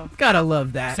 Oh. Gotta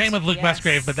love that. Same with Luke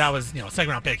Musgrave, but that was second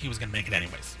round pick. He was going to make it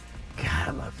anyways.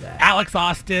 Gotta love that. Alex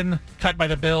Austin cut by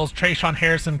the Bills. Trayshawn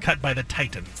Harrison cut by the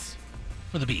Titans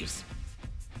for the Beavs.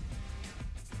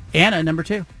 Anna, number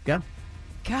 2. Go.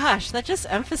 Gosh, that just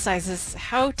emphasizes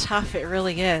how tough it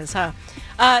really is, huh?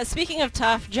 Speaking of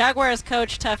tough, Jaguars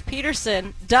coach Doug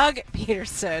Peterson,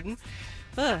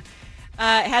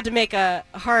 had to make a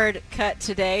hard cut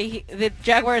today. The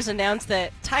Jaguars announced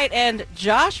that tight end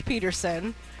Josh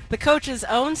Peterson, the coach's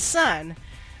own son,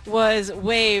 was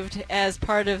waived as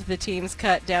part of the team's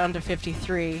cut down to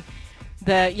 53.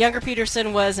 The younger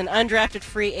Peterson was an undrafted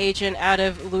free agent out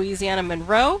of Louisiana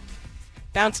Monroe.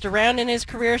 Bounced around in his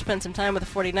career, spent some time with the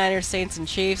 49ers, Saints, and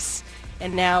Chiefs,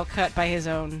 and now cut by his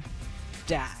own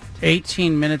dad.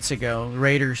 18 minutes ago, the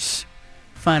Raiders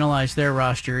finalized their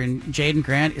roster, and Jaden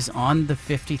Grant is on the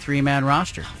 53-man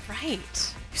roster.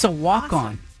 Right. He's a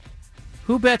walk-on.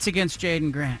 Who bets against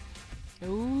Jaden Grant?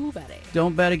 Ooh, buddy.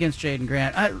 Don't bet against Jaden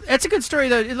Grant. That's a good story,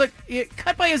 though. Look,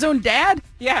 cut by his own dad?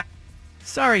 Yeah.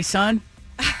 Sorry, son.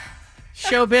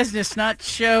 Show business, not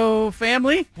show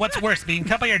family. What's worse, being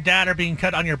cut by your dad or being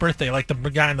cut on your birthday like the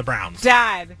guy in the Browns?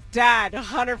 Dad,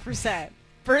 100%.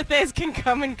 Birthdays can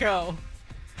come and go,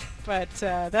 but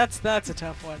that's a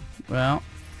tough one. Well,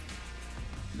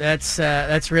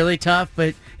 that's really tough,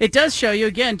 but it does show you,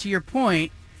 again, to your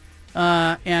point,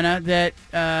 Anna, that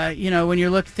when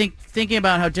you're thinking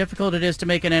about how difficult it is to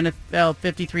make an NFL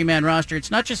 53-man roster,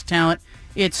 it's not just talent,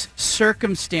 it's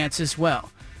circumstance as well.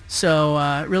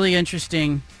 So really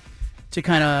interesting to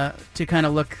kind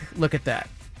of look at that.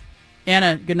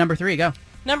 Anna, good number 3, go.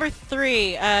 Number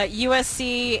 3,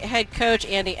 USC head coach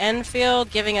Andy Enfield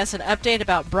giving us an update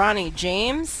about Bronny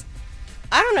James.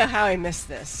 I don't know how I missed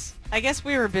this. I guess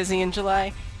we were busy in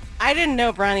July. I didn't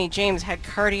know Bronny James had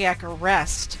cardiac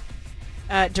arrest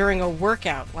during a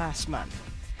workout last month.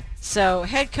 So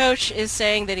head coach is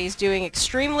saying that he's doing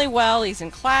extremely well. He's in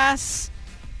class.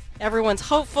 Everyone's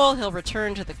hopeful he'll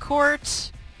return to the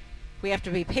court. We have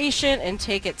to be patient and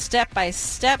take it step by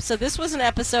step. So this was an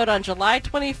episode on July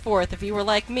 24th. If you were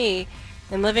like me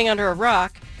and living under a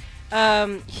rock,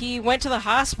 he went to the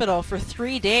hospital for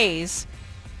 3 days,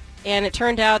 and it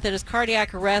turned out that his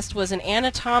cardiac arrest was an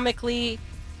anatomically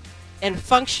and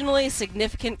functionally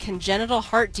significant congenital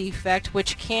heart defect,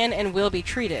 which can and will be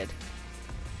treated.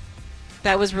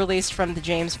 That was released from the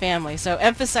James family. So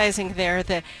emphasizing there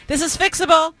that this is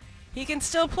fixable. He can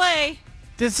still play.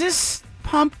 Does this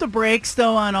pump the brakes,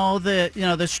 though, on all the,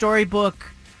 the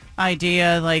storybook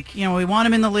idea? Like, we want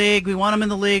him in the league. We want him in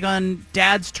the league on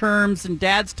dad's terms and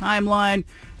dad's timeline.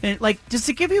 And, does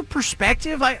it give you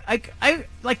perspective?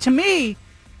 To me,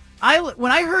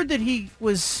 when I heard that he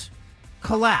was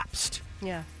collapsed,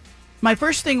 yeah, my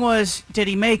first thing was, did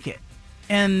he make it?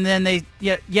 And then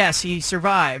yes, he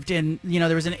survived. And,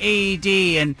 there was an AED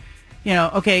and,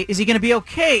 okay, is he going to be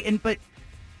okay? But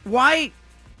why,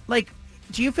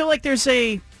 do you feel like there's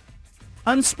a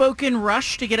unspoken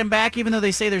rush to get him back, even though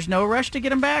they say there's no rush to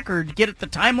get him back, or to get the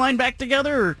timeline back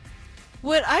together? Or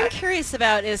what I'm curious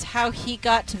about is how he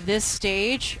got to this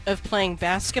stage of playing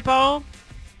basketball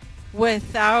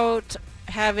without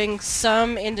having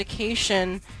some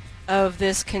indication of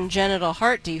this congenital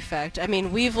heart defect. I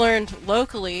mean, we've learned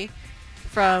locally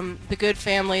from the good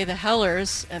family, the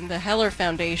Hellers, and the Heller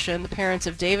Foundation, the parents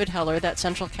of David Heller, that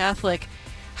Central Catholic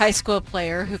high school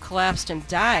player who collapsed and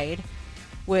died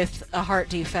with a heart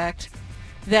defect,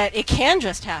 that it can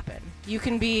just happen. You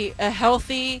can be a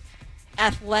healthy,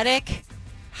 athletic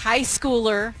high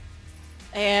schooler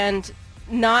and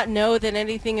not know that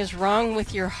anything is wrong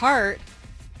with your heart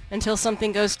until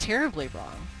something goes terribly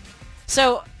wrong.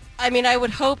 So, I mean, I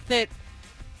would hope that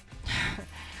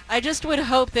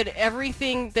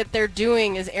everything that they're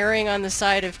doing is erring on the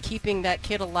side of keeping that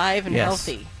kid alive and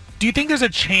healthy. Do you think there's a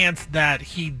chance that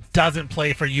he doesn't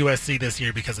play for USC this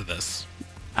year because of this?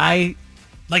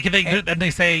 If they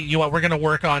say, we're going to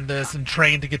work on this and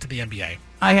train to get to the NBA.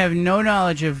 I have no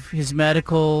knowledge of his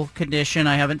medical condition.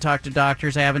 I haven't talked to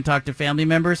doctors. I haven't talked to family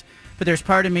members. But there's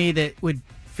part of me that would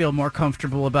feel more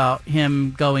comfortable about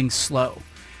him going slow.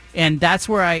 And that's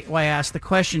why I asked the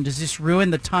question, does this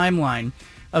ruin the timeline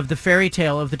of the fairy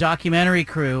tale of the documentary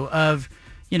crew of,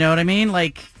 you know what I mean?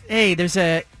 Like, hey, there's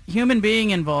a human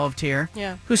being involved here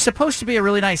who's supposed to be a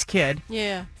really nice kid.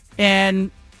 Yeah.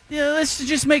 And let's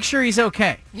just make sure he's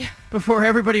okay before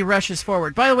everybody rushes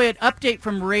forward. By the way, an update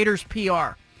from Raiders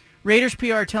PR. Raiders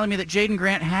PR telling me that Jaden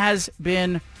Grant has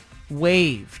been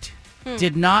waived.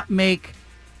 Did not make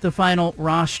the final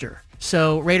roster.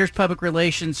 So Raiders Public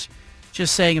Relations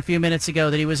just saying a few minutes ago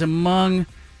that he was among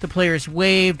the players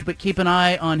waived, but keep an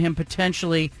eye on him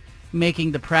potentially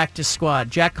making the practice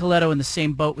squad. Jack Coletto in the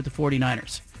same boat with the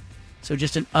 49ers. So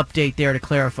just an update there to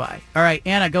clarify. All right,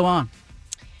 Anna, go on.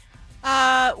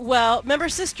 Well, remember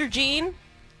Sister Jean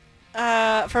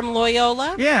from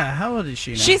Loyola? Yeah, how old is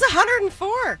she now? She's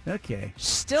 104. Okay.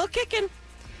 Still kicking.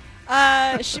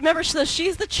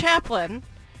 She's the chaplain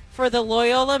for the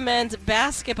Loyola men's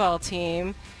basketball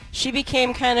team. She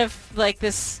became kind of like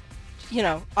this,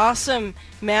 awesome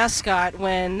mascot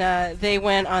when they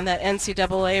went on that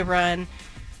NCAA run.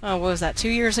 What was that, 2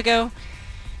 years ago?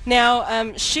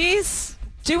 Now, she's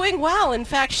doing well. In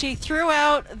fact, she threw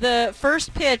out the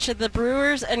first pitch at the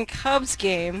Brewers and Cubs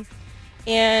game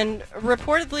and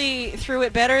reportedly threw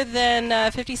it better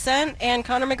than 50 Cent and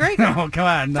Conor McGregor. Oh, come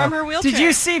on. No. From her wheelchair. Did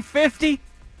you see 50?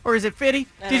 Or is it 50?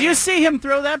 Did you see him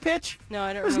throw that pitch? No,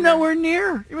 I don't remember. It was nowhere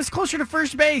near. It was closer to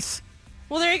first base.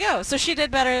 Well, there you go. So she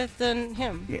did better than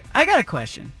him. Yeah, I got a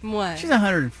question. What? She's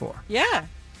 104. Yeah.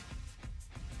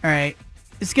 All right.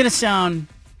 It's going to sound...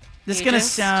 Are you going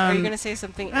to say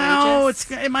something No,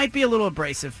 ageist? it might be a little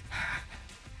abrasive.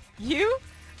 You?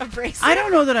 Abrasive? I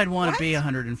don't know that I'd want to be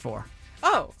 104.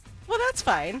 Oh, well, that's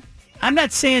fine. I'm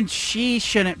not saying she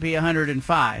shouldn't be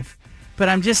 105, but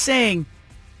I'm just saying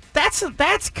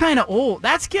that's kind of old.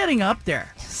 That's getting up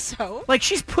there. So? Like,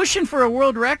 she's pushing for a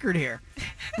world record here.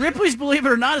 Ripley's Believe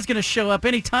It or Not is going to show up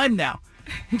any time now.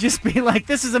 Just be like,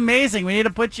 this is amazing. We need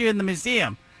to put you in the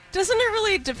museum. Doesn't it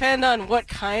really depend on what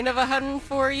kind of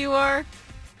 104 you are?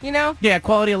 Yeah,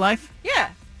 quality of life? Yeah.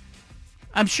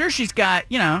 I'm sure she's got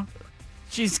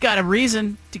a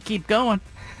reason to keep going.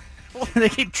 They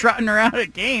keep trotting her out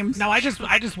at games. No, I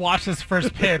just watched this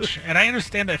first pitch, and I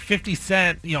understand that 50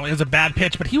 Cent, it was a bad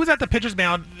pitch, but he was at the pitcher's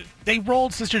mound. They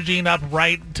rolled Sister Jean up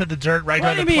right to the dirt, right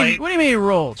on the plate. What do you mean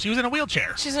rolled? She was in a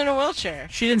wheelchair. She's in a wheelchair.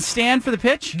 She didn't stand for the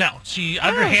pitch? No, she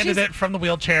underhanded it from the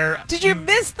wheelchair. Did you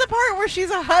miss the part where she's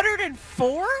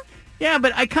 104? Yeah,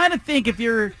 but I kind of think if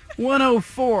you're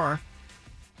 104,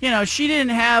 she didn't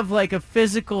have like a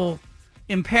physical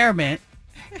impairment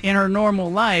in her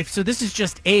normal life, so this is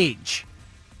just age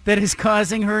that is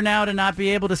causing her now to not be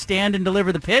able to stand and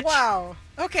deliver the pitch. Wow.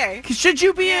 Okay. Should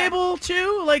you be able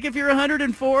to, like if you're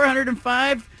 104,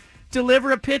 105,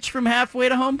 deliver a pitch from halfway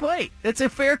to home plate? It's a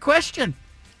fair question.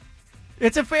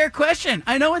 It's a fair question.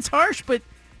 I know it's harsh, but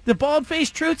the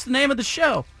bald-faced truth's the name of the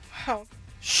show. Wow.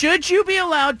 Should you be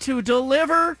allowed to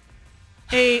deliver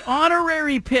a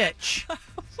honorary pitch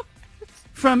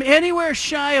from anywhere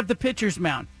shy of the pitcher's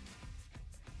mound?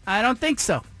 I don't think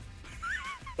so.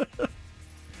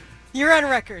 You're on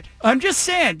record. I'm just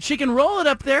saying, she can roll it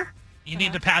up there. You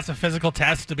need to pass a physical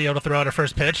test to be able to throw out her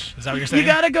first pitch? Is that what you're saying? You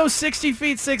got to go 60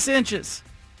 feet 6 inches,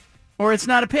 or it's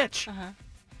not a pitch.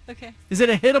 Okay. Is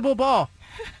it a hittable ball?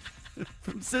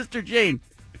 From Sister Jane.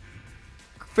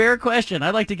 Fair question.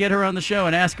 I'd like to get her on the show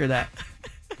and ask her that.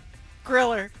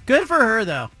 Griller. Good for her,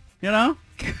 though. Good for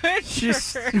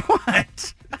her.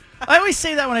 What? I always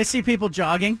say that when I see people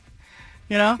jogging.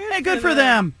 Hey, good for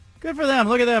them. Good for them.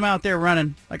 Look at them out there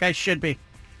running like I should be.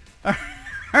 All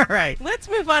right. Let's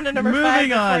move on to number 5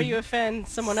 before you offend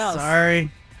someone else. Sorry.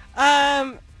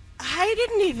 I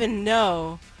didn't even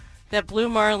know that blue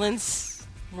marlins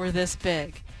were this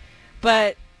big.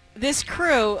 But this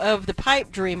crew of the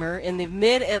Pipe Dreamer in the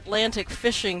Mid-Atlantic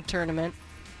Fishing Tournament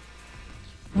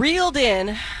reeled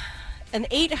in an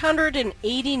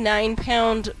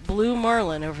 889-pound blue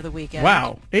marlin over the weekend.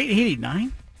 Wow.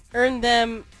 889? Earned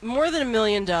them more than $1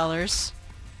 million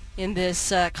in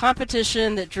this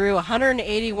competition that drew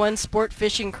 181 sport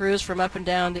fishing crews from up and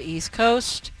down the East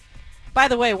Coast. By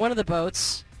the way, one of the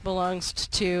boats belongs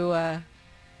to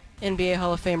NBA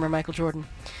Hall of Famer Michael Jordan.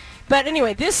 But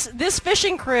anyway, this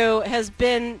fishing crew has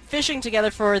been fishing together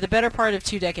for the better part of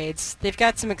 2 decades. They've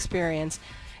got some experience.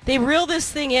 They reeled this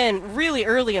thing in really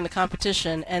early in the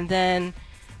competition and then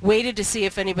waited to see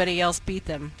if anybody else beat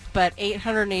them. But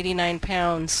 889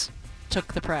 pounds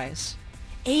took the prize.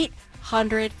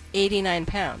 889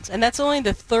 pounds. And that's only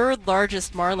the 3rd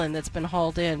largest marlin that's been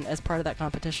hauled in as part of that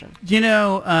competition.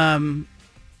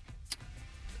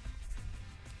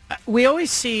 We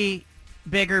always see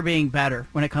bigger being better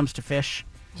when it comes to fish.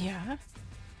 Yeah.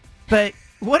 But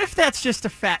What if that's just a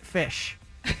fat fish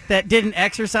that didn't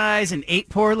exercise and ate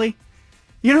poorly?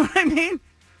 You know what I mean?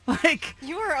 Like,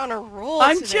 you are on a roll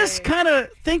I'm today. just kind of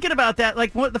thinking about that.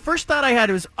 Like, the first thought I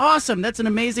had was, awesome, that's an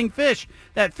amazing fish.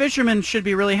 That fisherman should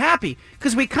be really happy.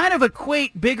 Because we kind of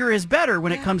equate bigger is better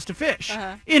when it comes to fish.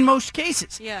 In most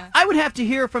cases. Yeah. I would have to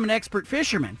hear from an expert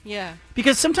fisherman. Yeah.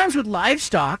 Because sometimes with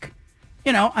livestock,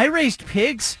 I raised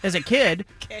pigs as a kid.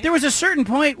 Okay. There was a certain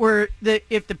point where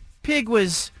if the pig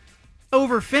was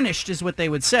over-finished, is what they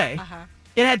would say,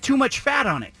 it had too much fat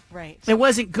on it. Right. It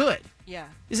wasn't good. Yeah.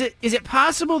 Is it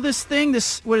possible what is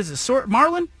this,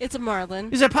 marlin? It's a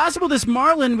marlin. Is it possible this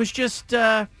marlin was just,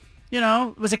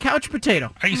 was a couch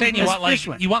potato? Are you saying you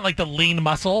want like the lean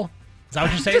muscle? Is that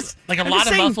what you're saying? A lot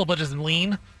of muscle, but just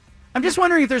lean? I'm just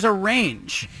wondering if there's a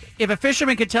range. If a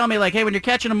fisherman could tell me, like, hey, when you're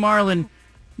catching a marlin,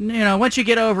 once you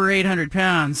get over 800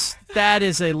 pounds, that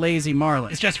is a lazy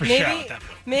marlin. It's just for show.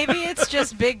 Maybe it's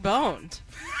just big boned.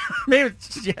 Maybe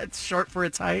it's short for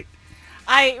its height.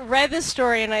 I read this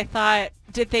story and I thought,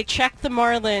 did they check the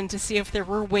marlin to see if there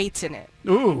were weights in it?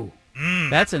 Ooh,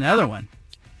 that's another one.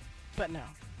 But no.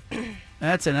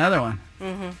 That's another one.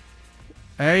 Mm-hmm.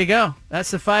 There you go.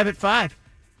 That's the 5 at 5.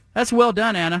 That's well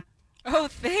done, Anna. Oh,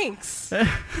 thanks.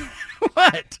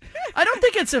 What? I don't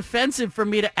think it's offensive for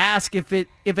me to ask if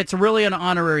it's really an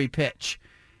honorary pitch,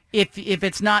 if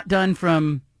it's not done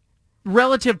from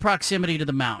relative proximity to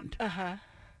the mound.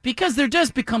 Because there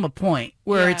does become a point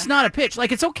where it's not a pitch.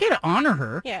 Like, it's okay to honor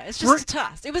her. Yeah, it's just a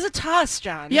toss. It was a toss,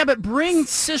 John. Yeah, but bring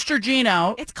Sister Jean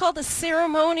out. It's called a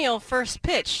ceremonial first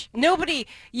pitch. Nobody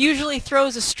usually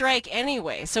throws a strike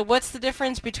anyway. So what's the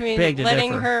difference between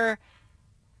letting her...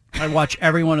 I watch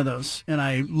every one of those, and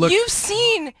I look... You've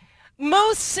seen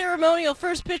most ceremonial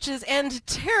first pitches end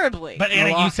terribly. But,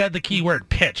 Anna, you said the key word,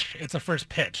 pitch. It's a first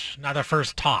pitch, not a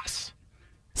first toss.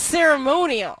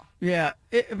 Ceremonial. Yeah,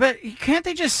 but can't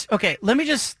they just... Okay, let me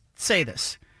just say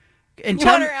this. And you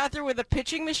want her out there with a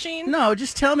pitching machine? No,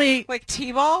 just tell me... Like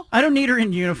T-ball? I don't need her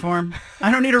in uniform.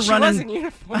 I don't need her she running... was in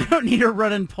uniform. I don't need her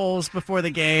running poles before the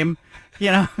game.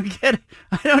 I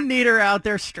don't need her out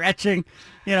there stretching,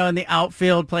 in the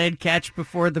outfield playing catch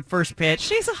before the first pitch.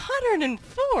 She's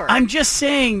 104. I'm just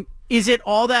saying, is it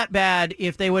all that bad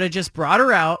if they would have just brought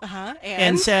her out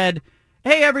and said,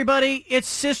 hey, everybody, it's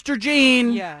Sister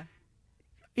Jean. Yeah.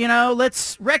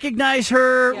 Let's recognize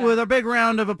her with a big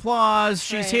round of applause.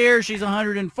 She's here. She's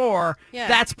 104. Yeah.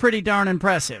 That's pretty darn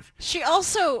impressive. She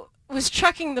also was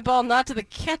chucking the ball not to the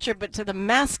catcher but to the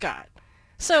mascot.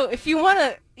 So if you want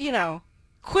to,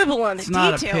 quibble on the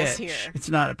details here. It's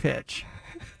not a pitch.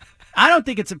 I don't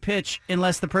think it's a pitch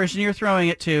unless the person you're throwing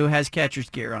it to has catcher's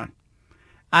gear on.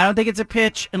 I don't think it's a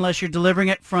pitch unless you're delivering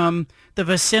it from the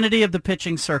vicinity of the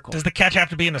pitching circle. Does the catch have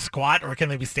to be in a squat, or can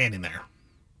they be standing there?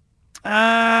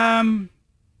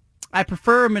 I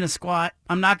prefer them in a squat.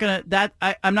 I'm not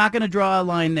gonna draw a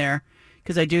line there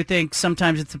because I do think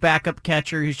sometimes it's a backup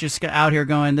catcher who's just out here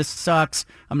going, this sucks.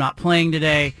 I'm not playing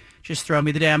today. Just throw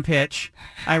me the damn pitch.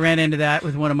 I ran into that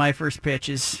with one of my first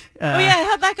pitches.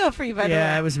 How'd that go for you, by the way?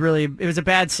 Yeah, it was a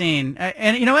bad scene.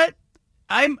 And you know what?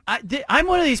 I'm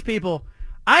one of these people.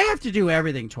 I have to do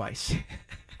everything twice.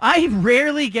 I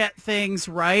rarely get things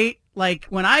right. Like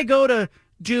when I go to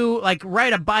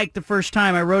ride a bike the first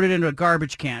time, I rode it into a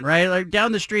garbage can, right? Like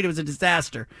down the street, it was a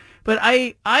disaster. But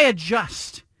I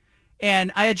adjust.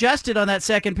 And I adjusted on that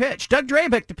second pitch. Doug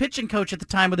Drabeck, the pitching coach at the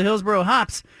time with the Hillsboro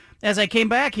Hops, as I came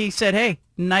back, he said, hey,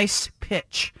 nice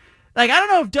pitch. Like, I don't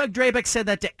know if Doug Drabeck said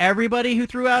that to everybody who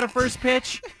threw out a first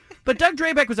pitch, but Doug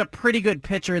Drabeck was a pretty good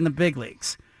pitcher in the big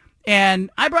leagues. And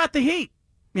I brought the heat,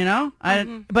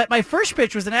 But my first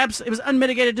pitch was it was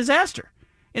unmitigated disaster.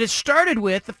 And it started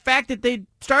with the fact that the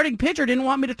starting pitcher didn't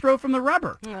want me to throw from the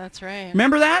rubber. Oh, that's right.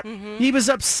 Remember that? Mm-hmm. He was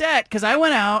upset because I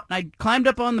went out and I climbed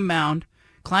up on the mound,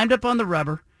 climbed up on the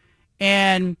rubber,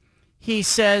 and he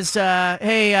says,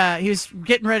 he was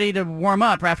getting ready to warm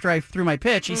up after I threw my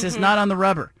pitch. He says, not on the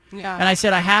rubber. Yeah. And I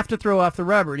said, I have to throw off the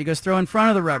rubber. And he goes, throw in front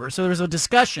of the rubber. So there was a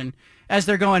discussion as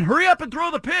they're going, hurry up and throw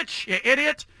the pitch, you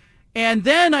idiot. And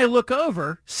then I look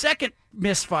over, second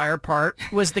misfire part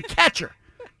was the catcher.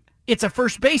 It's a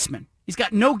first baseman. He's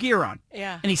got no gear on.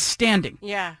 Yeah. And he's standing.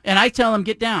 Yeah. And I tell him,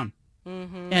 get down.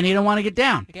 Mm-hmm. And he don't want to get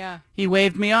down. Yeah. He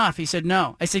waved me off. He said,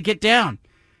 no. I said, get down.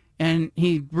 And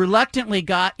he reluctantly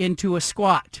got into a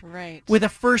squat. Right. With a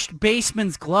first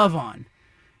baseman's glove on.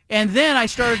 And then I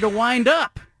started to wind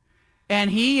up. And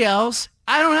he yells,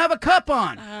 I don't have a cup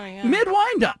on. Oh, yeah.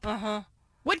 Mid-wind up. Uh-huh.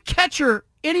 What catcher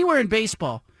anywhere in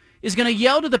baseball is going to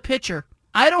yell to the pitcher,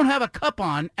 I don't have a cup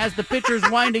on, as the pitcher's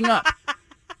winding up?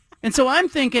 And so I'm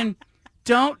thinking,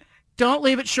 don't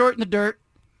leave it short in the dirt.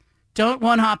 Don't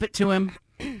one-hop it to him.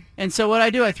 And so what I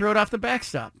do, I throw it off the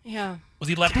backstop. Yeah. Was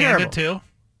he left-handed too?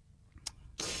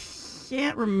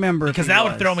 Can't remember. Because that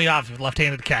would throw me off if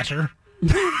left-handed catcher.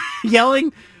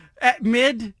 Yelling at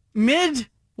mid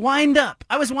wind up.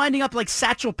 I was winding up like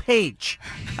Satchel Paige.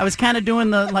 I was kind of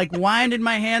doing the like winding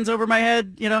my hands over my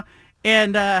head,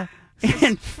 and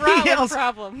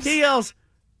he yells,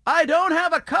 "I don't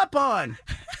have a cup on."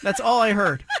 That's all I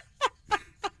heard.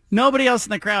 Nobody else in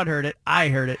the crowd heard it. I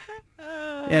heard it.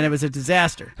 And it was a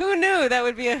disaster. Who knew that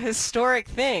would be a historic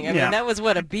thing? I mean, that was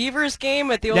a Beavers game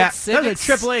at the old Civic that was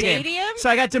a AAA Stadium? game. So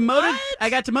I got demoted.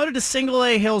 I got demoted to Single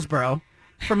A Hillsboro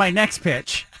for my next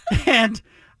pitch, and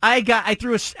I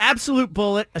threw an absolute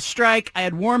bullet, a strike. I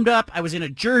had warmed up. I was in a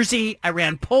jersey. I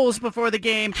ran poles before the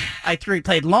game. I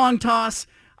played long toss.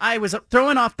 I was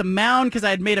throwing off the mound because I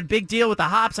had made a big deal with the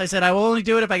hops. I said I will only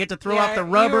do it if I get to throw off the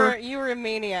rubber. You were a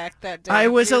maniac that day. I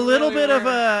was you a little really bit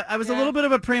were. a little bit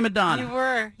of a prima donna. You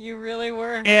were. You really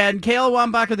were. And Cale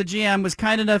Wambacher, the GM, was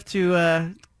kind enough to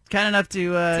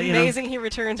It's amazing he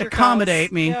returns your accommodate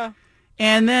calls. me. Yeah.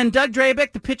 And then Doug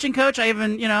Drabick, the pitching coach,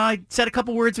 I said a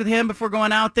couple words with him before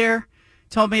going out there.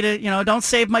 Told me to, don't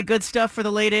save my good stuff for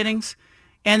the late innings.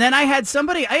 And then I even had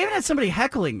somebody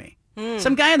heckling me.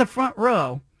 Some guy in the front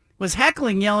row was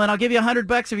heckling, yelling, "I'll give you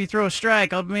 $100 if you throw a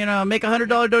strike. I'll, make a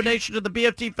 $100 donation to the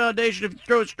BFT Foundation if you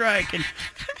throw a strike." And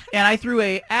I threw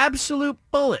a absolute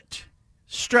bullet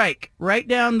strike right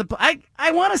down the.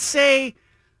 I want to say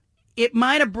it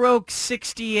might have broke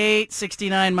 68,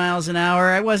 69 miles an hour.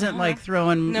 I wasn't like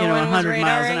throwing 100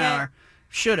 miles an hour.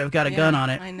 Should have got a gun on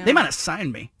it. I know. They might have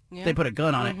signed me. Yeah. They put a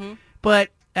gun on it. But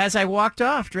as I walked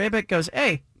off, Drabick goes,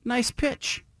 "Hey, nice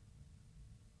pitch."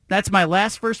 That's my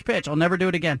first pitch. I'll never do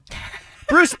it again.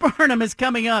 Bruce Barnum is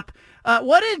coming up.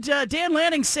 What did Dan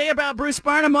Lanning say about Bruce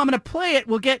Barnum? I'm going to play it.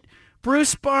 We'll get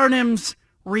Bruce Barnum's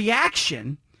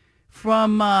reaction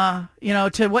from,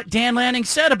 to what Dan Lanning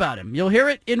said about him. You'll hear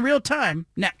it in real time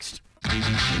next.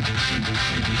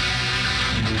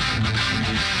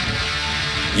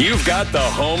 You've got the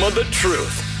home of the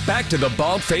truth. Back to the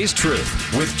Bald-Faced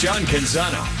Truth with John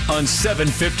Canzano on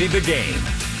 750 The Game.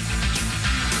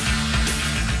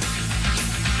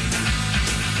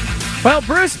 Well,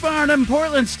 Bruce Barnum,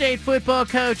 Portland State football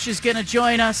coach, is going to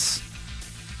join us.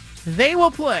 They will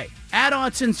play at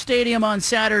Autzen Stadium on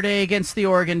Saturday against the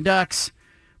Oregon Ducks.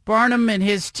 Barnum and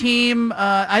his team,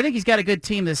 I think he's got a good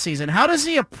team this season. How does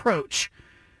he approach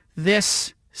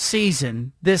this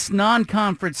season, this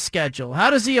non-conference schedule?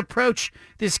 How does he approach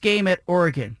this game at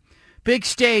Oregon? Big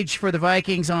stage for the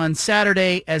Vikings on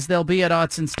Saturday as they'll be at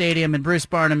Autzen Stadium, and Bruce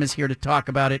Barnum is here to talk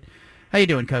about it. How you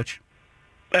doing, Coach?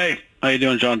 Hey, how you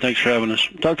doing, John? Thanks for having us.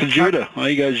 Talk to Judah. How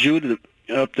you guys, Judah,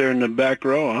 up there in the back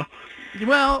row, huh?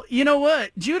 Well, you know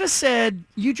what? Judah said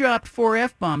you dropped 4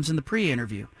 F-bombs in the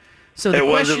pre-interview. So It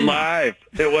wasn't live.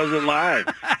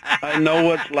 I know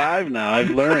what's live now. I've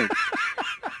learned.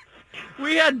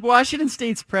 We had Washington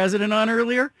State's president on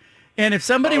earlier, and if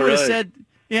somebody would have said,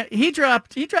 yeah, he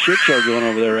dropped. Shit show going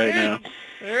over there right now.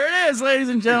 There it is, ladies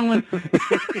and gentlemen.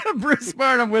 Bruce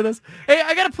Barnum with us. Hey,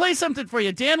 I got to play something for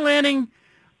you. Dan Lanning,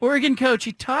 Oregon coach,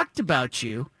 he talked about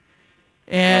you.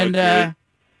 And, I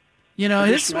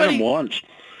this just is met what him once.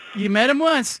 You met him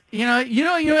once. You know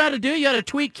what you ought to do? You ought to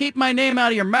tweet, "Keep my name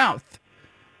out of your mouth."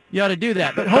 You ought to do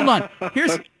that. But hold on.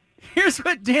 Here's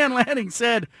what Dan Lanning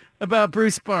said about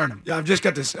Bruce Barnum. Yeah, I've just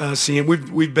got to see him.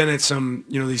 We've been at some,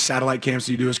 these satellite camps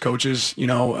that you do as coaches, in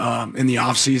the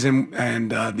off season,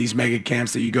 and these mega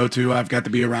camps that you go to. I've got to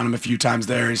be around him a few times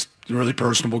there. He's a really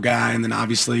personable guy, and then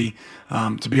obviously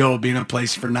to be able to be in a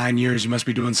place for 9 years, you must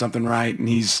be doing something right, and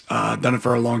he's done it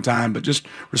for a long time. But just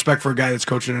respect for a guy that's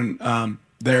coaching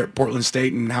there at Portland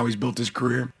State and how he's built his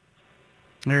career.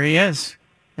 There he is.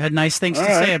 Had nice things to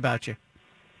say about you.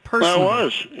 Personally. I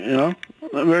was,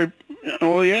 very.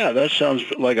 Well, yeah, that sounds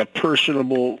like a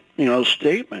personable,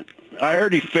 statement. I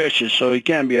heard he fishes, so he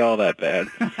can't be all that bad.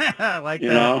 I like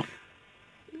that.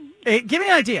 Hey, give me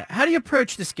an idea. How do you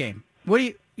approach this game? What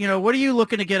are you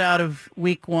looking to get out of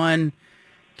week 1,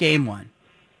 game 1?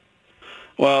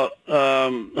 Well,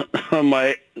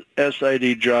 my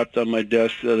SID dropped on my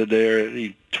desk the other day, or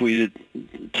he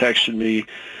texted me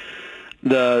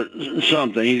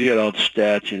something. He's got all the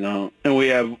stats, and we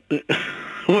had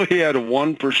a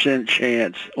 1%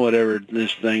 chance, whatever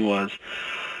this thing was.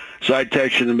 So I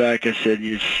texted him back. I said,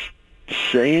 "You're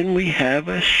saying we have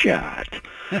a shot?"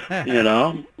 You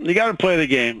got to play the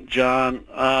game, John.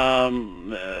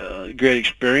 Great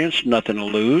experience, nothing to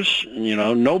lose.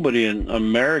 Nobody in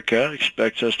America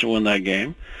expects us to win that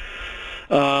game.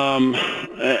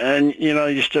 And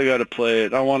you still got to play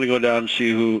it. I want to go down and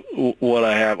see what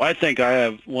I have. I think I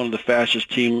have one of the fastest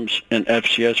teams in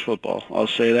FCS football. I'll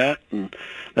say that, and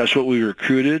that's what we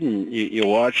recruited. And you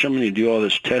watch them, and you do all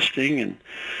this testing, and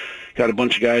got a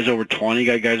bunch of guys over 20.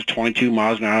 Got guys at 22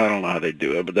 miles an hour. I don't know how they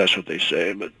do it, but that's what they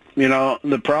say. But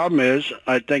the problem is,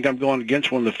 I think I'm going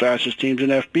against one of the fastest teams in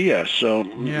FBS, so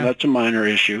that's a minor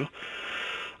issue.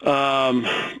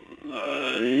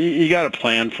 You got to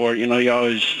plan for it. You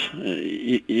always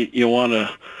you want to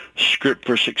script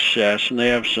for success, and they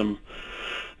have some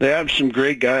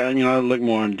great guys. I look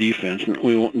more on defense.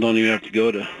 We don't even have to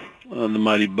go to the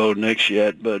mighty Bo Nix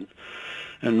yet,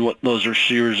 and what those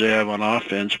receivers they have on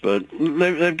offense, but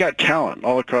they've got talent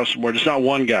all across the board. It's not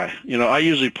one guy. I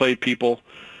usually play people.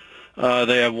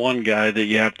 They have one guy that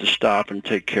you have to stop and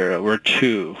take care of, or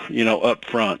two, up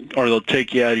front, or they'll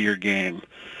take you out of your game.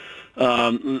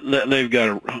 They've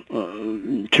got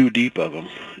too deep of them.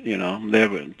 They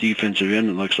have a defensive end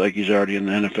that looks like he's already in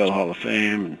the NFL Hall of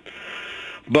Fame.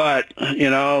 But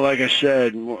like I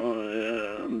said,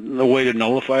 the way to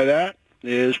nullify that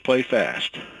is play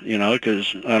fast.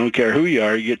 Because I don't care who you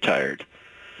are, you get tired.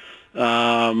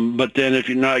 But then if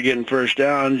you're not getting first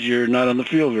downs, you're not on the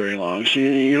field very long. So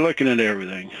you're looking at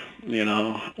everything.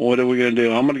 What are we going to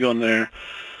do? I'm going to go in there.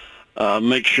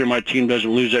 Make sure my team doesn't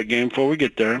lose that game before we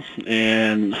get there,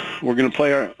 and we're going to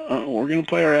play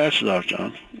our asses off,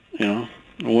 John.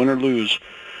 Win or lose,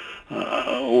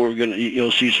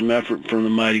 you'll see some effort from the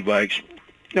Mighty Vikes.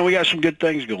 We got some good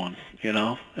things going. I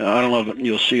don't know if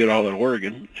you'll see it all at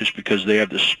Oregon, just because they have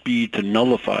the speed to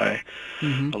nullify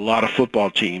a lot of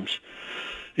football teams.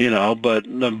 But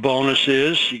the bonus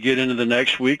is you get into the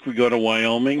next week, we go to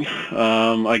Wyoming.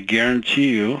 I guarantee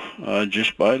you,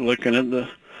 just by looking at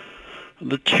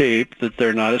the tape, that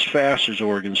they're not as fast as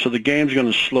Oregon. So the game's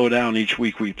going to slow down each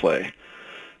week we play.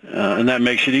 And that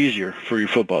makes it easier for your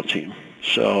football team.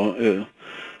 So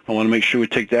I want to make sure we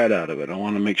take that out of it. I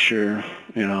want to make sure,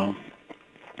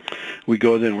 we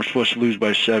go there and we're supposed to lose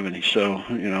by 70. So,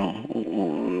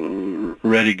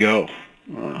 ready to go.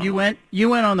 You went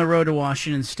on the road to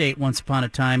Washington State once upon a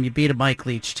time. You beat a Mike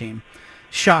Leach team.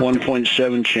 Shocked.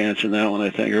 1.7 chance in that one, I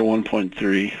think, or 1.3,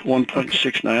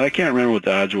 1.69. I can't remember what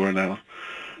the odds were now.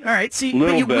 All right, see,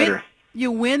 little better.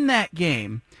 You win that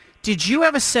game. Did you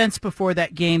have a sense before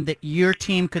that game that your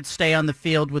team could stay on the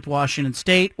field with Washington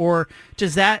State, or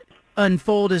does that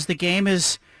unfold as the game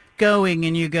is going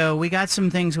and you go, we got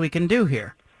some things we can do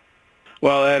here?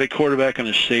 Well, I had a quarterback and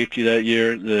a safety that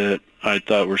year that I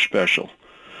thought were special.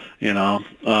 We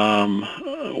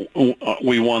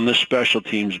won the special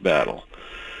teams battle.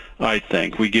 I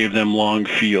think we gave them long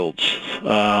fields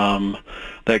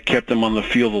that kept them on the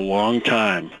field a long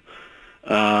time.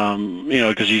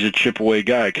 Because he's a chip away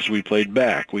guy. Because we played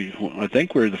back. I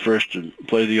think we were the first to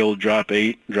play the old drop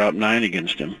 8, drop 9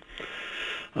 against him.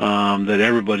 That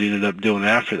everybody ended up doing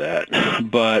after that.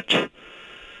 But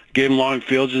gave them long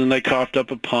fields, and then they coughed up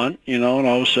a punt. And all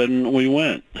of a sudden we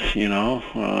went. And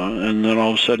then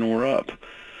all of a sudden we're up.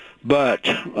 But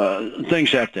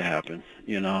things have to happen.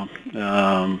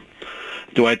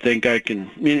 Do I think I can?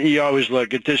 You always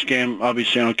look at this game. I'll be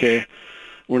saying, okay,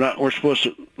 we're supposed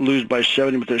to lose by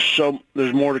 70, but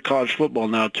there's more to college football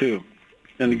now too.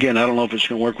 And again, I don't know if it's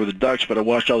going to work with the Ducks, but I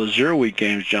watched all the 0-week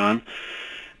games, John,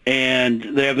 and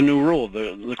they have a new rule.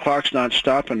 The clock's not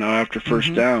stopping now after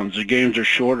first downs. The games are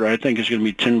shorter. I think it's going to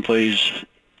be 10 plays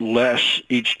less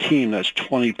each team. That's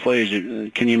 20 plays.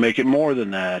 Can you make it more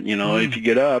than that?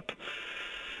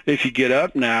 If you get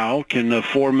up now, can the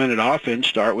 4-minute offense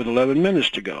start with 11 minutes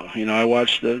to go? I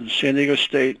watched the San Diego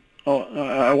State.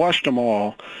 I watched them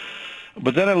all.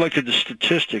 But then I looked at the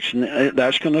statistics, and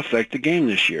that's going to affect the game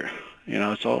this year.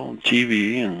 It's all on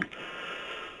TV and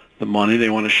the money. They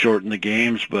want to shorten the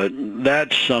games, but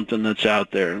that's something that's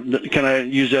out there. Can I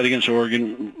use that against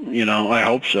Oregon? I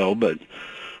hope so, but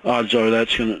odds are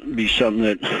that's going to be something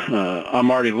that I'm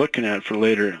already looking at for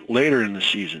later in the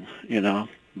season,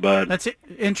 But that's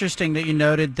interesting that you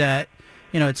noted that,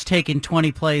 it's taking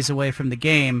 20 plays away from the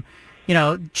game.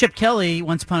 Chip Kelly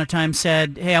once upon a time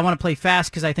said, hey, I want to play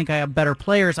fast because I think I have better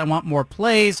players. I want more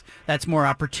plays. That's more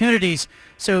opportunities.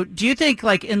 So do you think,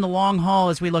 like, in the long haul,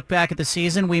 as we look back at the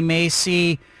season, we may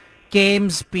see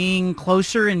games being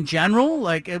closer in general?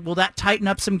 Like, will that tighten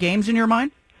up some games in your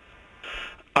mind?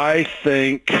 I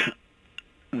think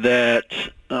that,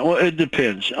 it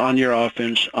depends on your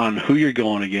offense, on who you're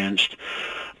going against.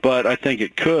 But I think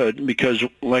it could because,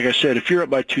 like I said, if you're up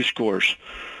by 2 scores,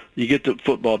 you get the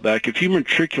football back. If you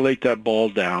matriculate that ball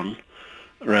down,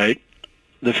 right,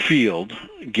 the field,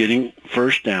 getting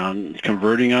first down,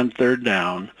 converting on third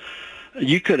down,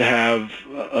 you could have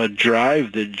a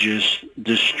drive that just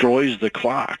destroys the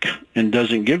clock and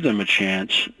doesn't give them a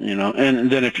chance,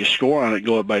 and then if you score on it,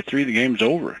 go up by 3, the game's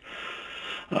over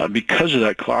because of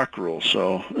that clock rule.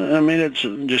 So, I mean, it's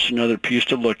just another piece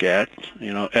to look at,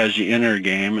 as you enter a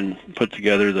game and put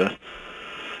together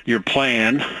your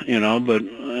plan, but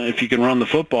if you can run the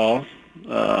football,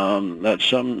 that's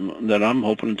something that I'm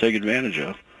hoping to take advantage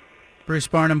of. Bruce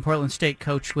Barnum, Portland State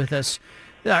coach, with us.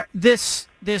 This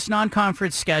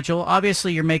non-conference schedule,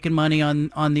 obviously you're making money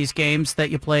on these games that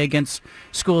you play against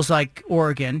schools like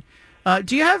Oregon.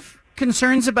 Do you have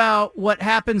concerns about what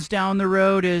happens down the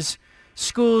road as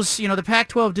schools, the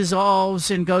Pac-12 dissolves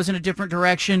and goes in a different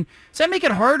direction? Does that make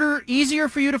it harder, easier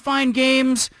for you to find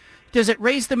games? Does it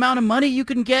raise the amount of money you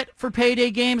can get for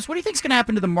payday games? What do you think is going to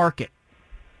happen to the market?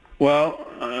 Well,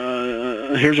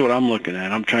 here's what I'm looking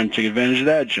at. I'm trying to take advantage of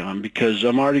that, John, because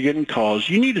I'm already getting calls.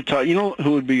 You need to talk. You know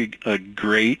who would be a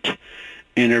great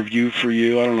interview for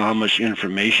you? I don't know how much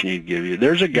information he'd give you.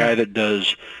 There's a guy that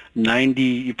does 90,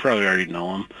 you probably already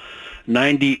know him,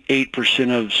 98%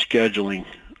 of scheduling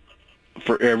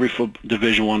for every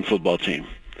Division I football team.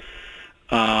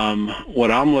 I've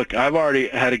already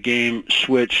had a game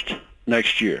switched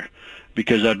next year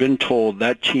because I've been told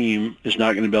that team is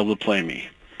not going to be able to play me.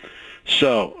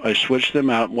 So I switched them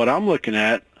out. What I'm looking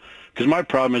at, because my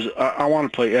problem is I want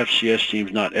to play FCS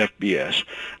teams, not FBS.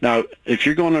 Now, if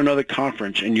you're going to another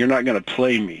conference and you're not going to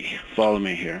play me, follow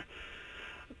me here,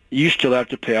 you still have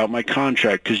to pay out my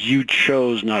contract because you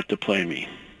chose not to play me.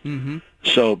 Mm-hmm.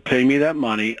 So pay me that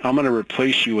money. I'm going to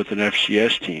replace you with an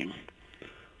FCS team.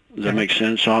 Does that make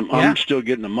sense? So I'm still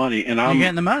getting the money, and you're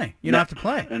getting the money. You don't have to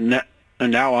play. And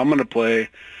now I'm going to play,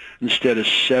 instead of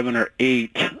 7 or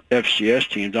 8 FCS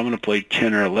teams, I'm going to play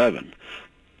 10 or 11.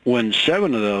 Win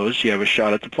 7 of those, you have a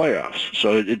shot at the playoffs.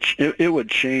 So it would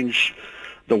change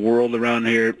the world around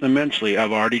here immensely.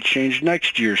 I've already changed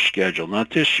next year's schedule, not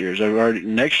this year's.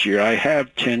 Next year I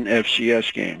have 10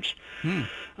 FCS games.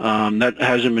 That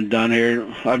hasn't been done here.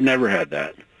 I've never had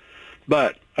that.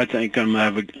 But I think I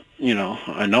know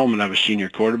I'm going to have a senior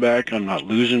quarterback. I'm not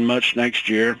losing much next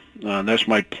year. That's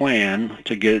my plan,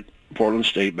 to get Portland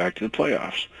State back to the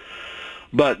playoffs.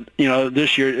 But,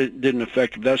 this year it didn't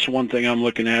affect it. That's the one thing I'm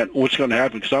looking at, what's going to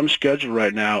happen, because I'm scheduled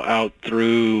right now out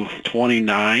through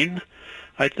 29,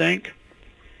 I think.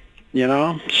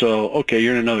 So, okay,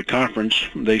 you're in another conference.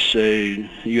 They say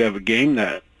you have a game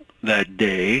that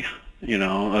day,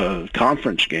 a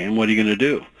conference game. What are you going to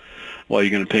do? Well,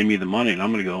 you're going to pay me the money, and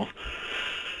I'm going to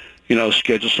go,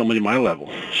 schedule somebody my level.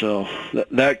 So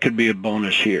that could be a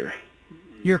bonus here.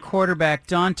 Your quarterback,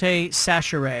 Dante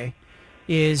Sacheret,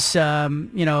 is,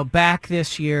 back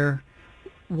this year.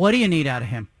 What do you need out of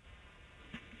him?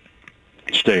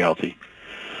 Stay healthy.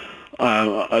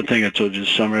 I think I told you this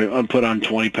summer, I put on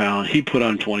 20 pounds. He put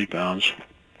on 20 pounds.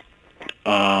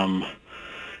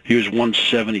 He was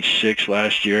 176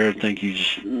 last year. I think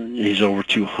he's over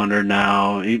 200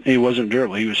 now. He wasn't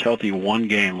durable. He was healthy one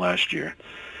game last year.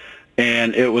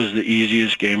 And it was the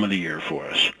easiest game of the year for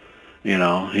us.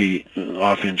 He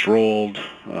offense rolled,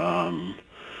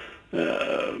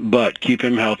 but keep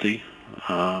him healthy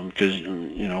because,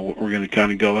 we're going to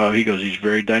kind of go how he goes. He's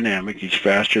very dynamic. He's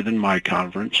faster than my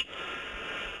conference.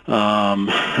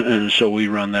 And so we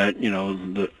run that,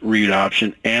 the read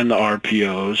option and the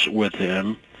RPOs with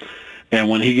him. And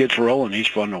when he gets rolling, he's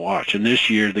fun to watch. And this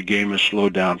year, the game has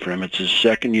slowed down for him. It's his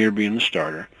second year being the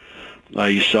starter.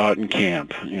 You saw it in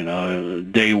camp,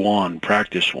 day one,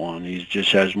 practice one. He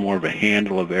just has more of a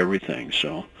handle of everything.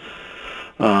 So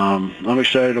I'm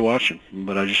excited to watch him,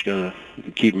 but I just got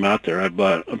to keep him out there. I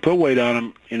put weight on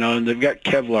him, and they've got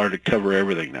Kevlar to cover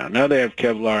everything now. Now they have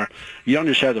Kevlar. You don't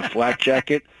just have the flak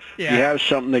jacket. Yeah. You have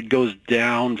something that goes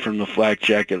down from the flak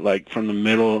jacket, like from the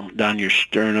middle down your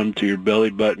sternum to your belly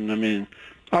button. I mean,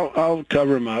 I'll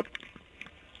cover him up,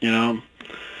 and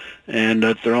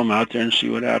throw him out there and see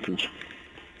what happens.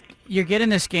 You're getting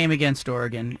this game against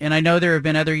Oregon, and I know there have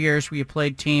been other years where you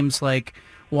played teams like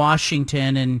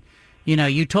Washington, and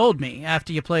you told me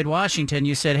after you played Washington,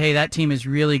 you said, "Hey, that team is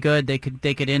really good. They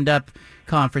could end up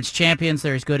conference champions.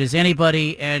 They're as good as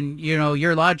anybody," and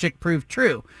your logic proved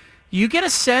true. You get a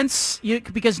sense,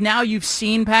 because now you've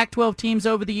seen Pac-12 teams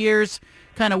over the years,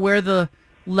 kind of where the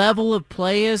level of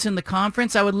play is in the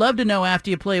conference. I would love to know after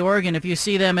you play Oregon if you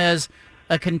see them as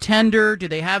a contender. Do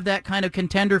they have that kind of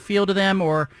contender feel to them,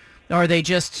 or are they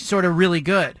just sort of really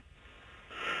good?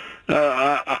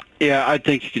 Yeah, I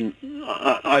think you can.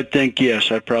 I think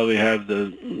yes. I probably have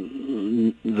the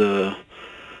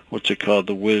what's it called?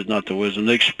 Not the wisdom,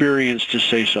 the experience to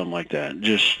say something like that.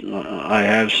 Just, I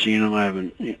have seen them. I've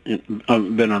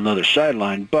been on the other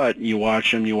sideline, but you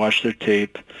watch them, you watch their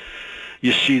tape,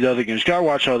 you see the other games. Gotta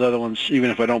watch all the other ones, even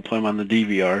if I don't play them on the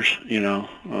DVRs.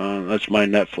 That's my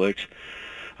Netflix.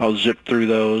 I'll zip through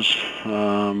those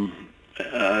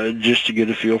just to get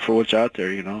a feel for what's out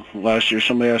there. Last year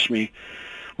somebody asked me,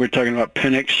 we were talking about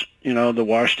Penix, the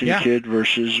Washington kid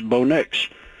versus Bo Nix.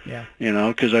 Yeah.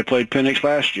 Because I played Penix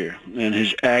last year, and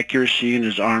his accuracy and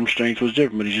his arm strength was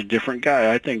different, but he's a different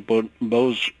guy. I think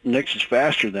Nix is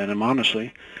faster than him,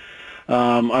 honestly.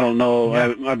 I don't know.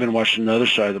 Yeah. I've been watching the other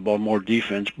side of the ball, more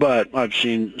defense, but I've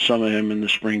seen some of him in the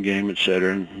spring game, et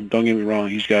cetera. And don't get me wrong,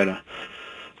 he's got a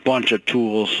bunch of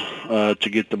tools to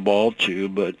get the ball to,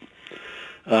 but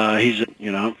he's,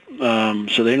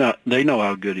 so they know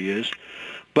how good he is.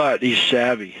 But he's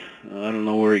savvy. I don't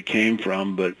know where he came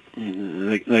from, but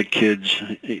that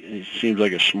he seems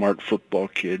like a smart football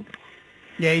kid.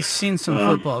 Yeah, he's seen some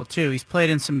football, too. He's played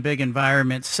in some big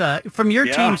environments. From your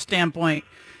team standpoint,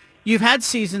 you've had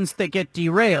seasons that get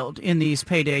derailed in these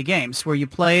payday games where you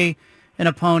play an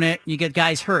opponent, you get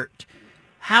guys hurt.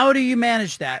 How do you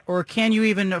manage that? Or can you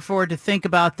even afford to think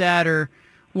about that? Or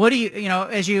what do you,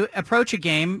 as you approach a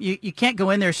game, you can't go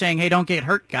in there saying, hey, don't get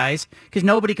hurt, guys, because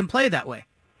nobody can play that way.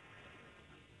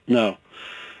 No.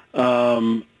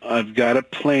 I've got a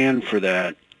plan for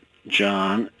that,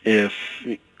 John. If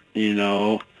the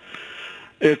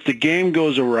game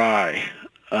goes awry,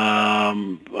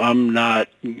 you're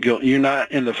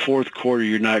not in the fourth quarter,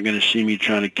 you're not going to see me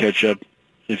trying to catch up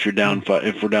if you're down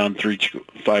if we're down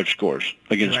 5 scores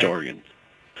against Oregon.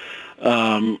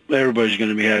 Everybody's going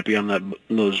to be happy on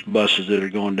those buses that are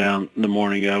going down the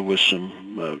morning of with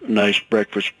some nice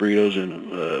breakfast burritos,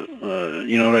 and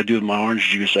you know what I do with my orange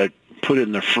juice? I put it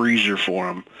in the freezer for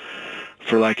them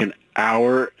for like an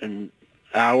hour and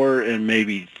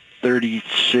maybe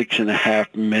 36 and a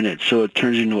half minutes, so it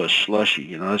turns into a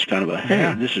slushy. That's kind of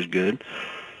hey, this is good.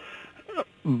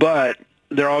 But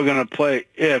they're all going to play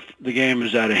if the game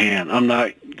is out of hand. I'm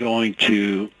not going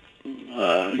to,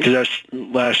 because that's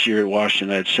last year at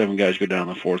Washington, I had 7 guys go down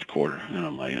in the fourth quarter, and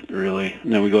I'm like, really?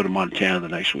 And then we go to Montana the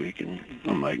next week, and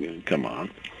I'm like, come on.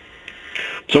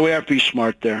 So we have to be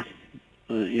smart there,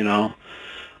 but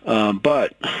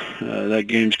that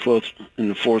game's close in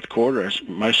the fourth quarter.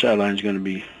 My sideline's going to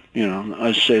be,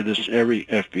 I say this every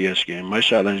FBS game, my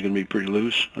sideline's going to be pretty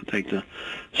loose. I think the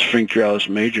sphincteralis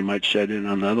major might set in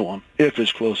on the other one if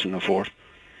it's close in the fourth.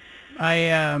 I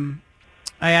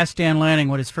asked Dan Lanning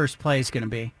what his first play is going to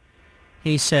be.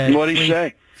 He said, what did he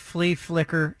say? Flea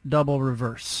flicker double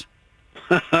reverse.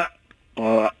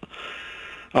 Well,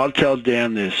 I'll tell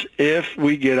Dan this. If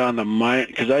we get on the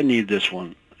because I need this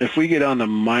one. If we get on the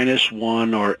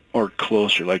 -1 or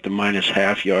closer, like the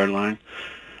 -half yard line,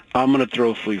 I'm going to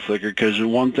throw flea flicker, because the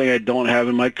one thing I don't have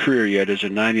in my career yet is a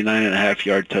 99.5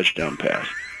 yard touchdown pass.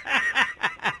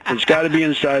 It's got to be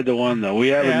inside the one, though. We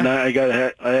have I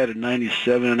had a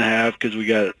 97.5 because we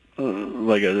got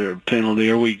a penalty,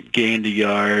 or we gained a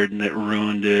yard and it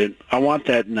ruined it. I want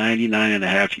that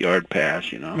 99.5 yard pass.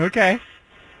 Okay.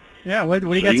 Yeah. What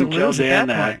do you got to lose at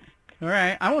that point? All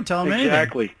right. I won't tell him anything.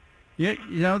 Exactly.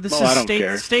 This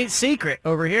is state secret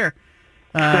over here.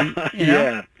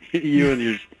 Yeah. You and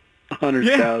your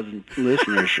 100,000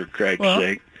 listeners, for Christ's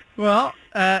sake. Well,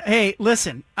 hey,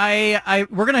 listen, we're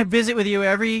going to visit with you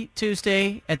every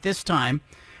Tuesday at this time,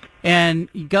 and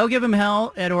go give them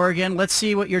hell at Oregon. Let's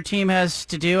see what your team has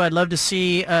to do. I'd love to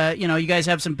see, you guys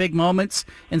have some big moments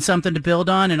and something to build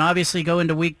on, and obviously go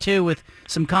into week 2 with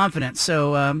some confidence.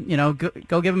 So,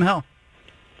 go give them hell.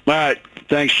 All right.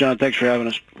 Thanks, John. Thanks for having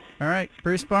us. All right.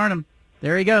 Bruce Barnum.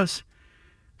 There he goes.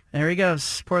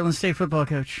 Portland State football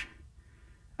coach.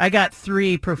 I got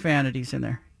 3 profanities in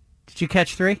there. Did you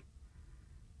catch 3?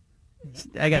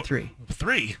 I got 3.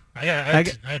 3? I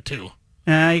had 2.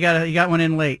 You got one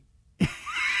in late.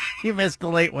 You missed the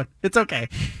late one. It's okay.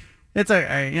 It's all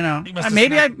right.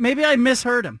 Maybe I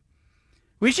misheard him.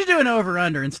 We should do an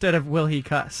over/under instead of will he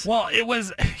cuss. Well,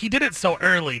 he did it so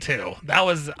early too. That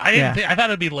was I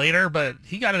thought it'd be later, but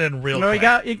he got it in real quick.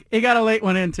 He got a late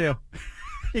one in too.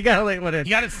 He got a late one in. He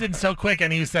got it in so quick,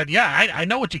 and he said, "Yeah, I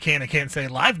know what you can and can't say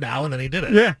live now," and then he did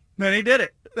it. Yeah, then he did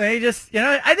it. Then he just,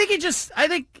 I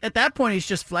think at that point he's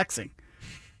just flexing.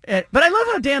 But I love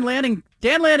how Dan Lanning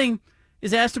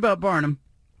is asked about Barnum,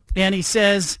 and he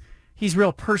says he's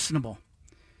real personable.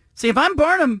 See, if I'm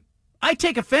Barnum, I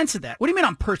take offense at that. What do you mean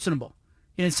I'm personable?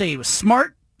 He didn't say he was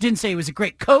smart. Didn't say he was a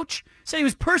great coach. Said he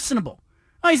was personable.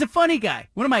 Oh, he's a funny guy.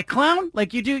 What am I, a clown?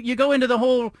 Like you go into the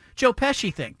whole Joe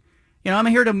Pesci thing. I'm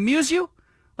here to amuse you.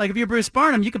 Like if you're Bruce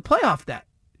Barnum, you could play off that.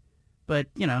 but,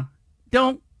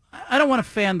 I don't want to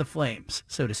fan the flames,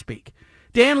 so to speak.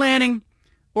 Dan Lanning,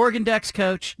 Oregon Ducks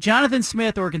coach, Jonathan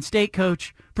Smith, Oregon State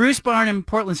coach, Bruce Barnum,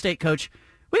 Portland State coach.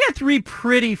 We got 3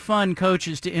 pretty fun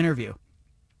coaches to interview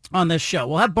on this show.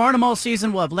 We'll have Barnum all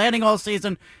season, we'll have Lanning all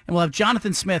season, and we'll have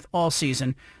Jonathan Smith all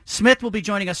season. Smith will be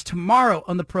joining us tomorrow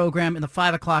on the program in the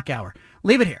 5 o'clock hour.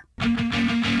 Leave it here.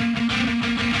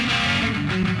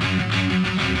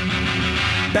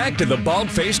 Back to the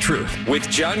Bald-Faced Truth with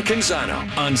John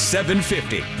Canzano on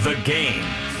 750 The Game.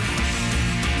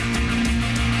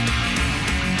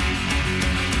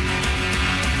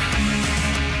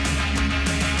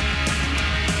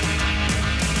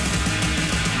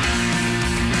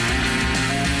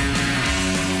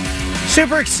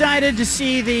 Super excited to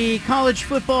see the college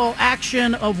football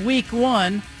action of week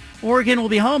 1. Oregon will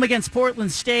be home against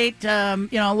Portland State.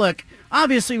 Look,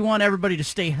 obviously we want everybody to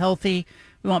stay healthy.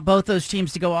 We want both those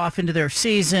teams to go off into their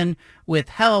season with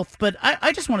health. But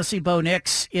I just want to see Bo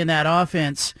Nix in that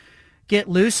offense get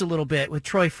loose a little bit with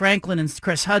Troy Franklin and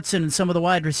Chris Hudson and some of the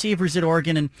wide receivers at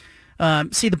Oregon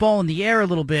and see the ball in the air a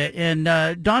little bit. And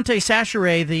Dante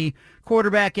Sacheret, the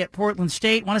quarterback at Portland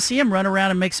State, want to see him run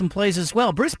around and make some plays as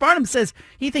well. Bruce Barnum says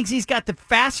he thinks he's got the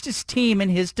fastest team in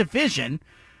his division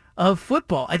of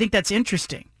football. I think that's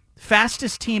interesting.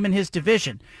 Fastest team in his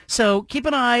division. So keep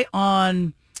an eye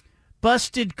on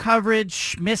busted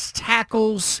coverage, missed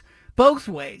tackles, both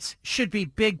ways. Should be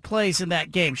big plays in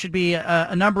that game. Should be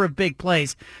a number of big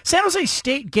plays. San Jose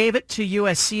State gave it to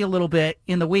USC a little bit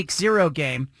in the Week 0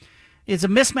 game. It's a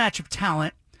mismatch of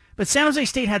talent, but San Jose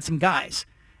State had some guys.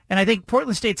 And I think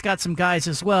Portland State's got some guys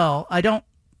as well. I don't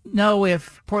know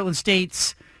if Portland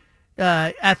State's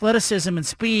athleticism and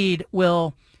speed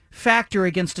will factor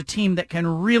against a team that can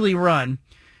really run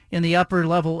in the upper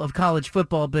level of college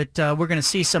football, but we're going to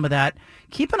see some of that.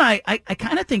 Keep an eye. I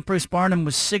kind of think Bruce Barnum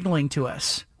was signaling to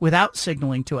us, without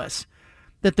signaling to us,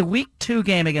 that the Week 2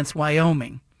 game against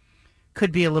Wyoming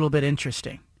could be a little bit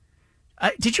interesting.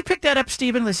 Did you pick that up,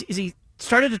 Stephen? As he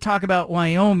started to talk about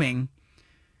Wyoming,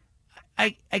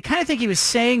 I kind of think he was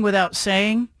saying without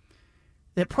saying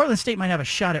that Portland State might have a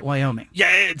shot at Wyoming.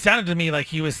 Yeah, it sounded to me like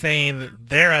he was saying that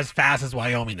they're as fast as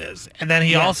Wyoming is. And then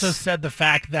he also said the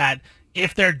fact that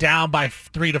if they're down by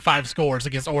 3 to 5 scores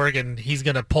against Oregon, he's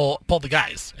going to pull the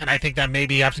guys. And I think that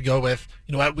maybe you have to go with,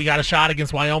 you know what, we got a shot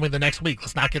against Wyoming the next week.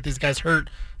 Let's not get these guys hurt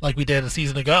like we did a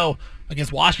season ago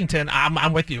against Washington.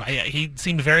 I'm with you. He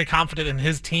seemed very confident in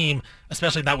his team,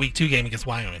 especially in that Week 2 game against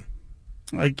Wyoming.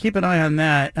 Keep an eye on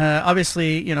that.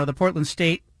 Obviously, the Portland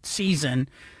State season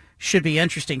should be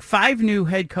interesting. 5 new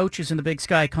head coaches in the Big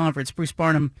Sky Conference, Bruce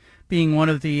Barnum being one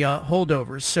of the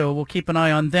holdovers. So we'll keep an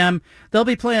eye on them. They'll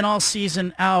be playing all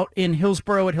season out in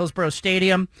Hillsboro at Hillsboro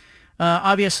Stadium.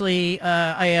 Obviously,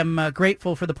 I am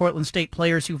grateful for the Portland State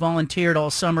players who volunteered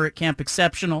all summer at Camp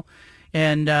Exceptional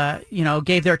and,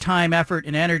 gave their time, effort,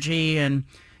 and energy and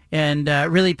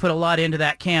really put a lot into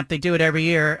that camp. They do it every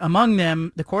year. Among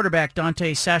them, the quarterback,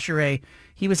 Dante Sacheret,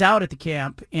 he was out at the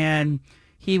camp, and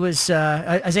he was,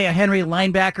 Isaiah Henry,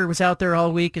 linebacker, was out there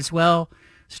all week as well,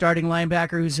 starting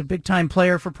linebacker who's a big-time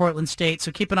player for Portland State.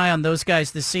 So keep an eye on those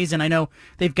guys this season. I know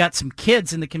they've got some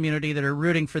kids in the community that are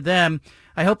rooting for them.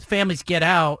 I hope the families get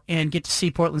out and get to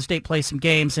see Portland State play some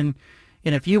games. And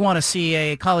if you want to see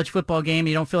a college football game,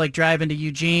 you don't feel like driving to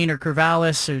Eugene or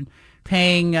Corvallis or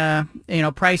paying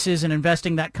prices and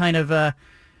investing that kind of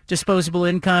disposable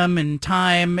income and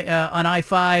time on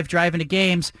I-5 driving to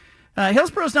games,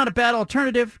 Hillsboro's not a bad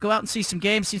alternative. Go out and see some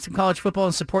games, see some college football,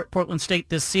 and support Portland State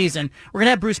this season. We're going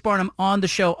to have Bruce Barnum on the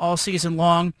show all season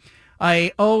long.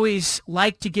 I always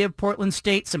like to give Portland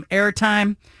State some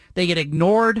airtime. They get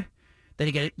ignored.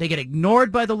 They get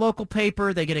ignored by the local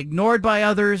paper. They get ignored by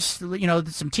others. Some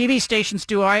TV stations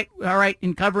do all right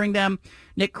in covering them.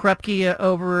 Nick Krupke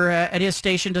over at his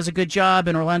station does a good job,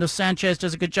 and Orlando Sanchez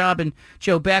does a good job, and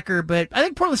Joe Becker. But I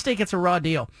think Portland State gets a raw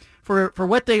deal for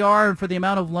what they are and for the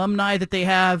amount of alumni that they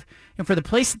have and for the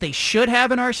place that they should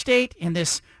have in our state in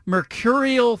this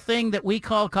mercurial thing that we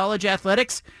call college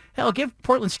athletics. Hell, give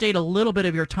Portland State a little bit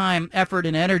of your time, effort,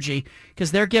 and energy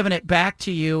because they're giving it back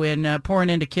to you and pouring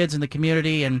into kids in the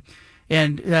community and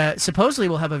supposedly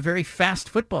we'll have a very fast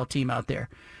football team out there.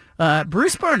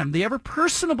 Bruce Barnum, the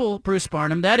ever-personable Bruce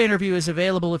Barnum. That interview is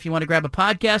available if you want to grab a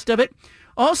podcast of it.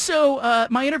 Also,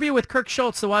 my interview with Kirk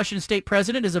Schulz, the Washington State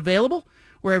president, is available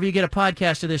wherever you get a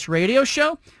podcast of this radio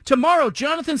show. Tomorrow,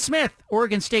 Jonathan Smith,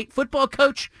 Oregon State football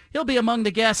coach. He'll be among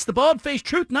the guests. The Bald-Faced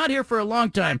Truth, not here for a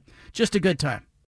long time, just a good time.